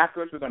day. And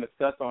afterwards, we're going to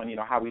discuss on,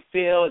 how we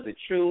feel, is it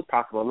true,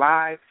 possible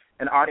lie,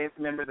 and audience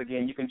members,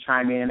 again, you can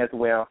chime in as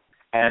well,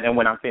 and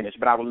when I'm finished.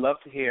 But I would love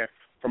to hear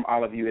from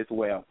all of you as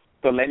well.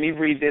 So let me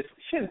read this.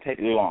 Shouldn't take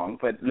long,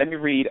 but let me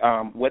read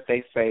what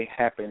they say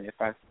happened. If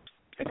I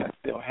think I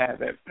still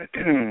have it.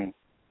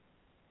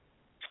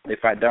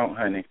 If I don't,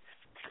 honey,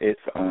 it's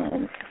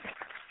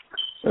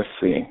let's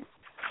see.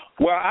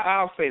 Well,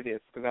 I'll say this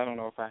because I don't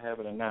know if I have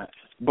it or not.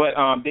 But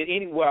I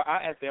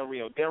asked Del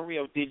Rio. Del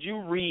Rio, did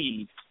you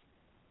read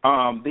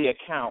the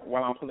account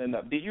while I'm pulling it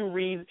up? Did you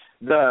read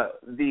because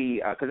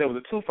there was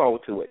a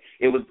twofold to it.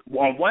 It was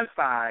on one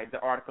side, the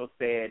article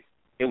said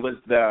it was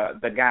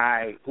the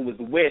guy who was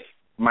with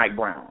Mike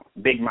Brown,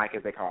 Big Mike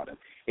as they called him.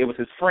 It was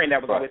his friend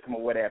that was with him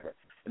or whatever.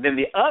 And then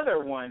the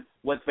other one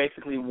was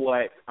basically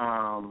what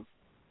Darren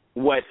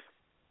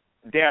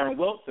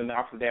Wilson, the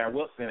officer Darren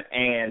Wilson,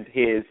 and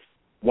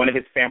one of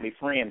his family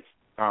friends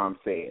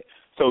said.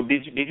 So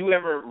did you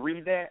ever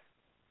read that?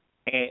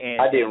 And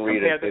I didn't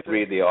read it.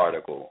 Read the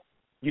article.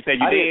 You said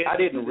you did? I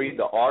didn't read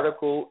the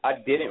article. I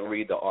did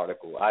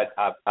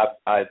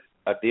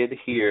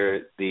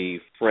hear the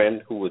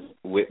friend who was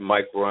with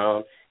Mike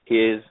Brown,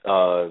 his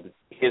side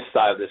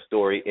of the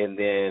story, and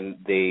then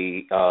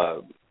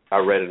I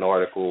read an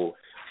article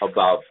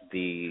about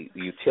the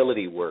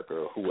utility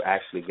worker who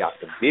actually got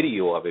the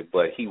video of it,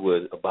 but he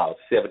was about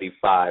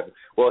 75.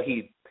 Well,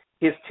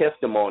 his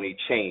testimony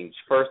changed.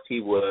 First he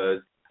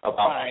was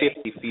about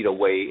 50 feet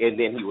away, and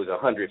then he was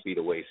 100 feet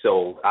away.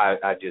 So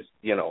I just,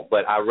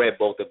 but I read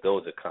both of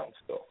those accounts,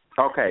 though.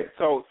 Okay,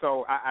 so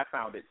I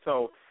found it.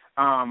 So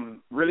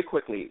really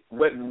quickly,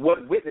 what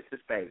witnesses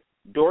say?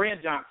 Dorian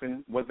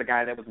Johnson was the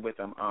guy that was with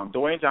him.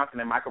 Dorian Johnson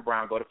and Michael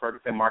Brown go to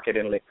Ferguson Market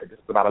and Liquor. This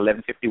is about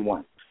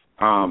 11:51.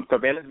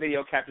 Surveillance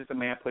video captures a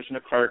man pushing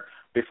a clerk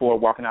before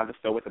walking out of the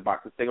store with a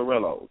box of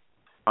cigarillos.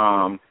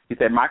 He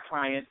said, my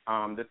client,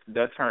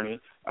 the attorney,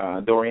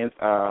 Dorian's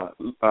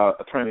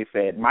attorney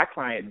said, my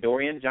client,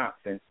 Dorian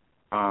Johnson,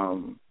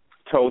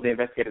 told the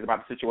investigators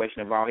about the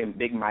situation involving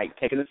Big Mike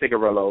taking the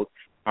cigarillos.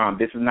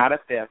 This is not a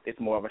theft. It's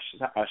more of a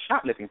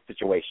shoplifting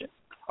situation.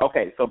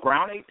 Okay, so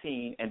Brown,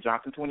 18, and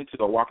Johnson, 22,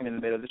 are walking in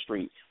the middle of the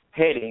street,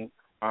 heading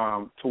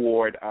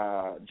toward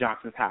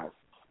Johnson's house,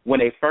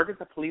 when a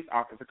Ferguson police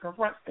officer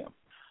confronts them.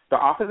 The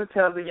officer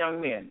tells the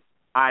young men,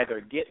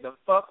 either get the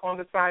fuck on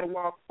the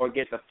sidewalk or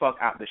get the fuck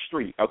out the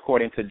street,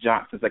 according to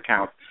Johnson's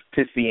account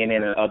to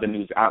CNN and other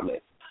news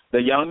outlets. The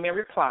young men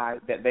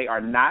replied that they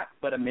are not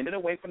but a minute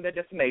away from their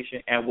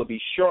destination and will be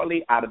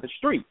shortly out of the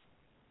street.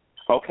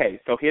 Okay,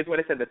 so here's what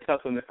it said, the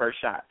tussle in the first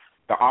shot.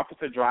 The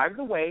officer drives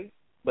away,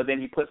 but then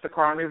he puts the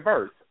car in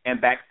reverse and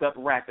backs up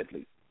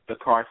rapidly. The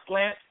car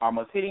slants,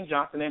 almost hitting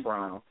Johnson and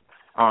Brown.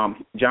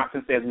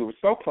 Johnson says we were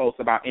so close,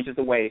 about inches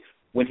away,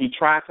 when he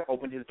tried to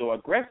open his door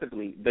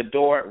aggressively, the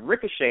door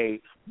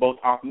ricocheted both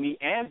off me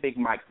and Big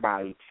Mike's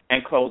body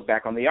and closed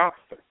back on the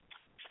officer.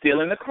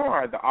 Still in the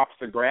car, the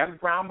officer grabs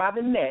Brown by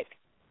the neck.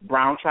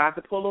 Brown tries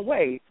to pull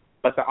away,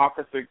 but the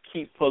officer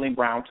keeps pulling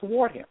Brown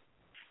toward him.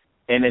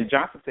 And then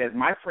Johnson says,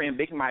 my friend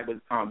Big Mike was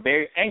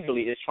very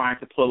angrily is trying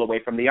to pull away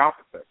from the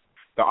officer.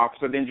 The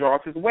officer then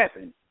draws his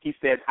weapon. He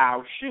says,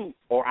 I'll shoot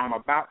or I'm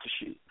about to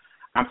shoot.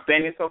 I'm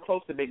standing so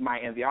close to Big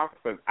Mike and the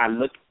officer, I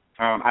look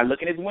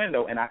in his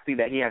window and I see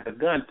that he has a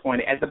gun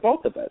pointed at the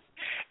both of us.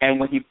 And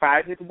when he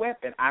fired his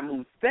weapon, I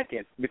moved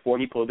seconds before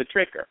he pulled the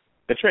trigger.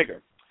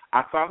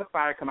 I saw the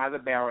fire come out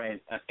of the barrel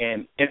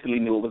and instantly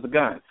knew it was a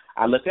gun.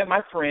 I looked at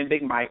my friend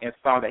Big Mike and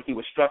saw that he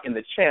was struck in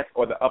the chest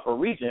or the upper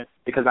region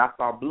because I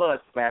saw blood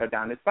splatter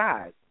down his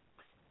side.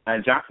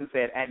 And Johnson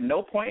said, at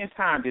no point in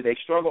time did they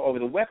struggle over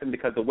the weapon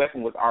because the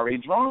weapon was already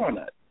drawn on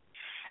us.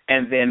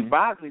 And then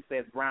Bosley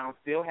says Brown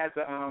still has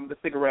the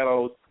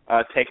cigarettos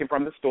taken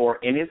from the store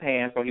in his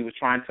hand, so he was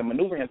trying to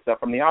maneuver himself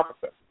from the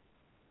officer.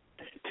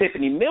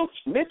 Tiffany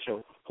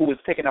Mitchell, who was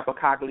picking up a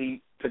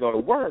Cogley to go to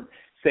work,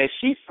 said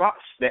she saw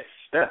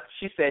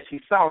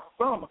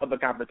some of the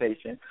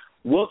confrontation.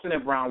 Wilson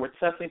and Brown were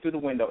tussling through the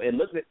window. It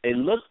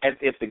looked as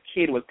if the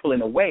kid was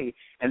pulling away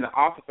and the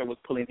officer was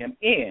pulling him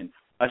in.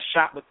 A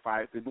shot was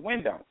fired through the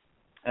window.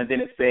 And then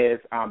it says,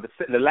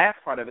 the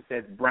last part of it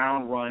says,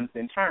 Brown runs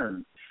and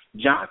turns.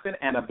 Johnson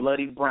and a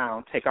bloody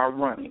Brown take out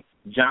running.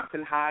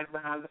 Johnson hides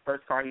behind the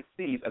first car he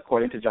sees,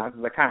 according to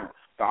Johnson's account.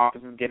 The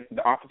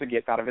officer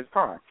gets out of his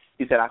car.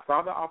 He said, I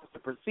saw the officer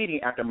proceeding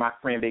after my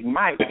friend Big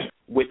Mike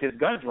with his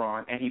gun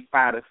drawn, and he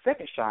fired a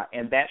second shot,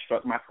 and that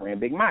struck my friend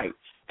Big Mike.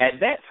 At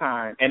that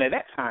time,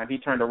 he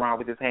turned around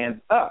with his hands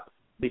up,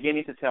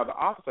 beginning to tell the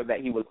officer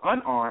that he was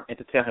unarmed and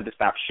to tell him to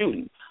stop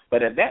shooting.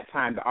 But at that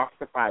time, the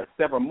officer fired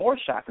several more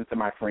shots into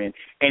my friend,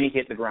 and he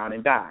hit the ground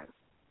and died.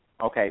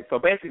 Okay, so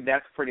basically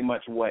that's pretty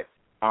much what,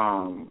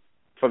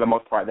 for the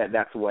most part,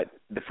 that's what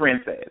the friend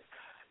says.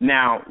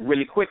 Now,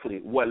 really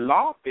quickly, what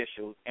law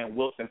officials and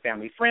Wilson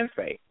family friends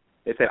say.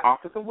 They said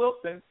Officer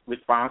Wilson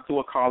responds to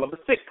a call of a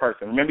sick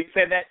person. Remember you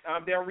said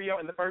that, Del Rio,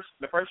 in the first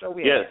show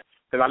we had? Yes.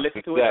 Because I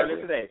listened to it earlier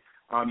today.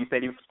 You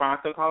said he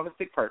responds to a call of a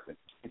sick person.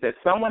 He said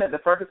someone at the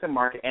Ferguson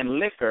Market and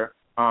Liquor,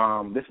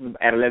 this is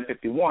at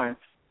 11:51,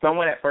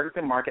 someone at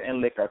Ferguson Market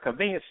and Liquor, a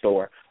convenience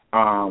store,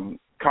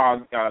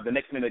 called, the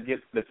next minute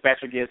the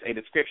dispatcher gives a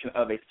description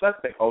of a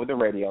suspect over the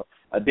radio.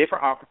 A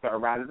different officer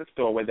arrives at the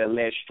store where the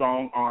alleged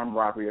strong armed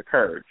robbery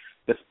occurred.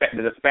 The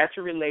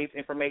dispatcher relays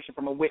information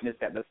from a witness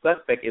that the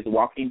suspect is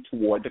walking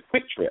toward the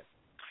Quick Trip.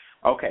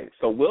 Okay,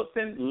 so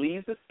Wilson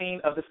leaves the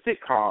scene of the sick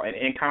call and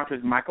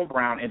encounters Michael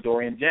Brown and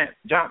Dorian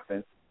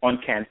Johnson on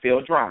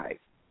Canfield Drive.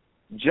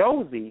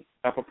 Josie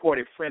a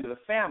purported friend of the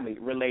family,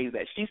 relays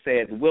that she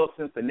says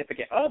Wilson's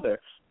significant other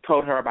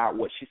told her about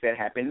what she said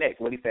happened next,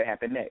 what he said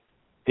happened next.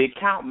 The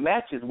account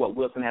matches what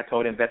Wilson had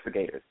told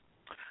investigators.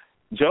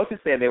 Joseph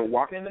said they were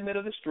walking in the middle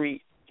of the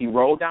street. He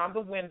rolled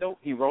the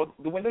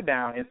window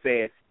down and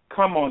said,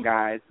 "Come on,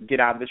 guys, get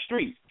out of the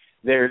street."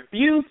 They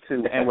refused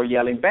to and were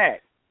yelling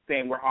back,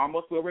 saying we're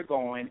almost where we're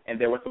going,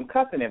 and there was some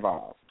cussing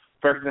involved.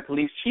 Ferguson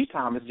Police Chief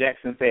Thomas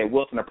Jackson said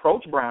Wilson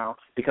approached Brown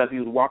because he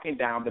was walking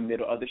down the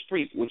middle of the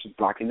street, which is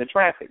blocking the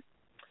traffic.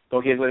 So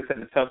here's what it said: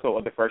 the tussle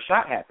of the first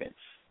shot happened.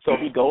 So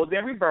he goes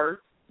in reverse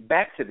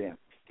back to them.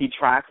 He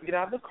tries to get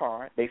out of the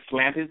car. They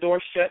slammed his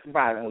door shut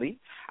violently.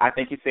 I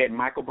think he said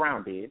Michael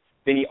Brown did.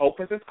 Then he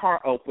opens his car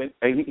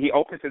he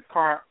opens his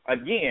car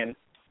again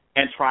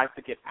and tries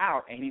to get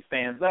out, and he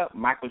stands up.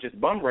 Michael just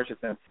bum rushes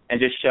him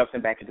and just shoves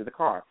him back into the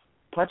car,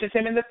 punches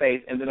him in the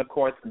face, and then, of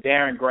course,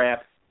 Darren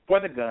grabs for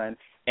the gun,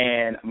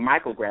 and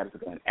Michael grabs the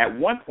gun. At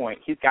one point,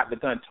 he's got the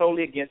gun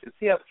totally against his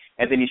hip,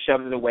 and then he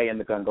shoves it away, and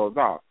the gun goes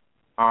off.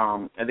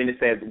 And then it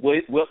says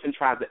Wilson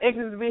tries to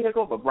exit the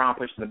vehicle, but Brown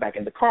pushes him back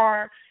in the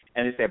car.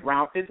 And it said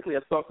Brown physically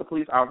assaults the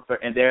police officer,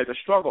 and there's a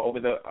struggle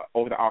over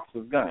the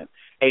officer's gun.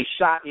 A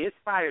shot is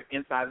fired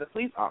inside of the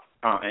police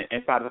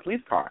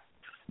car.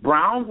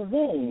 Brown's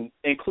wound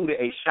included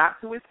a shot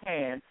to his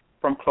hand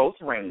from close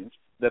range.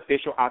 The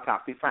official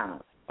autopsy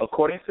found,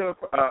 according to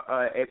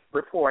a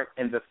report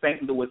in the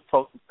St. Louis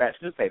Post-Dispatch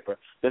newspaper,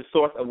 the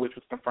source of which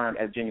was confirmed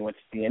as genuine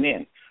to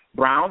CNN.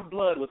 Brown's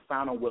blood was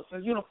found on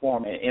Wilson's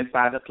uniform and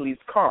inside the police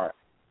car.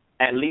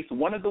 At least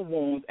one of the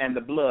wounds and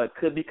the blood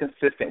could be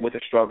consistent with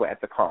the struggle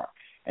at the car.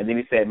 And then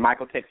he said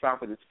Michael takes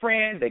off with his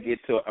friend. They get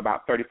to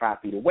about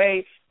 35 feet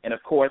away. And,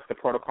 of course, the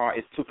protocol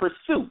is to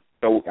pursue.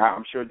 So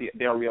I'm sure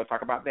Del Rio will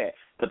talk about that.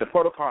 But the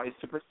protocol is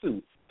to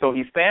pursue. So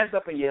he stands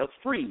up and yells,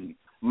 "Freeze."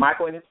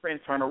 Michael and his friend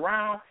turn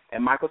around,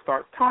 and Michael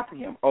starts taunting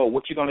him. "Oh,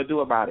 what you going to do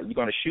about it? You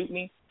going to shoot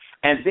me?"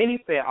 And then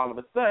he said all of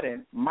a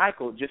sudden,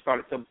 Michael just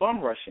started to bum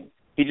rush him.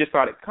 He just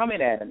started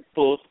coming at him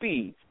full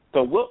speed.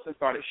 So Wilson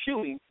started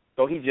shooting.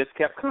 So he just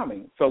kept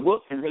coming. So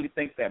Wilson really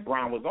thinks that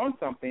Brown was on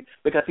something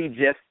because he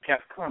just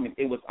kept coming.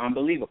 It was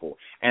unbelievable.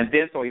 And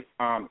then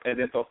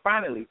so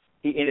finally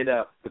he ended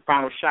up. The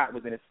final shot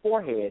was in his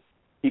forehead.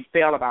 He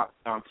fell about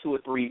 2 or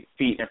 3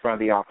 feet in front of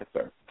the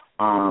officer,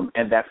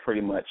 and that's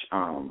pretty much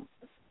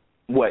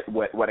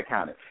what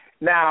accounted.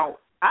 Now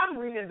I'm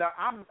reading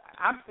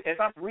I'm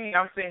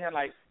sitting here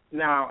like,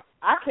 now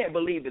I can't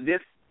believe that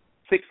this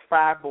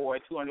 6'5" boy,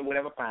 200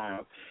 whatever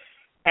pounds,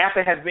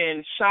 after has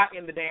been shot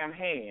in the damn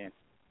hand,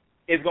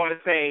 is going to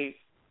say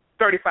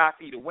 35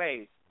 feet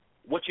away,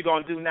 "What you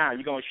going to do now?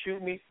 You going to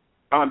shoot me?"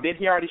 Did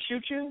he already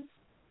shoot you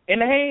in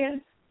the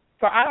hand?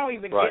 So I don't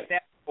even get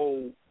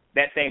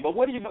that thing. But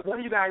what do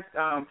you guys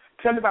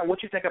tell me about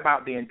what you think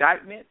about the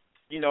indictment?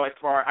 You know, as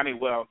far, I mean,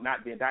 well,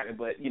 not the indictment,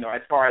 but you know,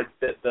 as far as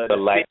the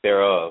lack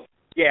thereof.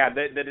 Yeah,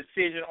 the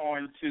decision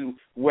on to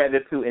whether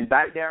to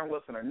indict Darren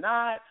Wilson or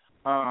not.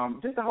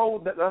 Just the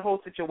whole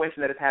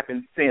situation that has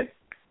happened since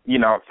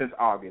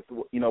August.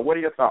 You know, what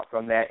are your thoughts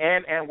on that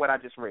and what I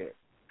just read?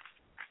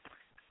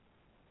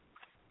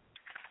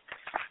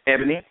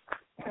 Ebony?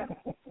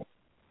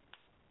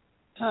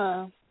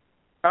 Huh?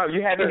 Oh,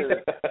 you have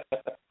anything?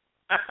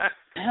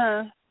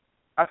 Huh?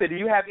 I said, do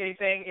you have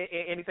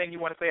anything you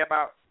want to say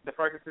about the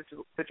Ferguson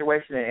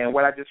situation and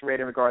what I just read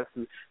in regards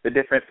to the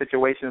different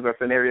situations or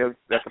scenarios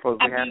that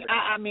supposedly happened?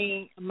 I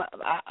mean,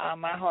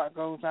 my heart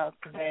goes out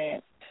to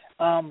that.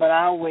 But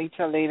I'll wait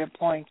till later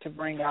point to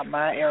bring out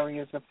my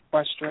areas of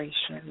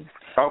frustration.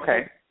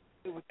 Okay.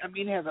 I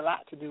mean, it has a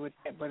lot to do with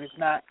that, but it's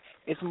not.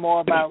 It's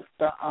more about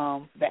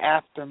the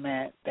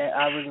aftermath that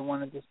I really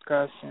want to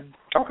discuss. And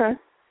okay.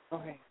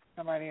 Okay.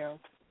 Somebody else.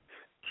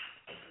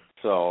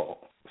 So,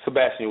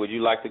 Sebastian, would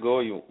you like to go,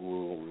 or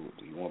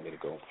do you want me to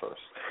go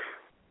first?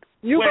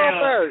 You go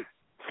first.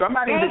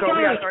 Somebody needs to go.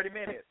 We got 30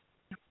 minutes.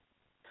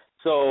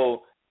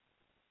 So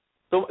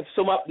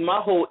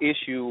my whole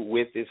issue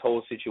with this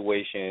whole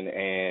situation,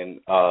 and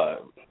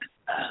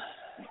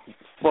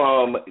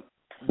from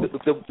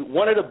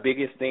one of the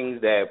biggest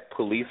things that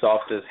police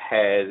officers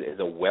has is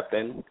a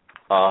weapon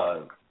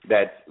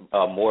that's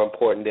more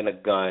important than a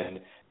gun,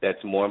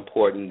 that's more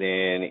important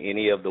than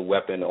any of the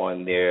weapon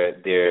on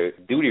their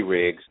duty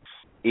rigs,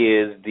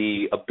 is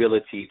the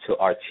ability to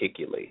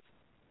articulate.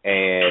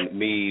 And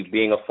me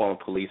being a former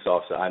police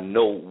officer, I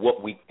know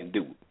what we can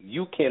do.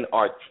 You can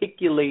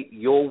articulate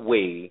your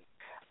way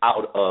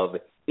out of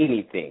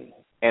anything.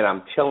 And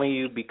I'm telling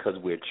you, because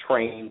we're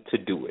trained to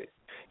do it.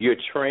 You're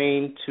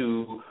trained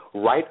to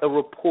write a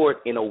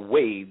report in a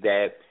way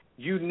that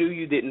you knew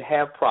you didn't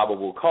have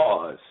probable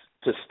cause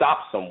to stop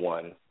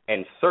someone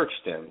and search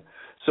them.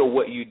 So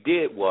what you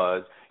did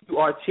was you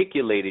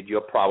articulated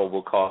your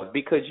probable cause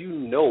because you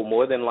know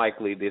more than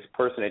likely this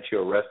person that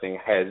you're arresting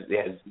has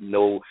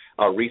no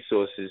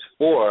resources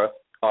for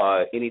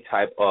any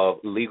type of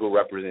legal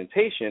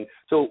representation.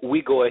 So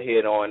we go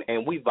ahead on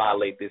and we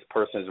violate this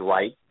person's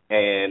right,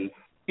 and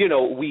you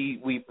know we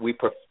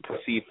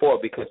proceed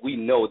forward because we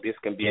know this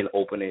can be an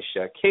open and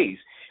shut case.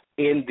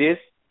 In this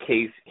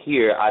case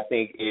here, I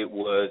think it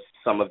was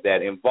some of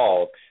that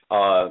involved.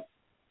 A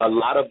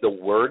lot of the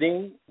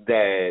wording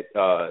that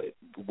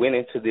went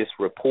into this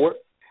report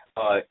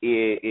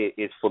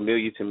is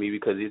familiar to me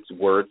because it's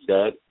words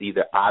that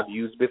either I've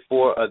used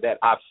before or that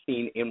I've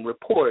seen in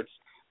reports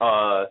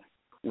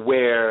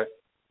where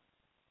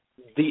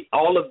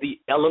all of the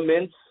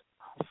elements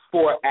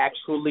for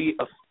actually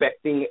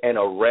affecting an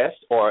arrest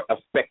or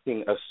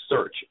affecting a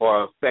search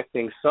or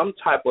affecting some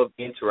type of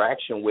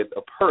interaction with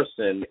a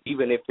person,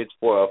 even if it's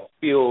for a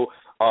field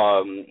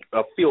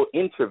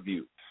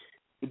interview.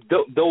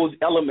 Those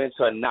elements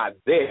are not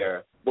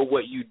there, but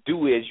what you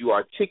do is you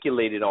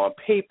articulate it on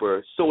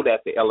paper so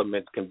that the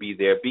elements can be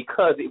there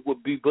because it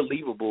would be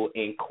believable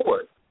in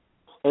court.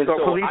 And so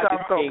police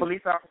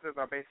officers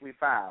are basically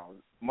foul.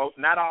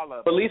 Not all of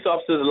them. Police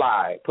officers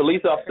lie.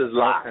 Police officers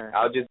lie. Okay.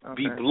 I'll just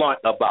be blunt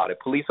about it.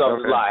 Police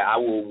officers lie. I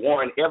will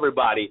warn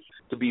everybody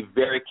to be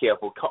very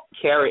careful.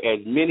 Carry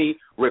as many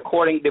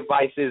recording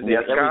devices and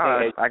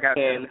everything as you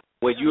can.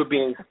 When you're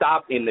being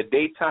stopped in the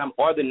daytime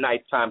or the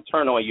nighttime,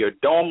 turn on your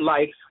dome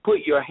light,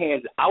 put your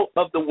hands out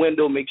of the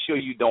window, make sure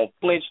you don't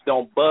flinch,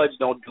 don't budge,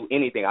 don't do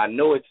anything. I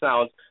know it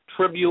sounds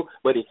trivial,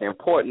 but it's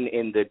important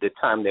in the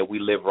time that we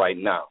live right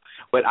now.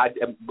 But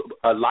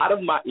a lot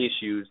of my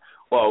issues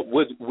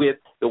was with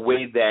the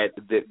way that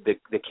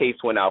the case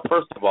went out.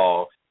 First of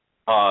all,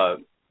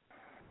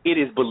 it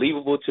is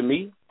believable to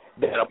me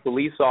that a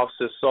police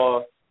officer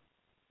saw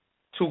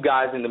two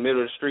guys in the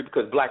middle of the street,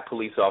 because black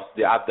police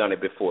officers, I've done it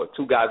before,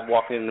 two guys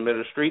walking in the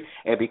middle of the street,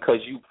 and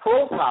because you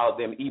profiled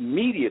them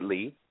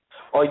immediately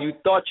or you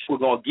thought you were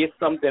going to get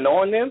something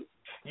on them,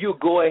 you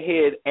go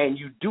ahead and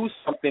you do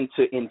something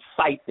to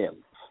incite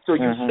them. So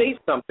you say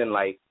something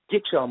like,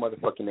 get your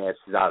motherfucking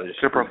asses out of the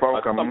street, or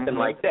something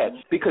like that,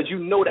 because you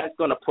know that's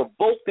going to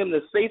provoke them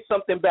to say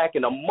something back.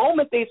 And the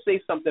moment they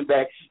say something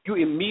back, you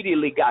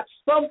immediately got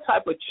some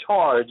type of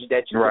charge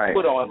that you can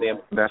put on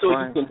them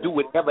you can do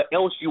whatever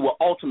else you were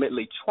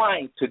ultimately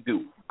trying to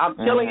do. I'm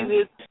telling you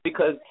this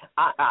because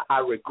I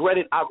regret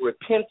it. I've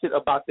repented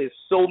about this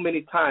so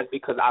many times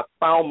because I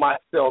found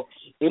myself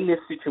in this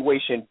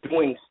situation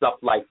doing stuff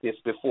like this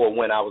before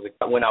when I was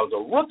a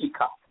rookie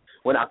cop.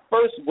 When I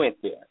first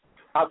went there,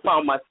 I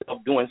found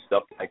myself doing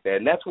stuff like that,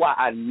 and that's why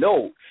I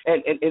know.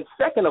 And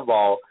second of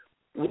all,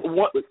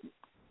 one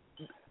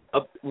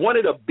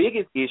of the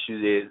biggest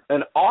issues is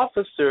an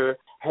officer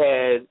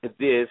has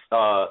this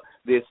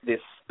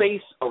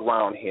space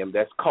around him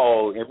that's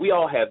called, and we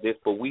all have this,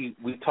 but we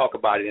talk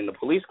about it in the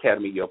police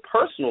academy, your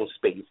personal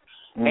space.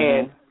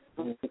 And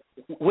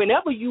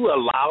whenever you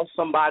allow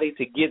somebody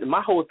to get,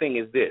 my whole thing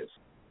is this.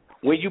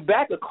 When you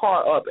back a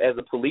car up as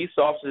a police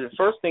officer, the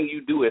first thing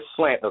you do is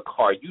slant a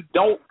car. You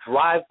don't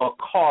drive a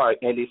car,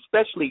 and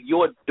especially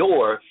your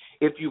door,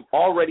 if you've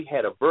already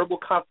had a verbal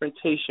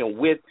confrontation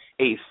with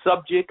a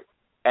subject.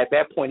 At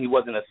that point, he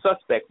wasn't a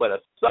suspect, but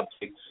a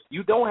subject.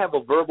 You don't have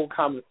a verbal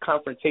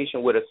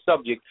confrontation with a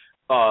subject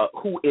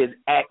who is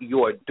at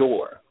your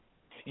door.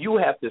 You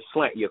have to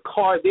slant your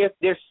car.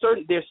 There's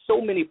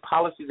so many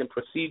policies and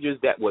procedures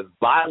that was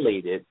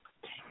violated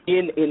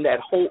in that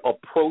whole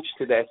approach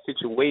to that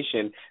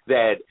situation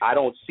that I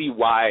don't see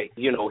why,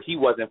 he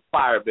wasn't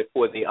fired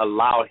before they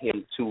allowed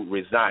him to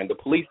resign. The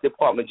police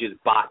department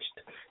just botched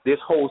this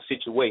whole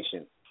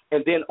situation.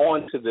 And then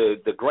on to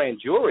the grand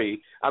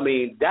jury, I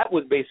mean, that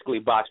was basically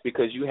botched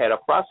because you had a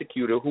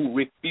prosecutor who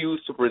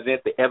refused to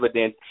present the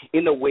evidence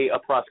in the way a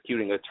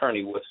prosecuting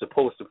attorney was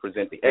supposed to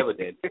present the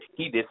evidence.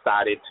 He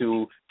decided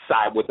to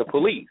side with the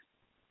police,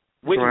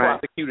 which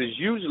prosecutors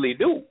usually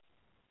do.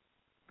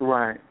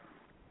 Right.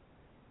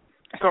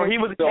 So he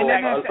was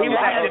acting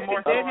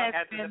more so as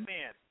a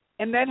defense.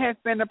 And that has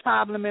been the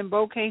problem in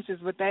both cases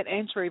with that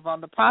entry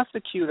on the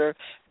prosecutor.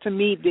 To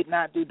me, did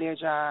not do their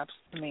jobs.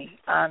 To me,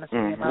 honestly,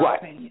 in my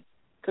opinion,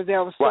 because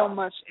there was so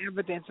much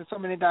evidence and so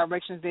many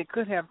directions they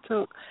could have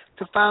took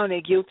to find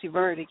a guilty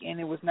verdict, and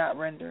it was not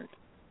rendered.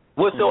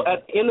 Well, so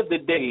at the end of the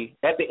day,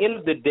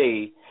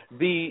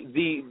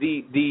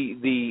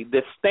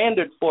 the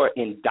standard for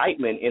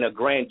indictment in a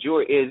grand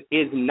jury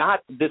is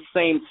not the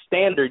same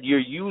standard you're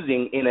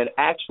using in an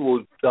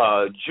actual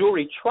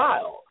jury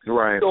trial.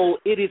 Right. So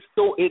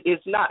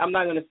it's not. I'm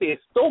not going to say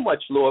it's so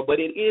much lower, but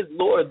it is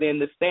lower than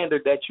the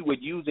standard that you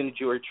would use in a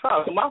jury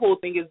trial. So my whole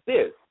thing is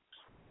this: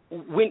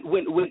 when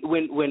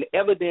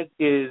evidence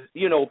is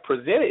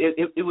presented,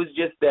 it was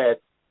just that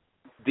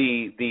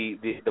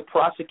the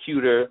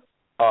prosecutor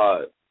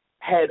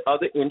had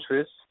other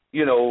interests,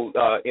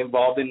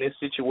 involved in this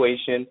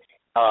situation.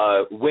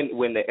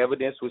 When the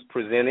evidence was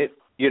presented,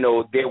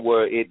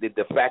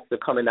 the facts are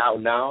coming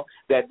out now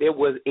that there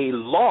was a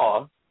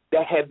law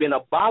that had been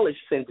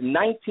abolished since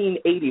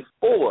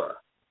 1984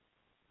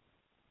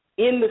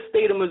 in the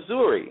state of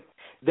Missouri,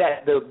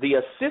 that the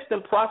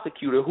assistant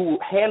prosecutor who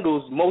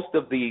handles most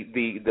of the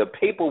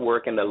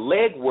paperwork and the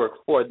legwork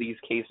for these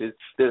cases,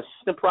 the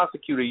assistant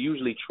prosecutor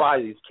usually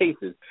tries these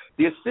cases.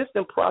 The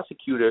assistant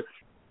prosecutor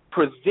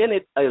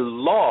presented a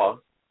law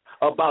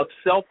about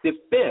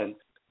self-defense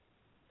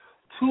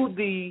to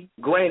the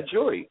grand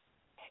jury.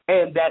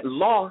 and that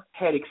law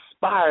had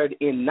expired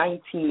in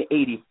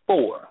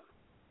 1984.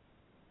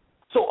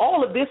 So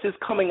all of this is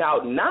coming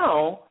out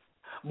now,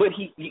 but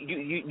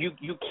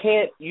you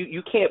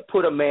can't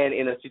put a man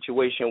in a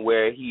situation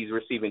where he's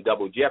receiving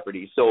double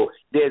jeopardy. So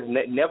there's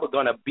never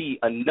going to be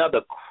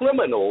another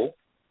criminal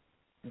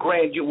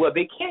grand jury. Well,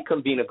 they can't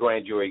convene a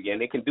grand jury again.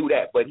 They can do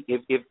that, but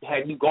if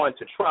had he gone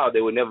to trial,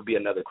 there would never be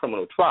another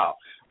criminal trial.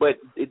 But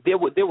there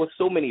were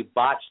so many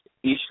botched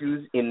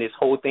issues in this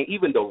whole thing.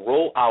 Even the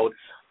rollout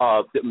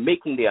of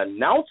making the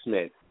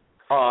announcement.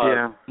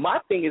 My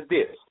thing is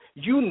this: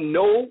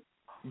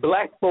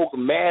 black folk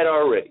mad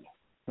already.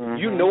 Mm-hmm.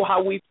 You know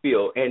how we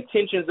feel, and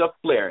tensions are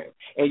flaring.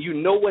 And you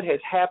know what has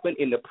happened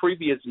in the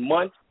previous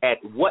month, at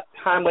what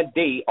time of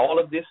day all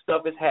of this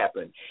stuff has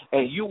happened.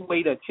 And you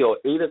wait until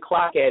 8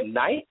 o'clock at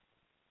night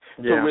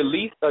to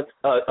release a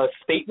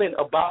statement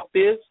about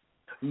this,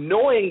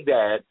 knowing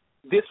that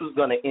this was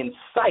going to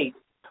incite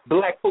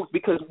black folks.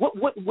 Because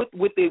what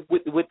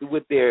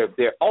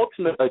their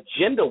ultimate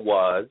agenda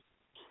was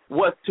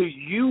to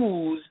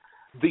use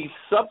the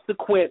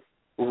subsequent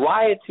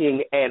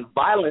rioting and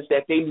violence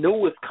that they knew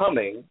was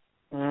coming,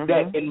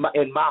 that in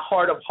my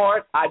heart of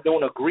hearts I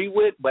don't agree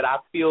with, but I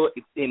feel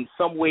in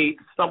some way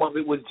some of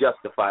it was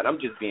justified. I'm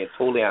just being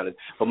totally honest.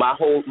 But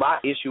my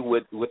issue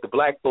with the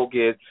black folk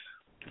is,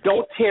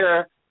 don't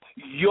tear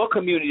your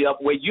community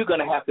up where you're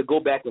gonna have to go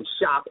back and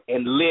shop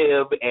and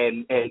live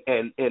and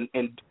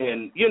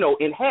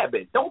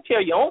inhabit. Don't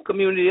tear your own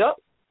community up.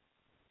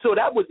 So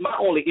that was my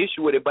only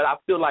issue with it, but I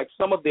feel like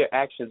some of their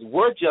actions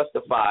were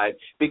justified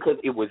because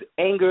it was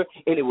anger,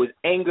 and it was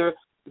anger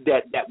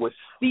that was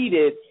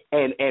seeded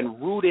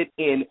and rooted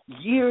in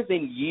years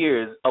and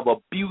years of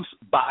abuse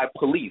by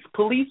police.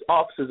 Police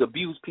officers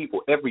abuse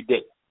people every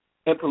day,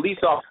 and police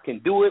officers can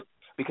do it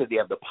because they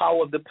have the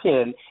power of the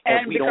pen,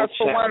 and we don't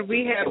challenge.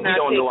 We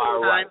don't know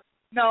our rights.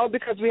 No,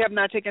 because we have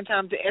not taken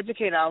time to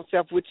educate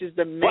ourselves, which is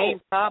the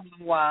main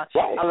problem why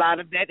a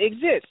lot of that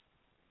exists.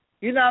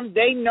 You know,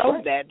 they know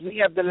that we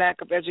have the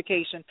lack of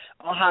education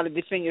on how to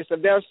defend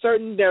yourself. There are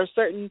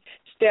certain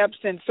steps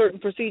and certain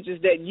procedures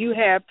that you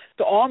have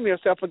to arm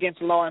yourself against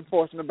law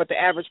enforcement, but the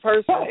average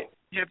person,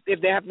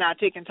 if they have not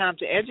taken time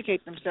to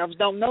educate themselves,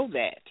 don't know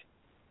that.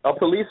 A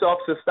police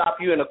officer stops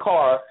you in a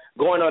car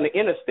going on the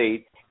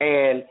interstate,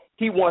 and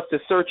he wants to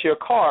search your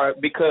car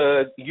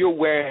because you're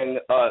wearing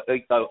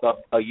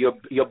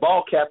your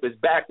ball cap is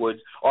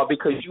backwards, or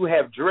because you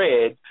have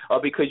dreads,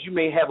 or because you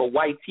may have a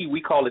white tee.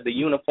 We call it the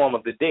uniform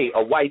of the day,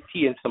 a white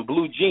tee and some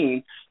blue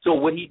jeans. So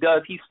what he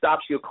does, he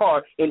stops your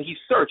car and he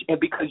searches. And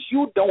because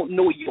you don't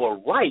know your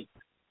rights,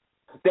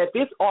 that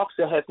this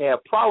officer has to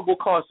have probable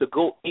cause to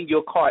go in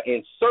your car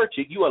and search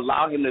it, you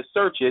allow him to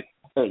search it.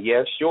 And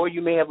yeah, sure,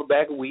 you may have a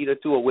bag of weed or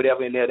two or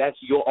whatever in there. That's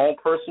your own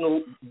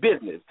personal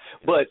business.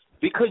 But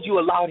because you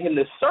allowed him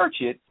to search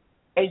it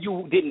and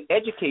you didn't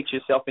educate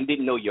yourself and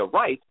didn't know your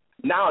rights,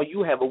 now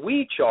you have a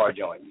weed charge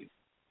on you.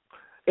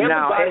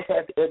 Everybody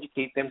has to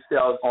educate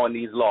themselves on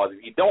these laws.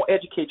 If you don't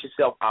educate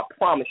yourself, I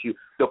promise you,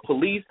 the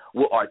police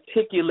will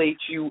articulate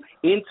you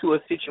into a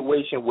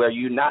situation where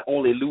you not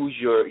only lose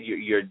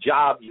your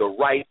job, your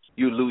rights,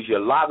 you lose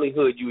your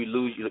livelihood, you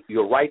lose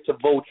your right to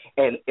vote,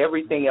 and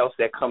everything else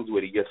that comes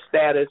with it, your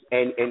status,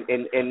 and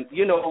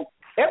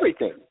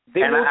everything.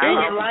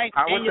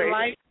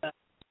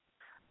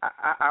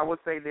 I would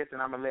say this,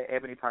 and I'm gonna let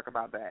Ebony talk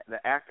about that,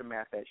 the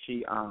aftermath that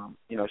she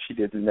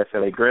didn't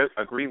necessarily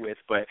agree with,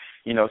 but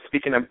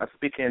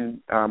speaking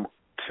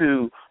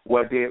to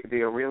what the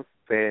real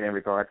said in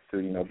regards to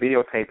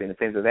videotaping and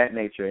things of that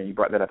nature, and you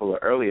brought that up a little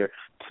earlier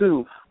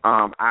too.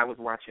 I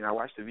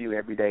watch The View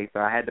every day, so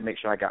I had to make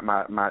sure I got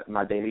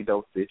my daily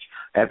dosage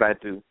as I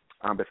do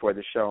before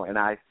the show, and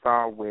I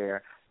saw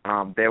where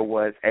there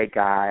was a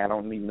guy, I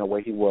don't even know where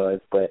he was,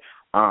 but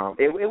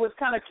it was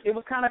kind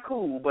of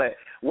cool. But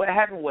what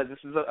happened was, this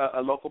is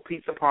a local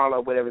pizza parlor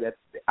or whatever that's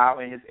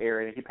out in his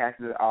area. He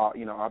passes it all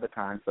the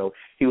time. So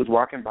he was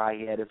walking by.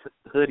 He had his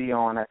hoodie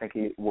on, I think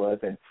it was,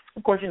 and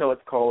of course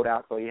it's cold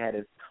out, so he had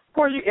his. Of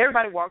course,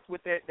 everybody walks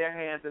with their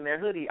hands in their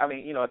hoodie. I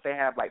mean, if they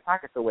have like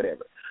pockets or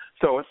whatever,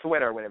 so a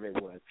sweater or whatever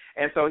it was.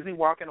 And so is he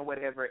walking or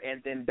whatever?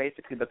 And then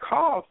basically the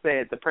call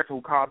said, the person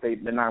who called the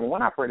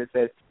 911 operator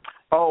says,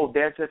 "Oh,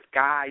 there's this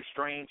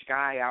strange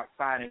guy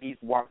outside, and he's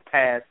walked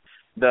past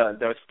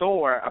the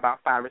store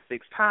about 5 or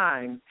 6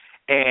 times,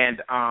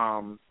 and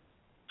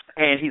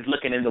he's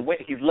looking into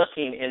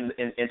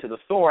the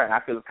store, and I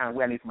feel kind of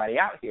weird. I need somebody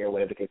out here,"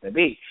 whatever the case may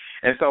be.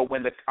 And so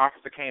when the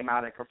officer came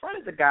out and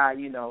confronted the guy,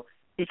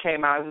 he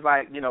came out. He was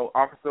like,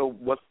 "Officer,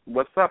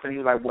 what's up?" And he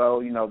was like, "Well,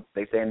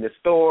 they stay in this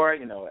store,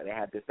 they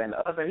have this and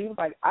the other." And he was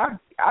like,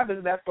 "I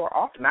visit that store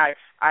often. I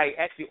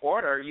actually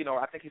order,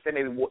 I think he said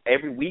maybe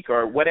every week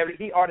or whatever.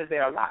 He orders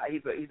there a lot.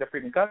 He's a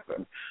frequent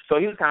customer." So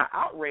he was kind of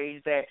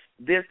outraged that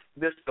this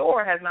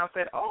store has now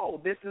said, "Oh,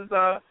 this is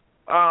a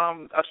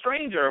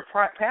stranger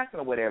passing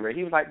or whatever."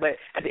 He was like, "But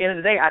at the end of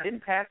the day, I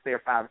didn't pass there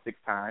 5 or 6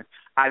 times.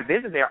 I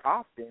visit there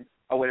often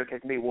or whatever the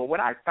case may be." Well, what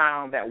I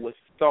found that was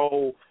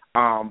so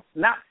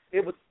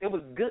it was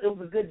good. It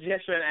was a good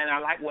gesture, and I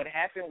like what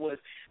happened was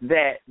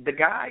that the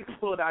guy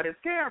pulled out his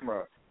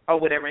camera or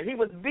whatever, and he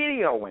was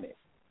videoing it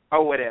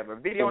or whatever,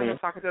 videoing him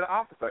talking to the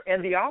officer,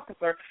 and the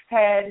officer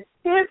had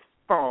his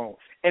phone,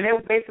 and it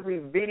was basically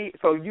video.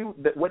 So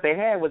what they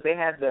had was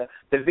the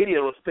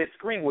video split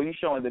screen where you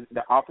showing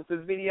the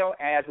officer's video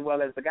as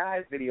well as the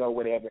guy's video or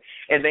whatever.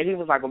 And then he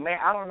was like, "Well, man,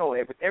 I don't know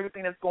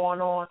everything that's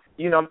going on.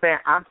 You know what I'm saying?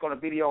 I'm just gonna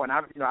video, and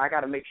I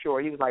got to make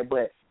sure." He was like,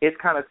 "But it's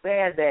kind of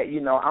sad that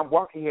I'm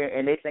walking here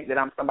and they think that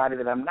I'm somebody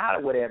that I'm not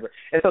or whatever."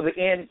 And so at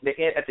the end,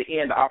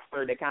 the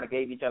officer, they kind of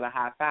gave each other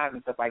high fives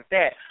and stuff like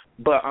that.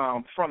 But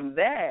from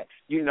that,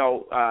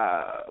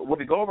 when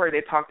we go over,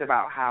 they talked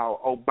about how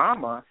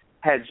Obama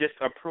had just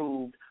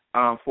approved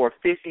for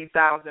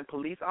 50,000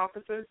 police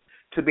officers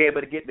to be able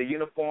to get the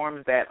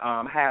uniforms that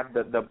have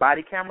the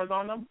body cameras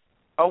on them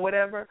or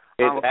whatever.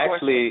 It's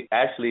actually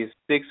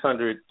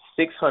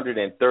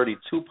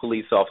 632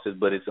 police officers,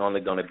 but it's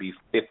only going to be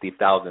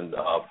 50,000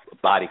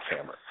 body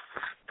cameras.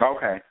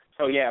 Okay.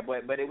 So yeah,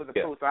 but it was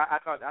approved. So I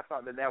thought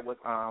that was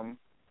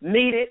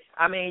needed.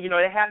 I mean,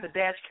 they have the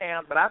dash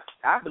cams, but I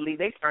believe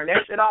they turn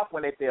that shit off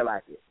when they feel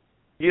like it.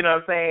 You know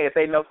what I'm saying? If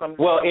they know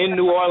something. Well, in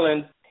New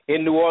Orleans,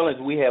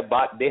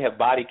 they have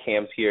body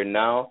cams here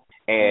now,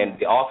 and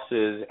the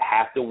officers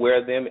have to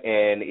wear them,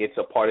 and it's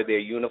a part of their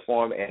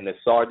uniform, and the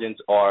sergeants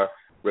are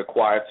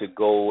required to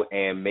go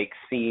and make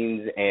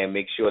scenes and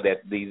make sure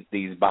that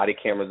these body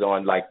cameras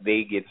on, like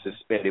they get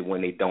suspended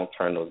when they don't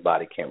turn those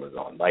body cameras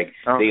on. Like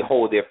they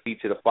hold their feet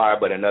to the fire.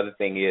 But another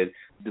thing is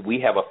we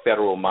have a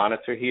federal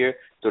monitor here,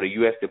 so the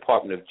U.S.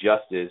 Department of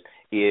Justice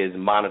is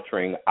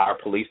monitoring our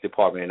police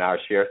department and our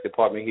sheriff's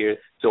department here.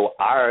 So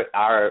our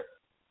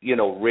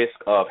risk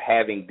of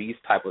having these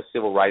type of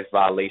civil rights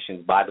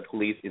violations by the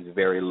police is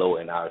very low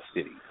in our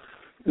city.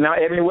 Now,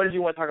 Ebony, what did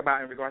you want to talk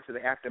about in regards to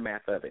the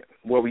aftermath of it?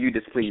 What were you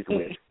displeased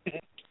with?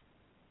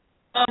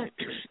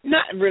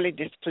 Not really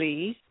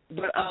displeased,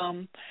 but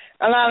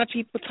a lot of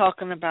people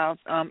talking about,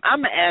 I'm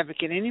an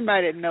advocate.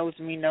 Anybody that knows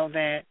me know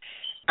that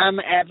I'm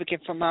an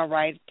advocate for my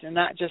rights, and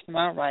not just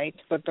my rights,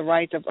 but the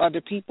rights of other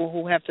people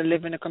who have to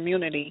live in the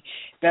community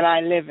that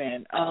I live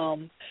in.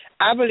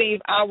 I believe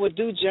our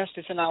due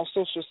justice in our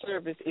social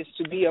service is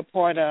to be a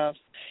part of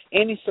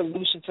any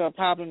solution to a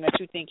problem that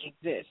you think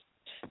exists.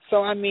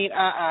 So,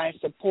 I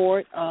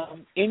support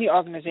any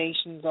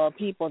organizations or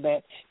people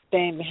that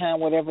stand behind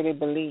whatever they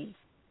believe.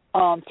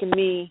 To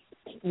me,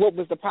 what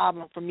was the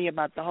problem for me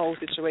about the whole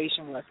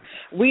situation was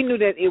we knew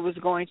that it was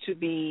going to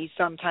be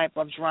some type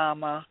of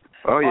drama.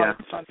 Oh, yeah.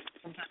 Some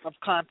type of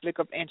conflict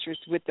of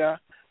interest with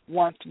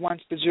once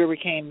the jury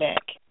came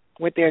back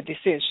with their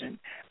decision.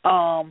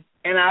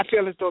 And I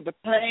feel as though the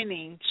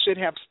planning should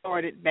have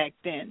started back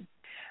then.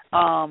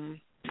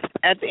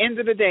 At the end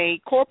of the day,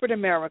 corporate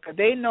America,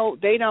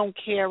 they don't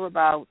care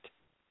about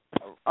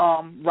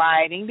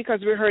rioting because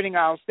we're hurting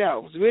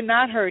ourselves. We're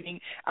not hurting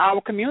our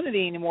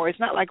community anymore. It's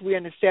not like we're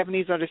in the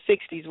 70s or the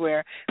 60s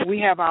where we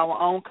have our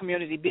own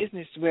community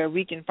business where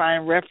we can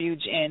find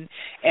refuge in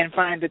and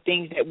find the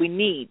things that we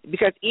need.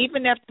 Because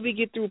even after we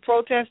get through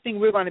protesting,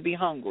 we're going to be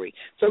hungry.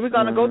 So we're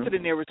going to go to the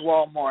nearest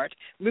Walmart.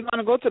 We're going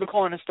to go to the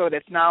corner store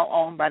that's now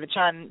owned by the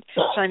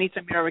Chinese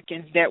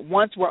Americans that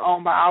once were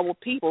owned by our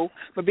people,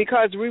 but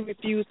because we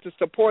refuse to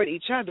support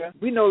each other,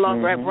 we no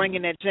longer are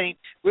bringing that change.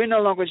 We're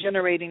no longer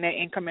generating that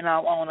income in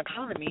our own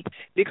economy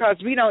because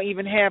we don't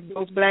even have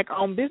those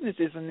black-owned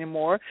businesses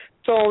anymore.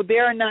 So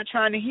they're not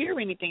trying to hear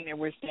anything that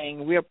we're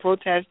saying. We're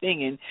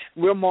protesting and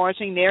we're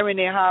marching. They're in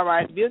their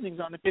high-rise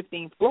buildings on the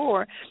 15th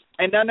floor,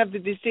 and none of the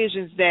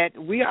decisions that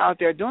we are out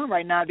there doing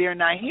right now, they're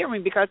not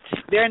hearing because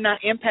they're not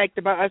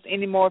impacted by us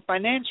anymore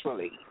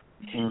financially.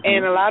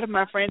 And a lot of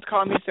my friends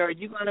call me, "Sir, are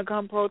you going to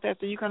come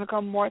protest? Are you going to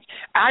come march?"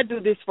 I do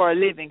this for a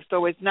living,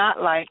 so it's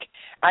not like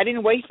I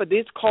didn't wait for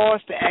this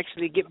cause to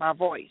actually get my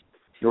voice.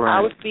 Right.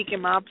 I was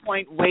speaking my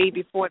point way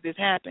before this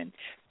happened.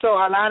 So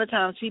a lot of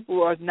times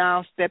people are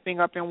now stepping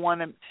up and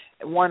want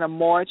to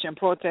march and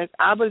protest.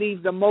 I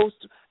believe the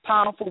most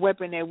powerful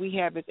weapon that we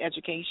have is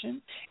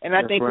education. And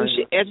I think we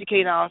should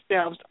educate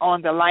ourselves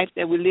on the life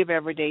that we live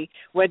every day,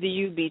 whether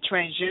you be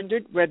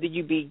transgendered, whether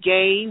you be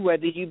gay,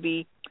 whether you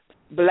be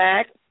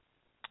black,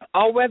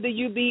 or whether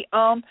you be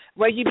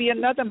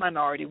another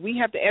minority. We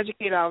have to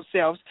educate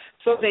ourselves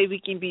so that we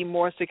can be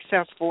more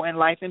successful in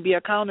life and be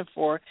accounted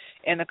for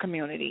in the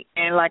community.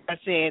 And like I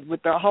said,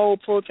 with the whole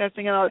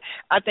protesting and all,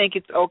 I think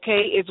it's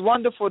okay. It's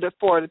wonderful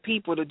for the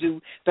people to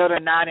do that are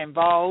not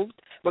involved.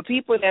 But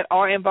people that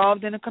are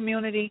involved in the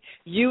community,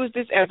 use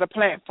this as a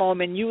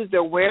platform and use the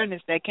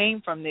awareness that came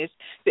from this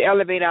to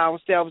elevate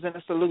ourselves in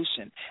a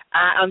solution.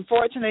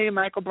 Unfortunately,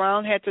 Michael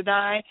Brown had to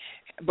die,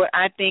 but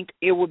I think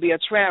it would be a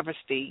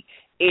travesty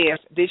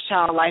if this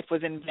child's life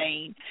was in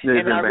vain.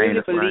 And I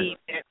really believe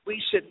that we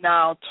should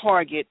now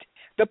target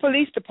the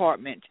police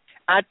department.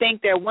 I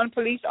think that one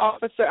police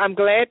officer, I'm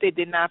glad they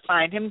did not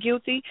find him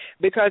guilty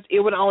because it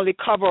would only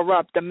cover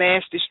up the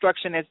mass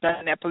destruction that's done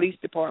in that police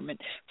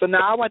department. So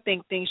now I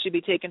think things should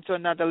be taken to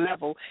another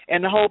level.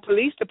 And the whole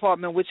police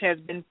department, which has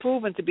been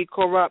proven to be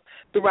corrupt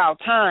throughout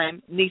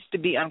time, needs to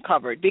be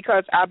uncovered.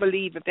 Because I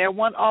believe if that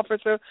one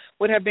officer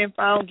would have been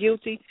found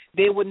guilty,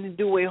 they wouldn't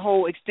do a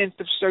whole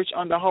extensive search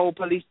on the whole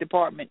police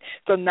department.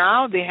 So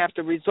now they have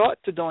to resort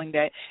to doing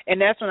that.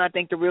 And that's when I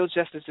think the real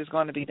justice is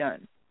going to be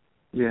done.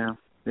 Yeah,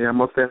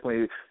 most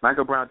definitely.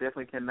 Michael Brown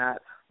definitely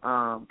cannot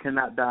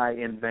die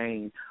in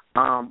vain.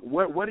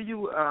 What do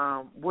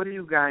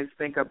you guys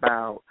think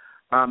about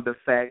the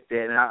fact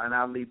that, and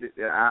I'll leave it.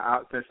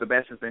 Since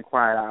Sebastian's been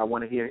quiet, I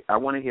want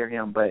to hear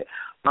him. But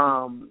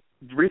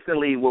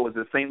recently, what was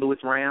it, St. Louis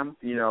Rams?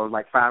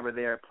 Like 5 of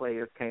their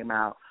players came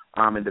out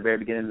in the very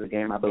beginning of the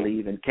game, I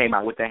believe, and came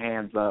out with their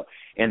hands up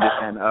and this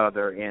and the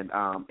other, and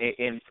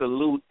in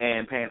salute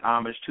and paying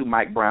homage to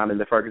Mike Brown in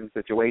the Ferguson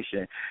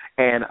situation.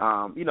 And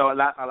a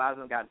lot of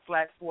them got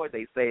flack for it.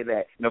 They say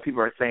that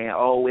people are saying,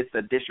 oh, it's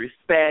a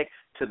disrespect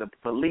to the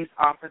police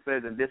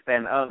officers and this, that,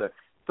 and the other.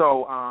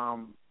 So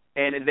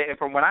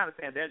from what I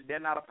understand, they're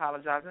not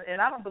apologizing,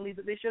 and I don't believe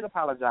that they should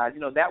apologize.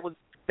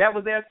 That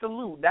was their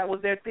salute. That was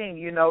their thing.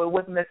 It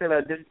wasn't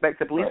necessarily a disrespect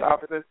to police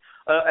officers.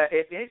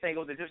 If anything, it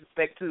was a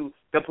disrespect to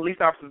the police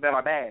officers that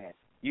are bad.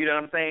 You know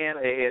what I'm saying?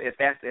 If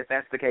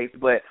that's the case.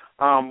 But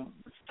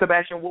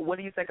Sebastian, what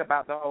do you think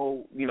about the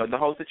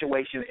whole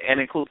situation,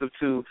 and inclusive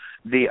to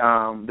the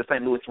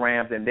St. Louis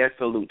Rams and their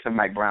salute to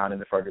Mike Brown in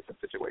the Ferguson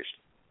situation?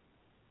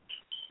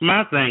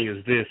 My thing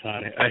is this,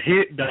 honey. A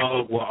hit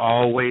dog will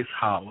always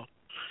holler.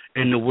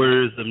 In the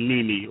words of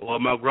Nene, or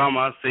my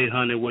grandma say,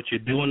 honey, what you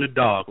do in the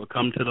dark will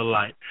come to the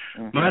light.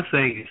 Mm-hmm. My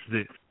thing is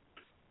this.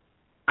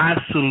 I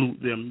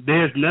salute them.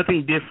 There's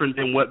nothing different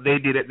than what they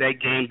did at that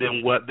game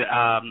than what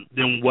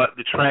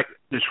the track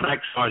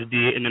stars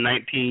did in the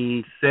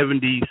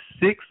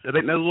 1976, I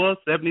think that was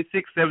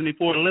 76,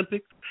 74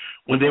 Olympics,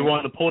 when they were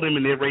on the podium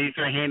and they raised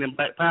their hand in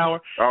Black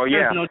Power. Oh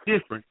yeah, there's no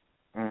different.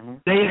 Mm-hmm.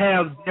 They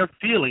have their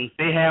feelings.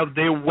 They have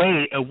their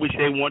way of which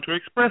they want to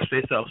express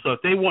themselves. So if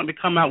they want to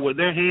come out with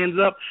their hands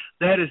up,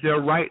 that is their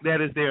right.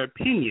 That is their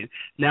opinion.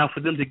 Now,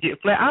 for them to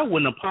get flat, I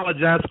wouldn't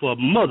apologize for a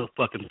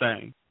motherfucking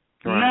thing.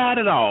 Right. Not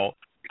at all.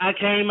 I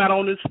came out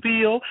on this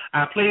field.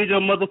 I played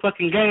your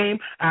motherfucking game.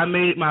 I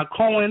made my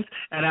coins,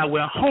 and I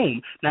went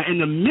home. Now, in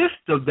the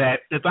midst of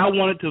that, if I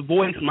wanted to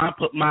voice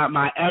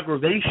my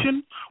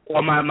aggravation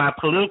or my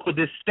political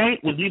disdain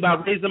with me by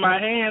raising my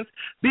hands,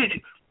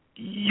 bitch,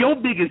 your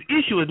biggest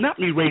issue is not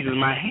me raising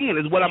my hand,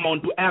 is what I'm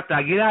going to do after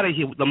I get out of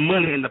here with the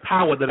money and the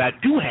power that I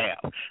do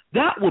have.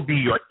 That would be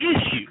your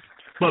issue.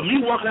 But me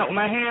walking out with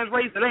my hands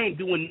raised, it ain't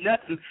doing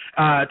nothing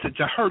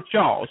to hurt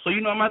y'all. So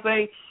you know what I'm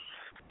saying?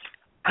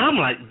 I'm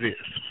like this.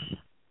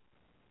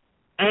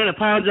 I ain't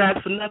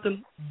apologize for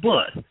nothing,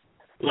 but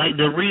like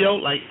Dario,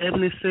 like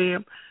Ebony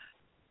said,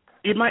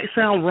 it might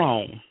sound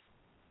wrong.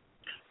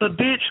 But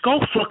bitch, go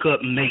fuck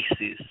up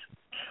Macy's.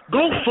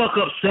 Go fuck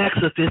up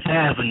Saks or Fifth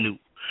Avenue.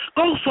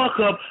 Go fuck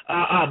up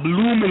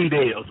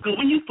Bloomingdale's. Because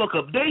when you fuck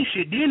up they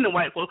shit, then the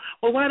white folks,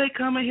 well, why they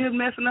coming here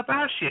messing up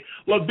our shit?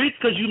 Well, bitch,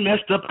 because you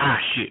messed up our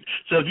shit.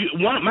 So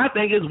my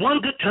thing is, one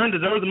good turn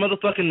deserves a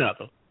motherfucking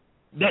other.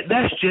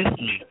 That's just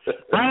me.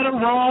 Right or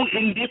wrong,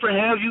 indifferent,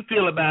 however you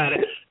feel about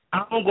it,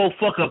 I'm going to go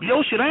fuck up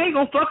your shit. I ain't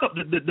going to fuck up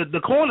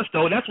the corner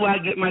store. That's why I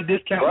get my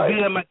discount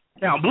via my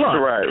discount blood.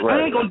 Right.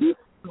 I ain't going to do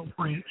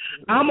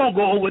I'm going to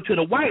go over to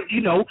the white,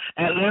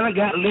 Atlanta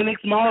got Lenox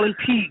Mall and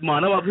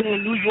Piedmont. I'm up here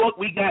in New York,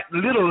 we got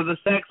literally the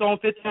Saks on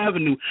Fifth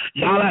Avenue.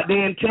 Y'all out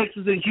there in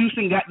Texas and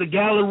Houston got the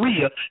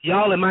Galleria.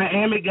 Y'all in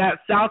Miami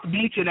got South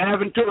Beach and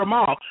Aventura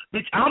Mall.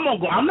 Bitch, I'm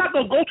not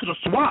going to go to the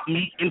swap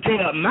meet and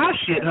tear up my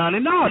shit, honey.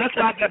 No, that's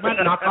why I got my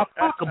knockoff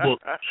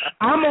pocketbook.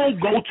 I'm going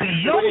to go to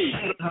your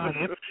shit,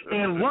 honey,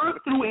 and run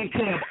through and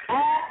tear up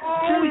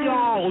all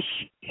y'all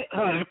shit,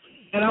 honey.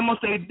 And I'm going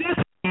to say this,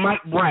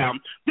 Mike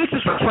Brown. This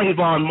is for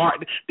Trayvon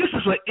Martin. This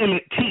is for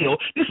Emmett Till.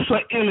 This is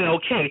for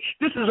MLK.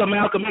 This is for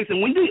Malcolm X.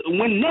 When they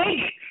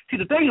see,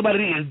 the thing about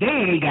it is they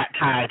ain't got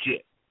tired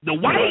yet. The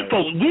white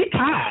folks, we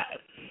tired.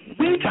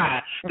 We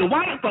tired. The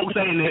white folks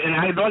ain't there. And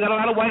I know I got a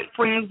lot of white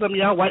friends, some of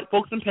y'all white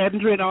folks in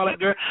pageantry and all that,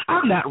 girl.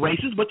 I'm not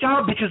racist, but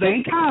y'all bitches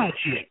ain't tired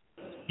yet.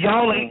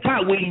 Y'all ain't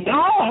tired. When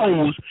y'all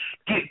hoes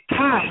get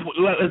tired,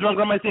 as my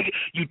grandma said,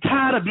 you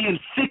tired of being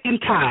sick and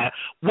tired.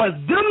 Once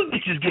them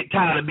bitches get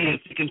tired of being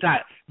sick and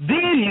tired,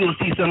 then you'll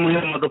see some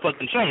real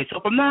motherfucking change. So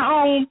from now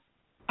on,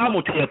 I'm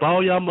going to tear up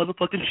all y'all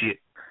motherfucking shit.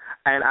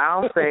 And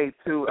I'll say,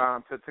 too,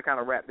 to kind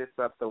of wrap this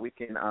up so we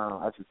can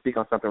I should speak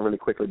on something really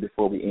quickly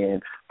before we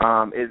end,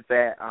 is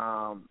that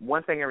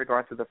one thing in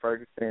regards to the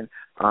Ferguson,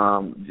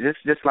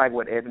 just like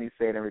what Ebony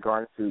said in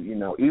regards to,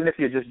 even if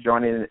you're just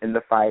joining in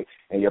the fight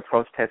and you're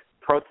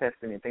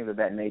protesting and things of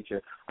that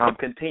nature,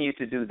 continue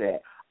to do that.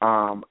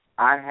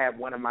 I had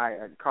one of my,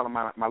 call him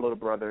my little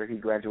brother, he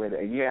graduated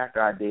a year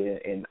after I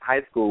did in high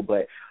school,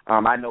 but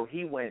I know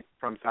he went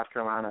from South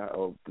Carolina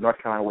or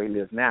North Carolina where he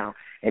lives now,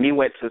 and he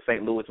went to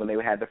St. Louis when they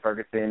had the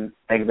Ferguson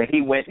things, and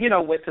he went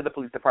to the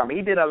police department.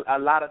 He did a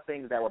lot of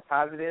things that were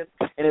positive,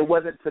 and it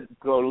wasn't to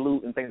go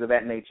loot and things of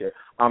that nature.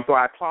 So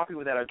I applaud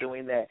people that are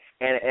doing that,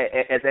 and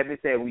as Ebony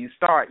said, when you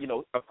start,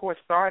 of course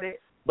start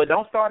it, but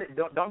don't start it.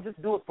 Don't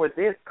just do it for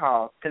this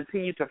cause.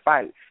 Continue to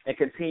fight and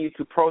continue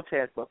to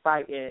protest, but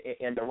fight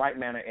in the right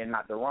manner and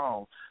not the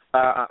wrong.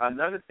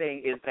 Another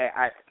thing is that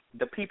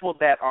the people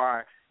that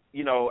are,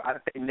 I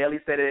think Nelly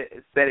said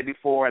it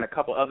before, and a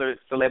couple other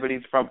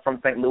celebrities from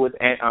St. Louis,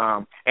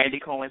 and Andy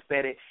Cohen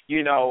said it.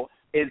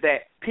 Is that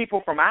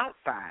people from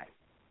outside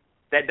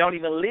that don't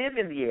even live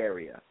in the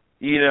area,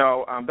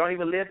 don't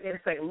even live in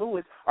St.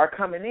 Louis, are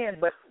coming in,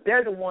 but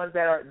they're the ones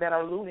that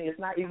are looting. It's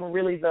not even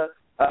really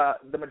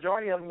the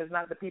majority of them is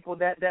not the people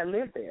that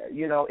live there.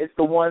 It's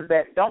the ones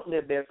that don't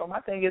live there. So my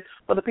thing is,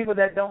 for the people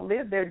that don't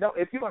live there,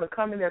 if you're going to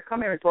come in there,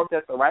 come here and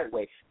protest the right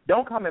way.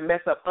 Don't come and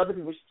mess up other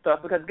people's stuff,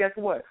 because guess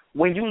what?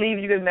 When you leave,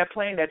 you get in that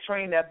plane, that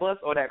train, that bus,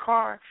 or that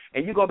car,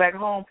 and you go back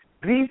home,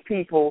 these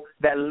people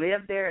that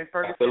live there in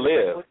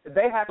Ferguson,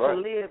 they have to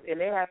live, and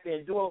they have to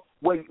endure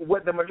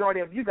what the majority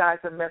of you guys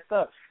have messed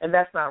up, and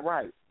that's not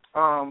right.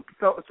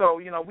 So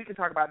we can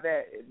talk about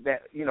that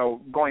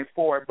going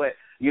forward, but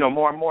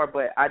more and more.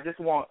 But I just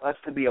want us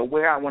to be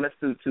aware. I want us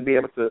to be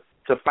able to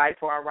fight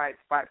for our rights,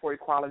 fight for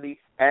equality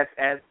as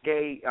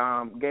gay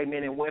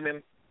men and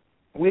women.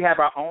 We have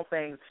our own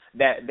things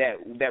that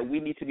we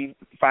need to be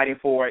fighting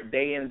for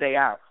day in, day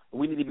out.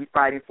 We need to be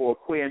fighting for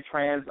queer and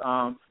trans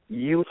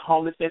youth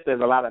homelessness.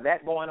 There's a lot of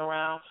that going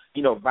around.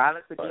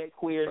 Violence against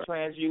queer and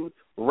trans youth,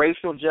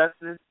 racial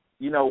justice.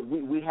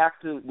 We have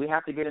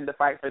to get in the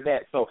fight for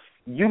that. So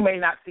you may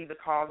not see the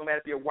cause, no matter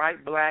if you're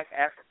white, black,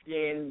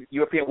 African,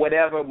 European,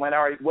 whatever,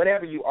 minority,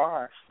 whatever you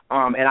are.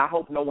 And I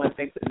hope no one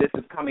thinks that this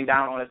is coming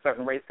down on a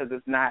certain race, because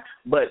it's not.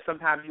 But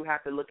sometimes you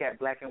have to look at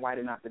black and white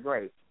and not the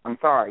gray. I'm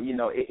sorry,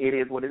 it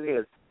is what it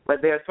is.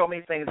 But there are so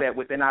many things that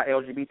within our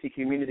LGBT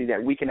community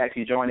that we can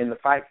actually join in the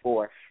fight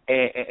for,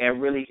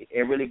 and really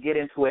get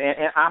into it.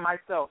 And I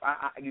myself,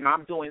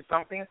 I'm doing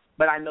something,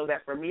 but I know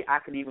that for me, I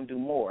could even do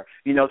more.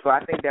 So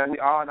I think that we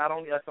all, not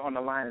only us on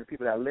the line and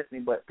people that are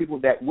listening, but people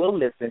that will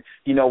listen,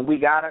 we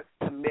gotta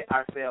commit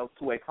ourselves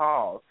to a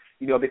cause.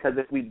 Because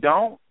if we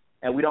don't,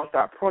 and we don't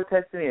start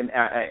protesting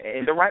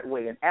in the right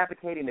way and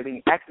advocating and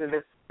being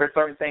activists for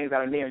certain things that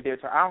are near and dear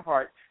to our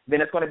heart, then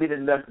it's going to be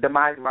the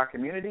demise of our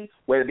community,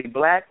 whether it be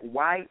black,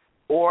 white,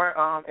 or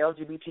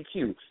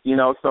LGBTQ.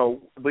 So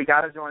we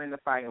got to join in the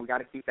fight, and we got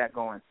to keep that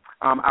going.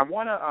 I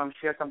want to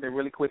share something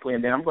really quickly,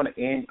 and then I'm going to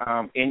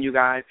end you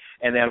guys,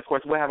 and then, of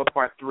course, we'll have a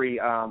part 3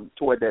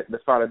 toward the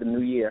start of the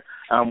new year,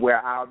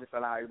 where I'll just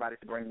allow everybody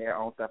to bring their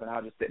own stuff, and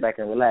I'll just sit back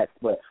and relax.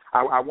 But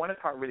I want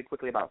to talk really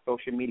quickly about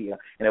social media,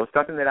 and it was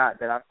something that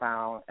I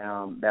found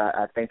that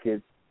I think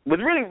was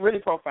really, really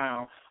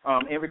profound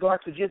in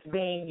regards to just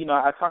being,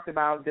 I talked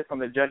about this on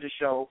the judges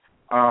show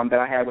that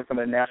I had with some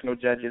of the national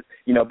judges,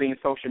 being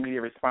social media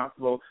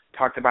responsible,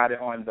 talked about it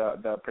on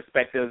the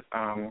perspective,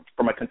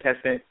 from a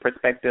contestant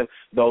perspective,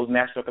 those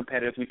national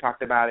competitors, we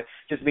talked about it,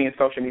 just being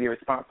social media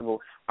responsible.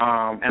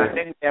 And I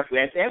think,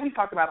 and we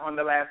talked about it on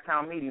the last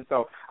town meeting,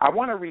 so I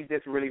want to read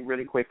this really,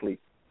 really quickly.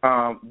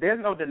 There's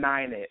no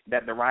denying it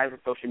that the rise of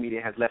social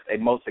media has left a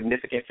most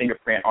significant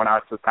fingerprint on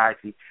our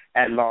society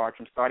at large,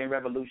 from starting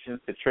revolutions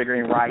to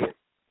triggering riots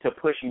to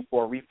pushing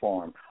for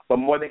reform. But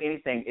more than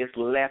anything, it's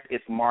left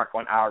its mark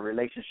on our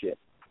relationship.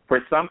 For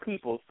some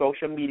people,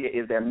 social media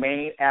is their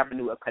main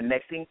avenue of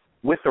connecting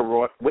with the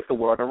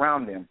world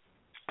around them.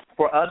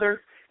 For others,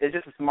 it's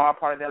just a small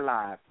part of their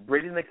lives,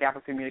 bridging the gap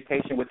of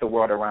communication with the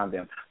world around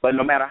them. But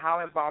no matter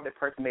how involved a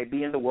person may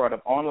be in the world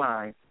of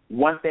online,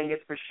 one thing is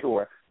for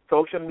sure: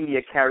 social media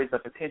carries the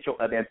potential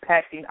of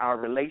impacting our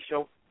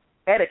relational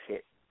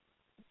etiquette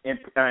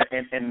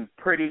in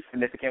pretty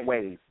significant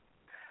ways.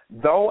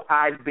 Though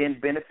I've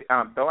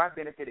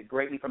benefited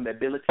greatly from the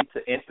ability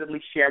to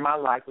instantly share my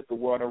life with the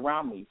world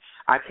around me,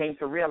 I came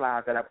to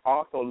realize that I've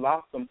also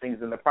lost some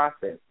things in the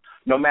process.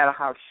 No matter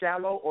how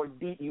shallow or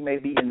deep you may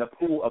be in the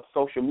pool of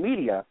social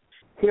media,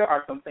 here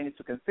are some things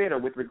to consider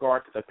with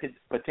regard to the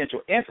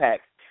potential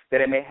impact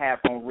that it may have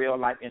on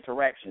real-life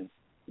interactions.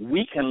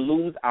 We can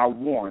lose our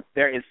warmth.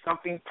 There is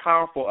something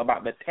powerful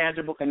about the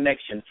tangible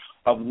connection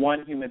of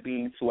one human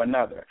being to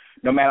another.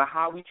 No matter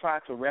how we try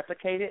to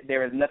replicate it,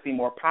 there is nothing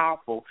more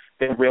powerful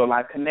than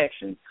real-life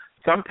connection.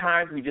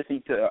 Sometimes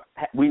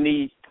we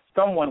need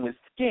someone with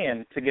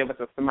skin to give us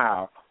a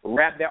smile,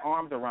 wrap their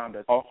arms around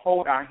us, or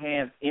hold our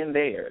hands in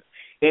theirs.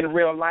 In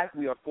real life,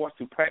 we are forced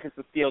to practice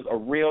the skills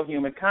of real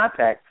human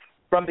contact,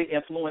 from the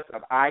influence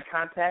of eye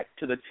contact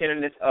to the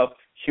tenderness of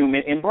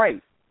human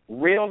embrace.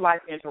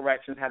 Real-life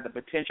interactions have the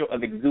potential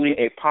of exuding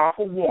a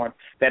powerful warmth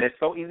that is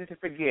so easy to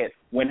forget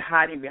when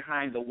hiding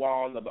behind the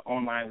walls of the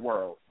online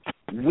world.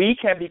 We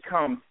can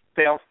become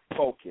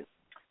self-focused.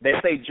 They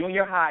say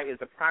junior high is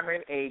the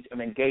primary age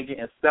of engaging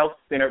in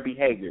self-centered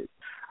behaviors.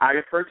 I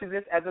refer to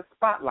this as a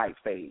spotlight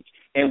stage,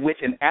 in which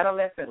an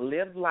adolescent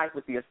lives life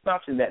with the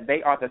assumption that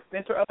they are the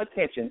center of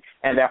attention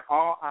and that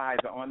all eyes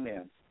are on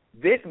them.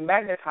 This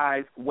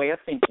magnetized way of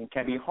thinking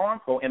can be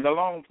harmful in the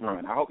long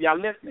run. I hope y'all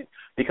listening,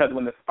 because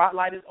when the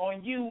spotlight is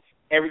on you,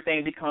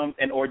 everything becomes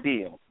an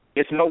ordeal.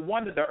 It's no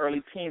wonder the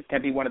early teens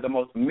can be one of the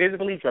most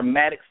miserably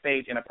dramatic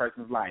stage in a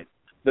person's life.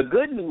 The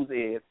good news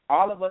is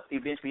all of us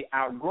eventually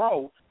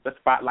outgrow the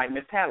spotlight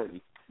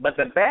mentality. But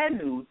the bad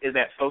news is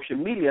that social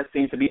media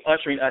seems to be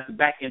ushering us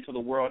back into the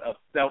world of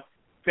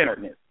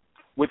self-centeredness.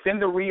 Within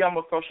the realm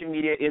of social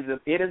media,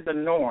 it is the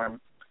norm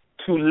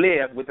to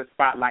live with a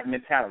spotlight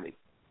mentality.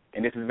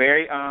 And this is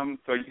very,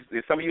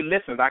 some of you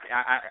listeners,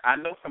 I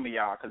know some of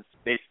y'all because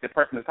the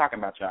person is talking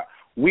about y'all.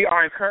 We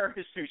are encouraged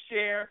to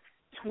share,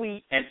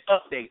 tweet, and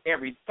update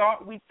every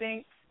thought we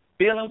think,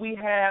 feeling we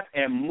have,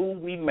 and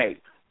move we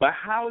make. But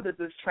how does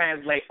this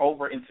translate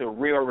over into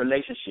real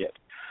relationships?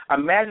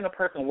 Imagine a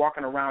person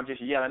walking around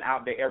just yelling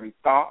out their every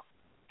thought,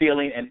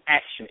 feeling, and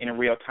action in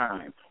real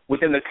time.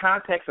 Within the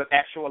context of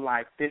actual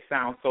life, this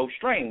sounds so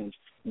strange.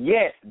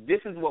 Yet, this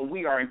is what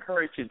we are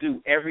encouraged to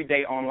do every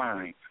day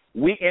online.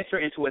 We enter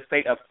into a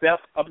state of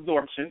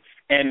self-absorption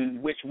in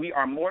which we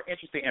are more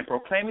interested in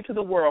proclaiming to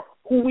the world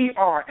who we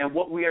are and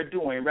what we are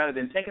doing rather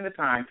than taking the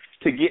time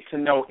to get to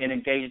know and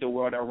engage the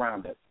world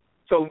around us.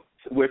 So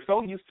we're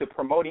so used to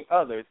promoting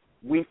others,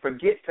 we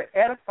forget to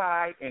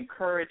edify,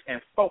 encourage, and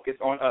focus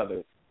on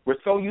others.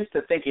 We're so used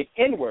to thinking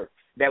inward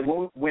that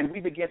when we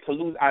begin to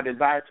lose our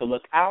desire to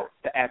look out,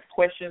 to ask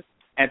questions,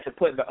 and to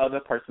put the other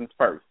person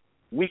first,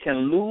 we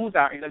can lose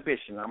our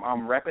inhibition.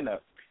 I'm wrapping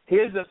up.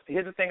 Here's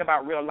the thing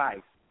about real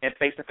life and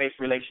face-to-face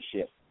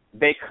relationships.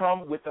 They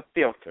come with a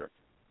filter.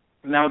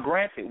 Now,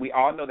 granted, we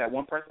all know that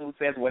one person who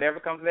says whatever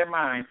comes to their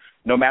mind,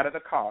 no matter the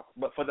cost,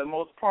 but for the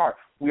most part,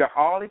 we are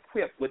all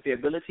equipped with the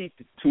ability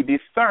to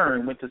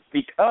discern when to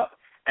speak up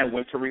and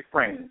when to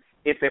refrain.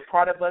 It's a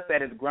part of us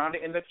that is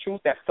grounded in the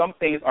truth that some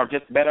things are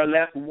just better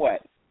left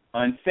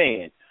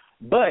unsaid.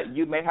 But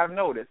you may have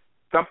noticed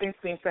something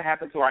seems to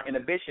happen to our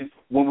inhibition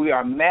when we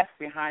are masked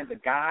behind the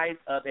guise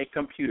of a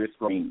computer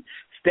screen.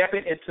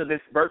 Stepping into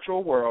this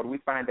virtual world, we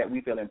find that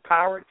we feel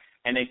empowered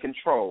and in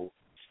control.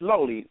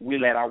 Slowly, we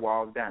let our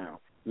walls down.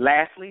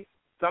 Lastly,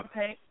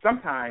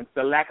 sometimes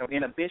the lack of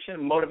inhibition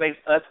motivates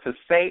us to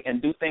say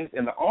and do things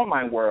in the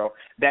online world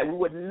that we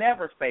would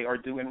never say or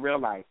do in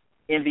real life.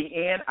 In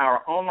the end,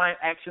 our online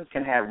actions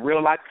can have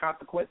real-life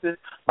consequences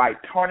by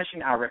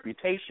tarnishing our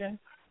reputation,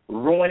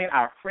 ruining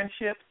our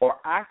friendships, or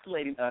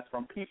isolating us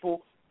from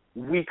people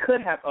we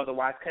could have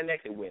otherwise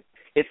connected with.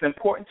 It's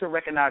important to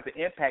recognize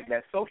the impact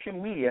that social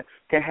media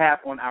can have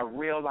on our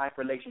real-life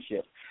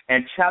relationships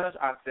and challenge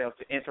ourselves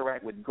to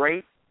interact with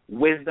grace,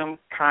 wisdom,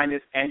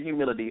 kindness, and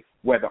humility,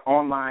 whether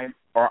online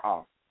or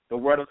off. The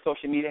world of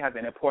social media has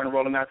an important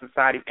role in our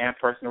society and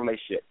personal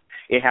relationships.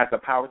 It has the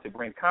power to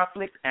bring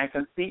conflict and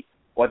conceit,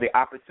 or the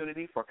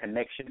opportunity for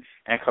connection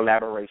and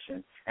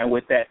collaboration. And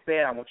with that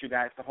said, I want you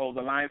guys to hold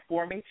the line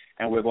for me,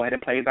 and we'll go ahead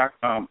and play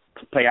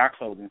our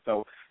closing.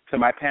 So to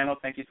my panel,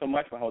 thank you so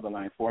much for holding the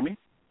line for me.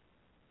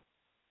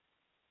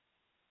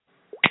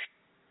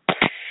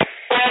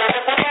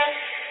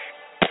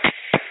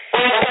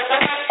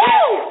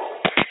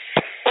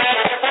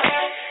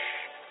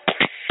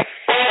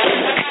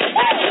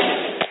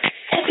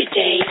 Every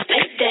day,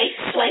 payday,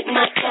 swipe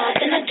my card,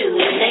 then I do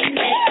it late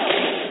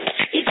night.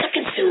 You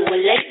talking to a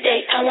late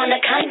date, I want a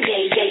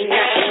Kanye, yeah,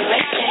 nothing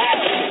right there.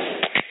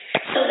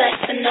 So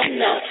that's a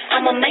no-no,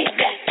 I'ma make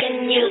back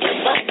and you the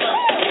bubble.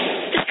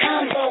 This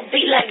combo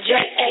beat like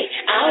Drake,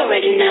 I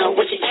already know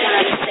what you're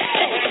trying to say.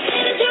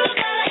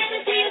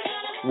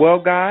 Well,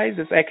 guys,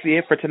 that's actually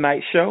it for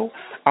tonight's show.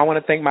 I want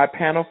to thank my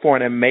panel for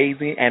an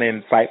amazing and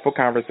insightful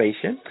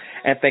conversation,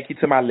 and thank you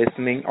to my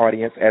listening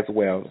audience as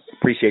well.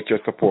 Appreciate your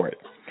support.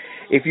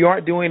 If you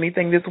aren't doing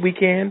anything this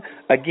weekend,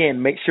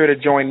 again, make sure to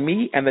join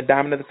me and the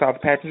Diamond of the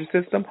South Passenger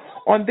System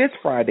on this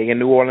Friday in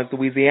New Orleans,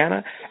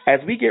 Louisiana,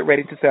 as we get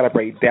ready to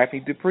celebrate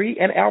Daphne Dupree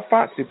and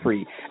Alphonse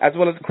Dupree, as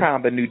well as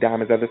crown the new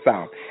Diamonds of the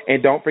South.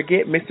 And don't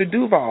forget Mr.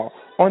 Duval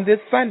on this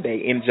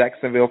Sunday in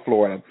Jacksonville,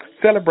 Florida,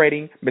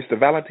 celebrating Mr.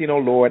 Valentino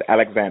Lord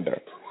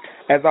Alexander.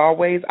 As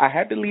always, I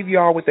have to leave you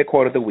all with a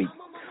quote of the week.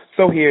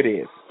 So here it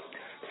is.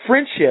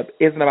 Friendship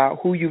isn't about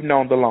who you've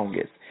known the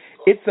longest.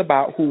 It's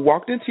about who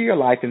walked into your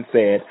life and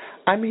said,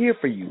 I'm here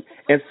for you,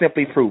 and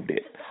simply proved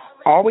it.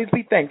 Always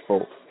be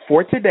thankful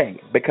for today,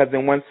 because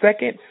in 1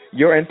 second,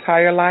 your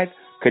entire life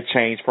could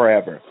change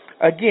forever.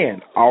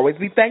 Again, always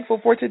be thankful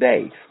for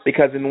today,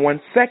 because in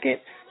 1 second,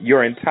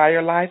 your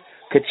entire life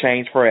could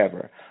change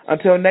forever.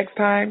 Until next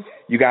time,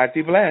 you guys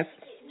be blessed.